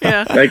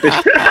 Yeah.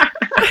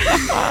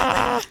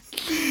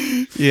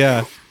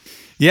 Yeah.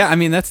 Yeah. I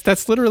mean,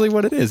 that's literally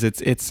what it is.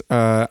 It's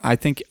I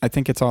think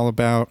it's all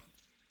about,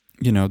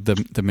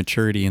 the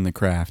maturity in the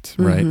craft,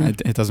 right?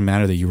 It doesn't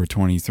matter that you were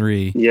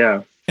 23.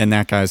 Yeah. And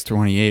that guy's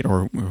 28,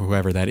 or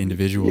whoever that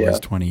individual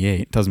is 28.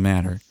 It doesn't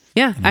matter.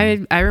 Yeah.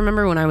 I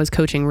remember when I was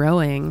coaching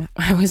rowing,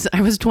 I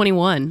was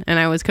 21 and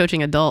I was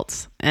coaching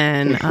adults,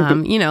 and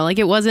like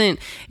it wasn't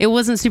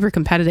super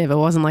competitive. It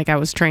wasn't like I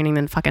was training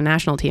the fucking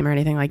national team or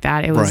anything like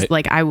that. It was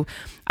like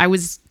I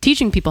was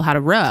teaching people how to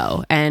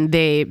row, and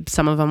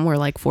some of them were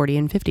like 40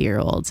 and 50 year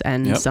olds,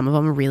 and some of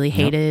them really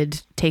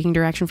hated taking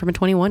direction from a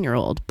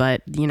 21-year-old.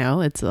 But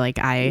it's like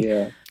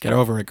get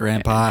over it,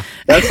 Grandpa.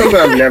 That's something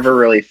I've never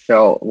really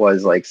felt,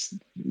 was like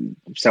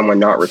someone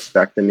not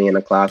respecting me in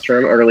a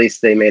classroom, or at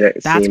least they made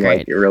it seem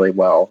like really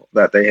well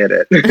that they hit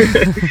it.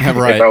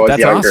 Right. If I was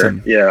That's younger.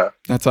 Awesome. Yeah.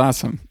 That's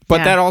awesome.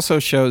 But that also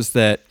shows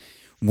that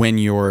when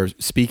you're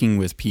speaking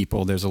with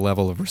people, there's a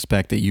level of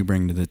respect that you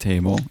bring to the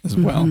table as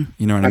well.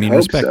 You know what I mean?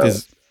 Respect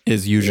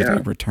is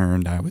usually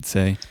returned, I would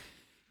say.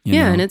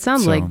 And it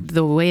sounds like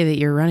the way that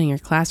you're running your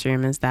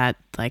classroom is that,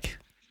 like,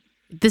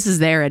 this is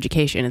their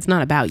education. It's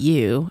not about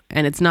you,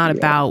 and it's not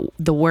about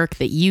the work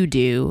that you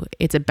do.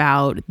 It's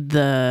about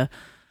the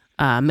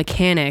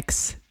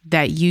mechanics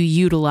that you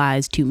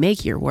utilize to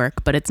make your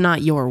work, but it's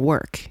not your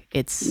work.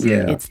 It's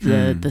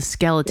the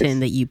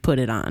skeleton that you put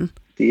it on.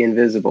 The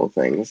invisible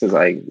things, as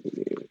I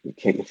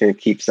to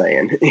keep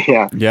saying.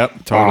 Yeah.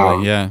 Yep.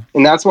 Totally. Yeah.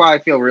 And that's why I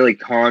feel really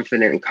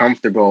confident and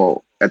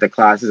comfortable at the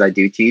classes I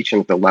do teach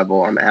and at the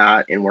level I'm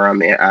at and where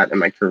I'm at in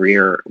my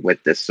career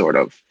with this sort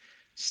of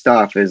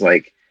stuff is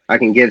like, I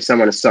can give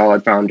someone a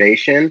solid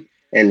foundation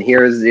and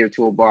here's your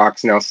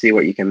toolbox. Now see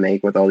what you can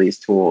make with all these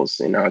tools.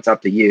 You know, it's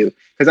up to you.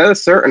 Because at a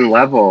certain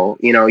level,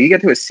 you know, you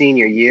get to a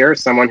senior year,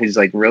 someone who's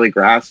like really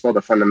grasped all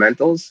the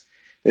fundamentals,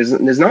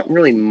 there's not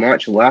really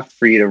much left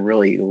for you to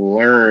really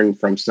learn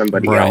from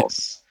somebody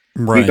else.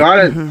 Right. You got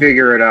to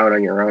figure it out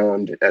on your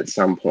own at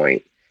some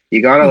point.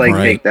 You got to like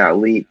take that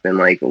leap and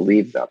like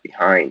leave that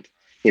behind,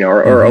 you know,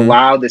 or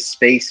allow the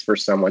space for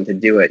someone to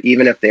do it,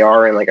 even if they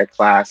are in like a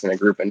class and a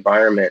group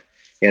environment,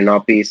 and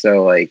not be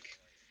so like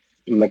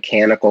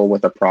mechanical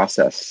with a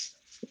process,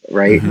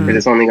 right? Because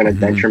it's only going to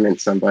detriment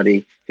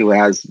somebody who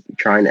has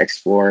trying to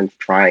explore and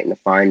trying to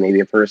find maybe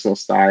a personal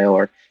style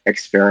or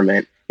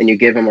experiment. And you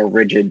give them a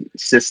rigid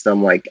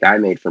system like I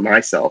made for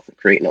myself,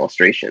 creating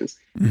illustrations,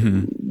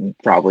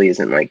 probably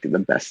isn't like the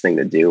best thing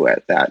to do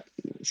at that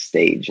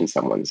stage in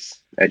someone's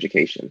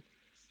education.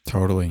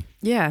 Totally.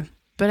 Yeah.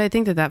 But I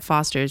think that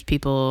fosters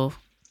people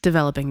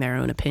developing their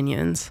own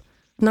opinions.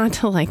 Not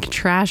to like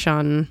trash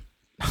on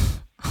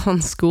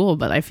school,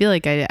 but I feel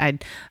like I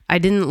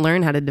didn't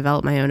learn how to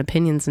develop my own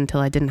opinions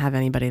until I didn't have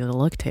anybody to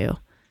look to.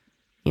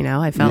 You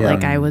know, I felt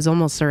like I was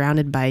almost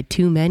surrounded by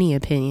too many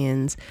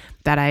opinions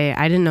that I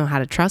didn't know how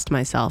to trust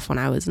myself when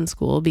I was in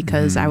school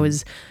because I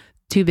was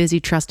too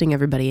busy trusting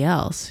everybody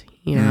else,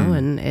 you know,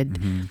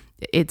 and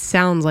it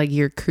sounds like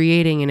you're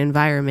creating an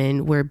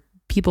environment where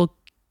people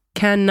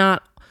can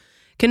not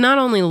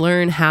only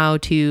learn how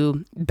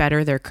to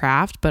better their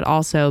craft, but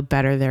also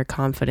better their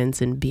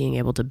confidence in being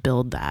able to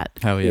build that.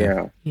 Hell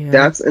yeah. You know?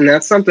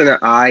 That's something that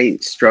I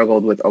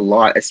struggled with a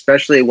lot,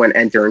 especially when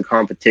entering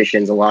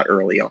competitions a lot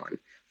early on,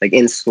 like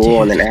in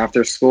school and then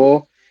after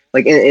school.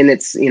 Like, and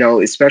it's, you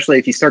know, especially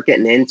if you start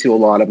getting into a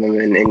lot of them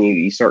and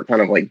you start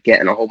kind of like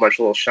getting a whole bunch of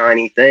little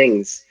shiny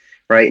things,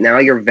 right? Now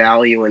you're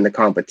valuing the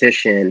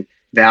competition,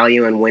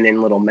 valuing winning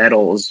little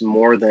medals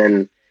more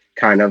than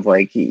kind of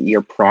like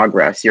your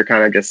progress. You're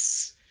kind of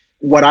just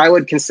what I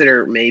would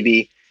consider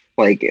maybe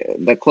like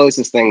the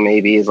closest thing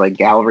maybe is like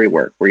gallery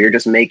work, where you're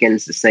just making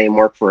the same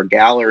work for a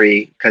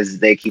gallery because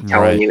they keep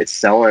telling you it's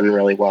selling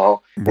really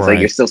well. It's like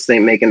you're still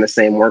making the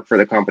same work for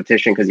the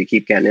competition because you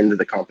keep getting into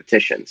the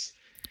competitions.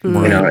 You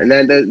know, and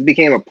then there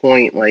became a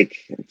point like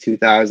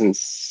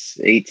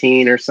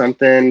 2018 or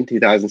something,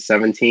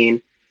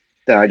 2017,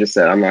 that I just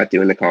said I'm not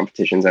doing the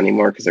competitions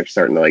anymore because they're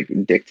starting to like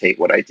dictate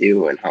what I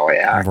do and how I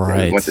act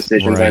and what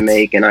decisions I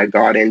make. And I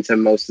got into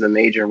most of the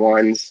major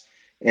ones.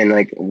 And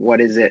like, what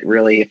is it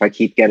really if I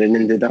keep getting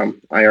into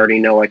them? I already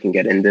know I can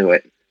get into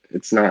it.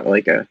 It's not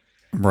like a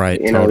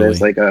you know,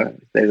 there's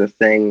a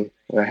thing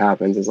that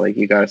happens is like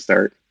you got to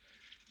start.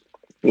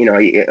 You know,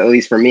 at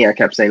least for me, I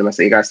kept saying to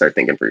myself, you got to start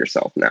thinking for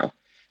yourself now.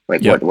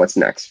 Like what's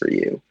next for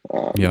you?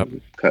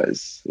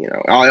 Because, you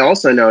know, I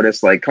also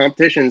noticed like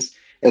competitions,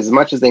 as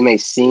much as they may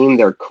seem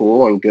they're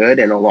cool and good,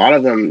 and a lot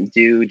of them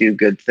do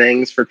good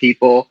things for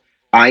people,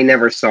 I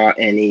never saw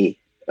any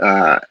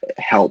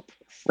help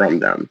from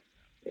them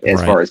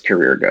as far as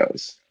career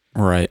goes.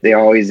 They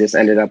always just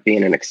ended up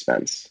being an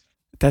expense.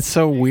 That's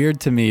so weird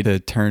to me to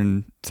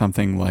turn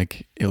something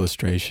like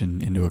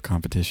illustration into a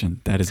competition.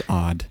 That is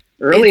odd.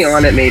 Early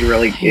on, it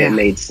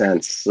made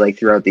sense, like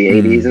throughout the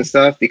 80s and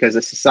stuff, because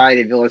the Society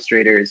of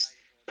Illustrators,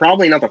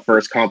 probably not the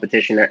first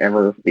competition to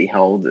ever be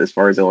held as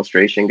far as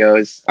illustration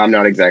goes. I'm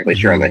not exactly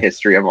sure on the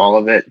history of all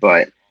of it,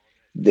 but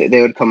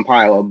they would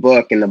compile a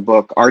book, and the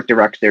book, art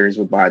directors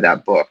would buy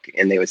that book,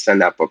 and they would send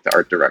that book to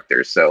art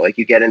directors. So like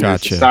you get into the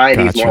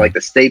society, it's more like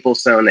the staple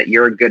zone that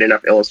you're a good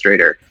enough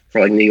illustrator for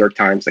like New York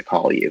Times to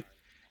call you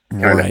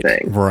kind of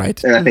thing.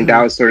 And I think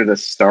that was sort of the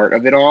start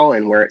of it all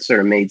and where it sort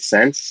of made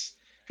sense.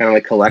 Kind of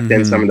like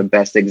collecting some of the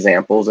best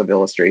examples of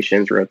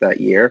illustrations throughout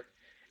that year.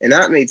 And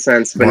that made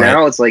sense. But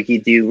now it's like, you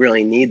do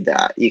really need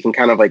that. You can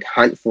kind of like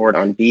hunt for it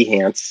on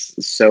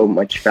Behance so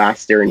much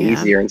faster and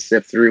easier and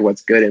sift through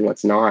what's good and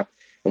what's not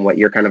and what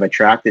you're kind of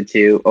attracted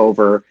to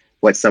over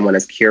what someone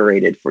has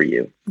curated for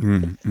you.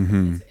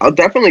 I'll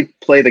definitely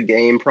play the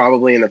game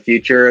probably in the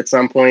future at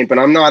some point, but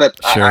I'm not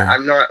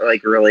I'm not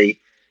like really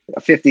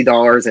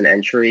 $50 an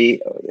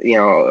entry, you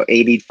know,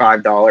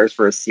 $85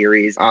 for a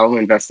series. I'll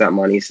invest that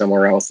money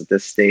somewhere else at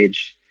this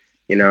stage,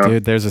 you know.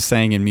 Dude, there's a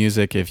saying in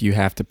music, if you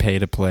have to pay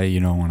to play, you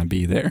don't want to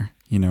be there.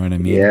 You know what I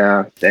mean?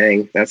 Yeah,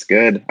 dang, that's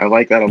good. I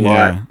like that a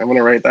lot. I'm going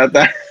to write that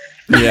down.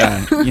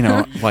 Yeah, you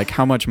know, like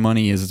how much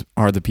money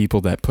are the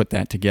people that put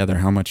that together?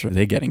 How much are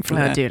they getting for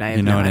that? Dude, I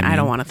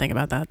don't want to think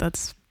about that.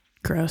 That's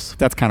gross.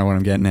 That's kind of what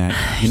I'm getting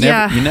at. You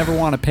never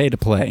want to pay to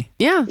play.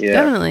 Yeah,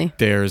 definitely.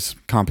 There's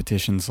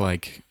competitions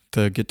like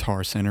the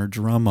Guitar Center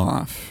Drum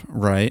Off,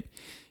 right?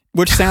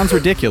 Which sounds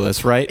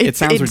ridiculous, right? It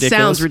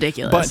sounds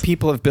ridiculous. But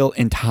people have built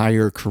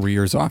entire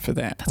careers off of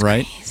that,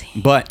 right?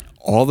 Crazy. But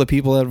all the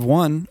people that have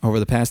won over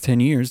the past 10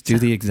 years do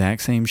the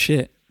exact same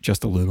shit,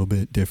 just a little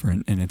bit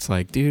different. And it's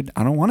like, dude,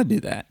 I don't want to do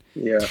that.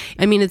 Yeah.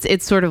 I mean,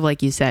 it's sort of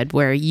like you said,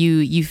 where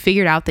you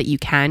figured out that you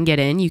can get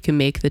in, you can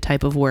make the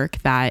type of work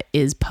that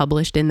is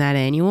published in that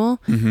annual,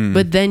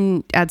 but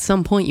then at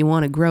some point you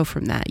want to grow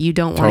from that. You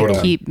don't want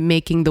to keep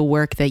making the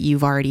work that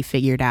you've already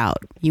figured out.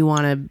 You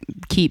want to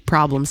keep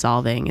problem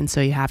solving, and so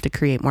you have to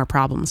create more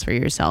problems for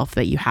yourself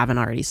that you haven't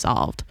already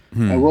solved.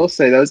 I will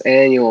say those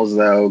annuals,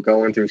 though,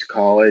 going through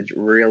college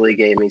really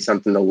gave me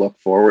something to look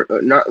forward.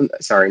 Not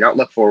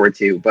look forward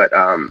to, but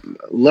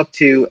look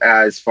to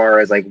as far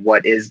as like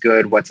what is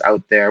good, what's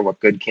out there,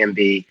 what good can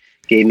be.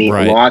 Gave me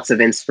lots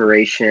of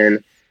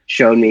inspiration.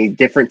 Showed me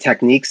different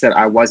techniques that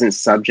I wasn't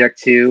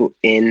subject to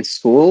in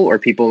school, or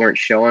people weren't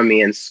showing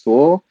me in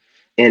school,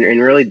 and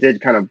really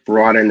did kind of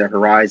broaden the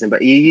horizon.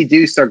 But you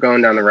do start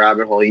going down the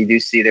rabbit hole. You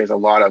do see there's a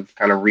lot of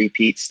kind of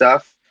repeat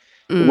stuff,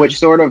 which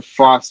sort of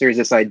fosters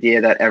this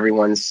idea that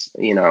everyone's,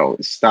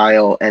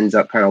 style ends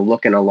up kind of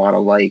looking a lot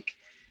alike.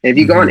 And if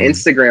you go on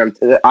Instagram,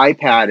 the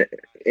iPad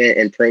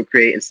and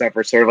Procreate and stuff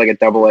are sort of like a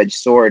double-edged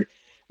sword,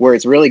 where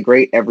it's really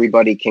great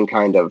everybody can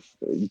kind of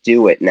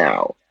do it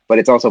now, but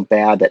it's also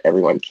bad that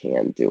everyone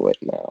can do it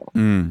now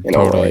in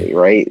a way,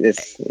 right?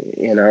 It's,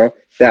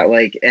 that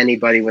like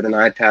anybody with an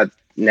iPad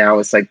now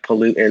is like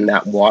polluting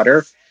that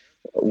water,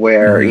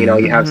 where,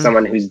 you have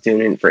someone who's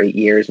doing it for 8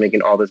 years,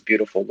 making all this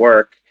beautiful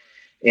work.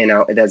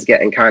 That's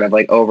getting kind of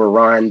like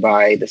overrun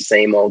by the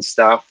same old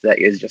stuff that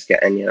is just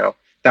getting,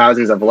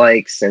 thousands of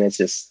likes, and it's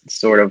just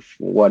sort of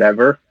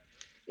whatever.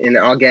 And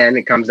again,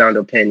 it comes down to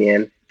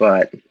opinion,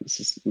 but it's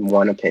just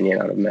one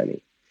opinion out of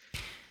many.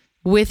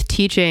 With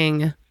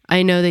teaching,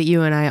 I know that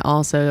you and I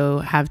also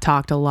have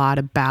talked a lot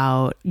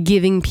about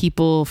giving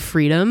people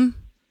freedom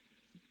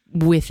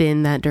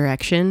within that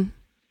direction.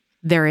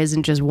 There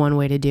isn't just one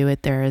way to do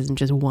it. There isn't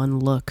just one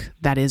look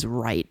that is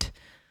right.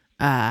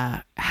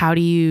 How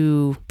do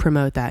you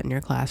promote that in your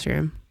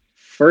classroom?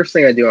 First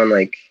thing I do on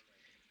like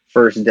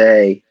first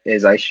day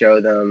is I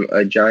show them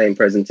a giant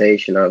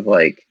presentation of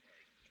like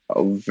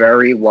a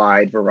very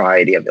wide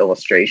variety of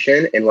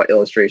illustration and what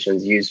illustration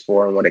is used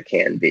for and what it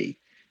can be,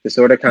 to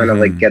sort of kind of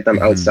like get them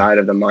outside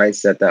of the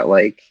mindset that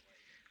like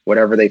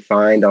whatever they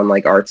find on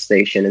like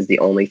ArtStation is the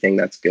only thing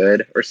that's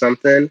good or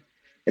something,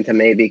 and to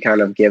maybe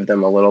kind of give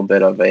them a little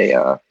bit of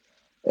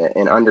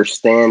an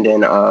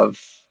understanding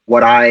of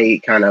what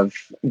I kind of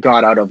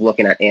got out of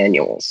looking at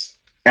annuals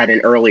at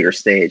an earlier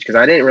stage, because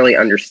I didn't really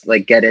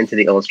get into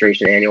the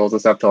illustration annuals and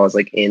stuff till I was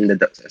like in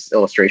the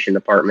illustration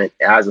department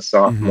as a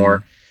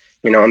sophomore,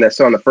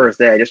 so on the first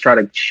day I just try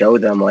to show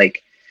them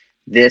like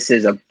this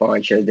is a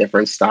bunch of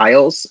different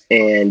styles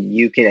and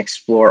you can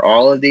explore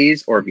all of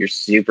these, or if you're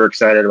super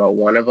excited about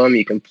one of them,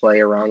 you can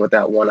play around with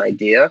that one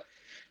idea.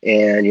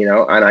 And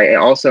and I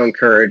also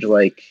encourage,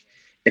 like,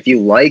 if you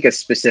like a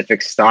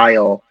specific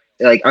style,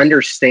 like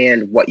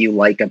understand what you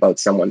like about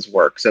someone's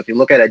work. So if you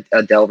look at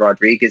Adele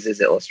Rodriguez's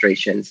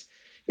illustrations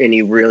and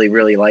you really,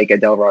 really like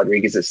Adele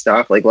Rodriguez's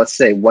stuff, like let's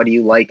say, what do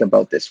you like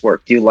about this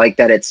work? Do you like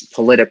that it's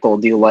political?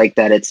 Do you like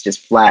that it's just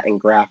flat and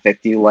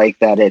graphic? Do you like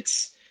that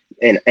it's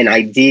an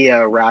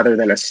idea rather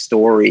than a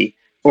story?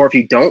 Or if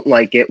you don't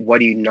like it, what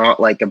do you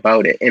not like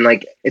about it? And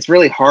like, it's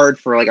really hard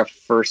for like a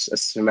first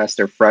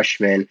semester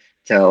freshman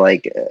to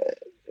like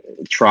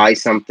try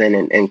something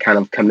and kind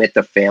of commit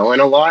to failing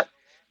a lot.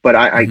 But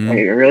I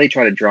really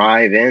try to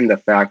drive in the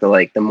fact that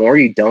like the more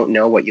you don't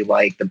know what you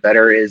like, the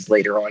better it is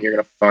later on. You're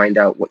going to find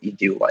out what you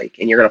do like,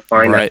 and you're going to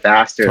find that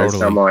faster than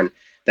someone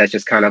that's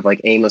just kind of like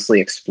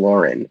aimlessly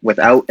exploring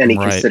without any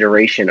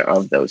consideration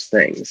of those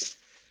things.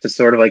 To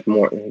sort of like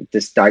more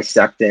just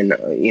dissecting,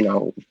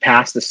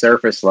 past the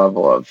surface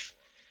level of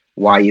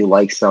why you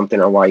like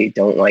something or why you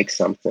don't like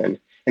something, and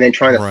then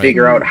trying to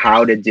figure out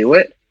how to do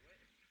it,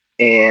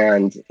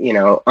 and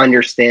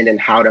understanding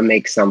how to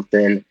make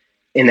something.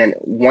 And then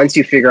once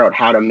you figure out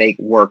how to make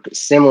work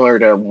similar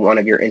to one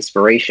of your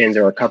inspirations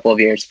or a couple of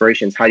your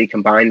inspirations, how do you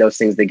combine those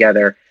things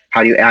together?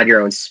 How do you add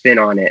your own spin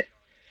on it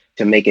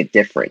to make it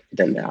different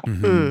than that?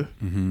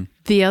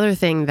 The other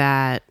thing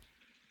that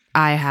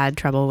I had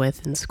trouble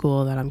with in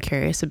school that I'm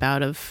curious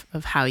about of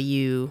how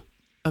you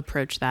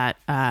approach that,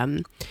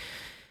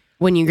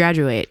 when you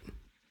graduate,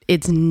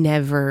 it's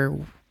never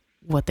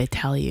what they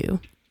tell you.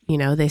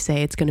 They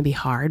say it's going to be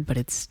hard, but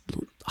it's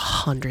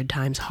 100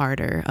 times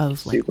harder,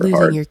 of like Super losing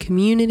hard. your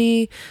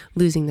community,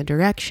 losing the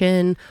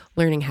direction,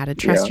 learning how to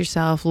trust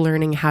yourself,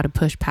 learning how to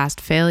push past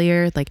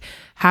failure. Like,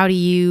 how do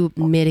you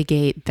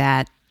mitigate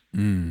that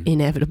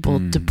inevitable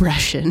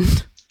depression?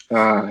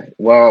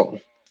 Well,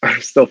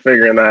 I'm still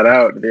figuring that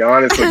out, to be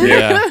honest with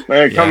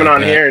you. Coming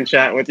on here and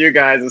chatting with you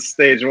guys is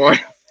stage one.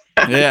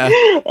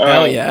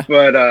 Hell yeah.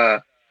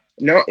 But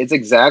no, it's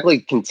exactly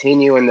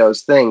continuing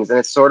those things. And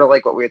it's sort of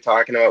like what we were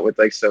talking about with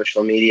like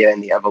social media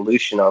and the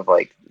evolution of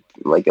like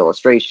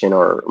illustration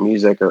or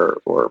music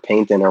or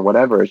painting or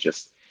whatever. It's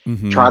just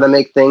try to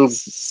make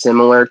things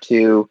similar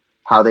to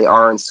how they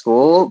are in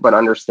school, but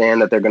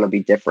understand that they're going to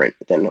be different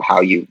than how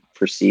you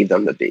perceive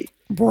them to be.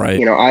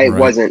 Right. I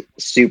wasn't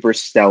super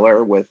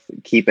stellar with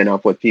keeping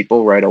up with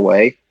people right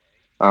away.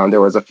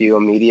 There was a few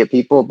immediate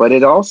people, but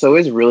it also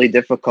is really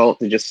difficult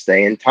to just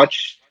stay in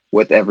touch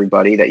with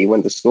everybody that you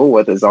went to school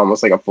with is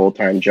almost like a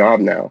full-time job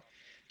now.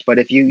 But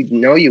if you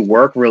know you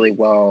work really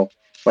well,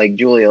 like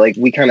Julia, like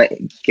we kind of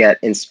get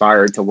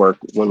inspired to work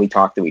when we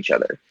talk to each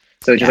other.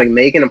 So just like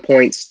making a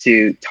point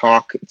to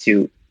talk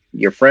to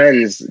your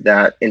friends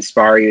that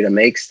inspire you to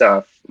make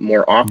stuff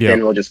more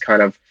often will just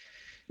kind of,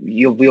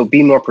 you'll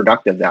be more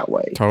productive that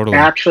way. Totally.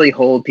 Actually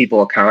hold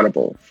people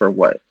accountable for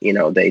what, you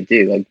know, they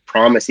do, like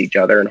promise each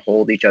other and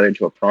hold each other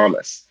to a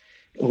promise.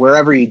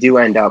 Wherever you do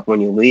end up when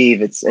you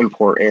leave, it's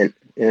important.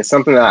 And it's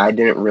something that I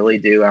didn't really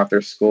do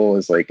after school,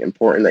 is like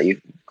important that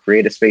you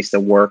create a space to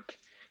work.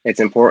 It's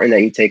important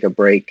that you take a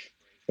break.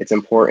 It's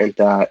important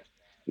that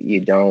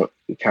you don't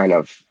kind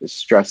of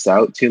stress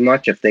out too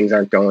much if things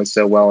aren't going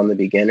so well in the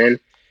beginning.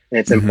 And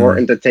it's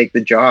important to take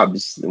the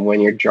jobs when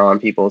you're drawing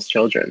people's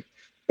children.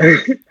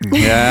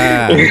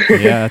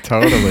 Yeah,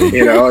 totally.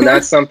 You know, and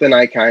that's something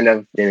I kind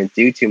of didn't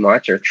do too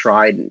much, or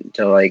tried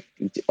to like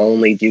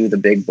only do the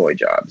big boy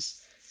jobs.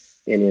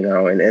 And, you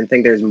know, and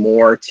think there's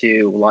more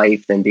to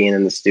life than being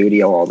in the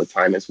studio all the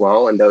time as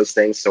well. And those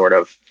things sort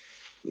of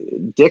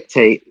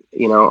dictate,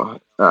 you know,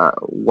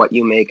 what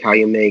you make, how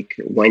you make,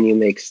 when you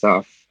make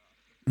stuff.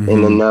 And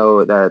to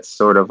know that it's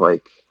sort of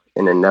like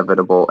an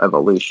inevitable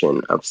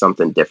evolution of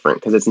something different,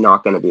 because it's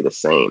not going to be the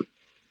same,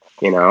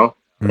 you know,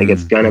 like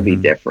it's going to be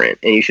different,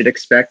 and you should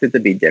expect it to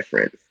be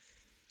different.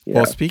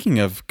 Well, speaking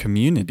of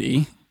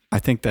community, I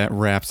think that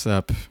wraps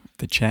up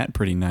the chat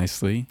pretty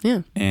nicely.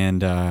 Yeah.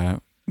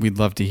 And we'd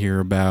love to hear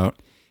about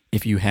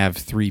if you have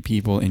 3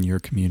 people in your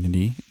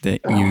community that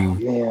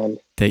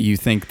you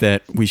think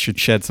that we should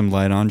shed some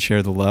light on,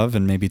 share the love,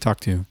 and maybe talk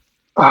to.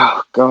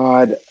 Oh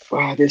God,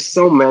 wow, there's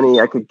so many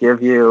I could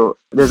give you.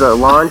 There's a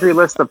laundry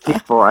list of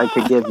people I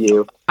could give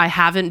you. I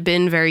haven't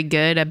been very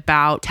good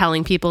about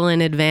telling people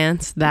in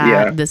advance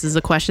that this is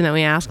a question that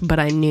we ask, but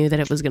I knew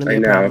that it was going to be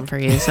a problem for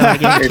you. So I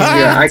gave it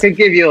I could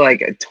give you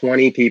like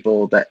 20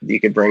 people that you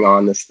could bring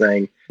on this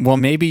thing. Well,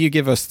 maybe you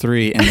give us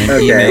 3 and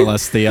then email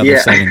us the other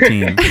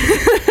 17.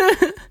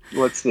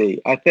 Let's see.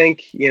 I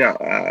think, you know,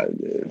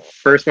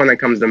 first one that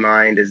comes to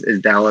mind is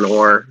Dallin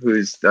Orr, who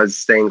does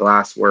stained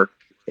glass work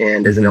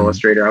and is an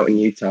illustrator out in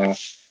Utah.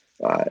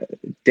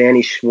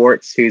 Danny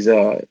Schwartz, who's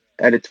a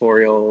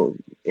editorial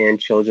and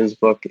children's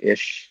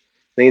book-ish. I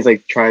think he's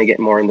like trying to get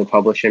more into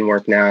publishing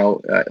work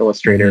now,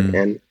 illustrator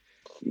in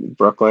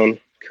Brooklyn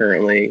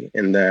currently.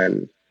 And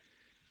then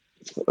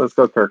let's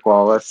go Kirk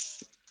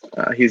Wallace.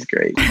 He's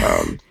great.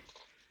 I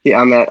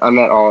met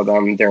all of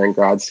them during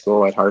grad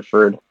school at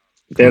Hartford.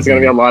 There's going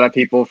to be a lot of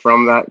people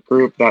from that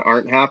group that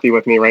aren't happy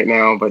with me right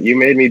now, but you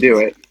made me do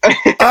it.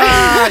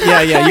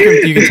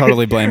 You can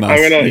totally blame us.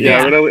 I'm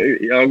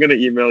gonna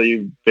email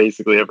you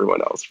basically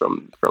everyone else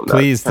from that.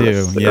 Please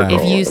do. Yeah.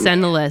 If you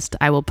send a list,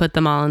 I will put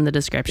them all in the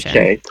description.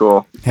 Okay,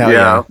 cool. Hell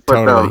yeah,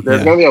 totally.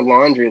 There's gonna be a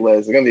laundry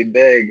list. It's gonna be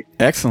big.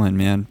 Excellent,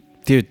 man.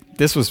 Dude,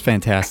 this was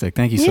fantastic.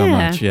 Thank you so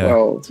much. Yeah.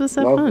 Oh, this was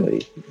so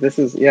lovely. Fun. This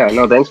is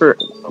thanks for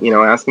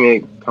asking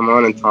me to come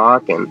on and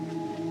talk, and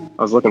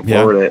I was looking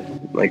forward to it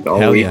like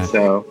all week.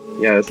 So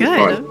this is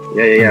fun.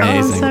 Yeah. Oh,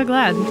 I'm so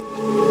glad.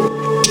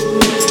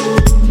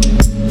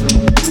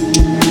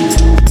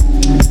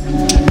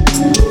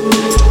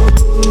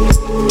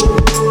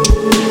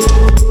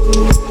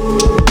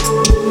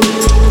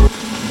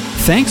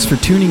 Thanks for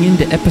tuning in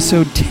to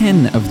episode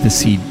 10 of the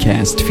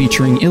Seedcast,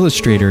 featuring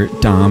illustrator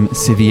Dom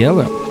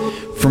Civiello.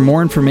 For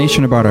more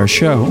information about our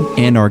show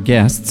and our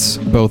guests,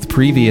 both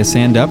previous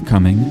and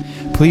upcoming,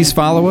 please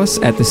follow us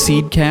at The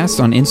Seedcast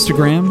on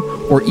Instagram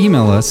or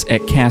email us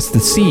at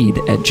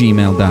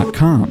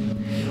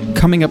casttheseed@gmail.com.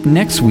 Coming up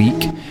next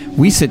week,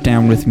 we sit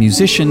down with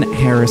musician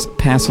Harris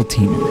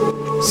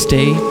Passeltiner.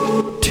 Stay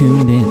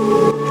tuned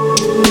in.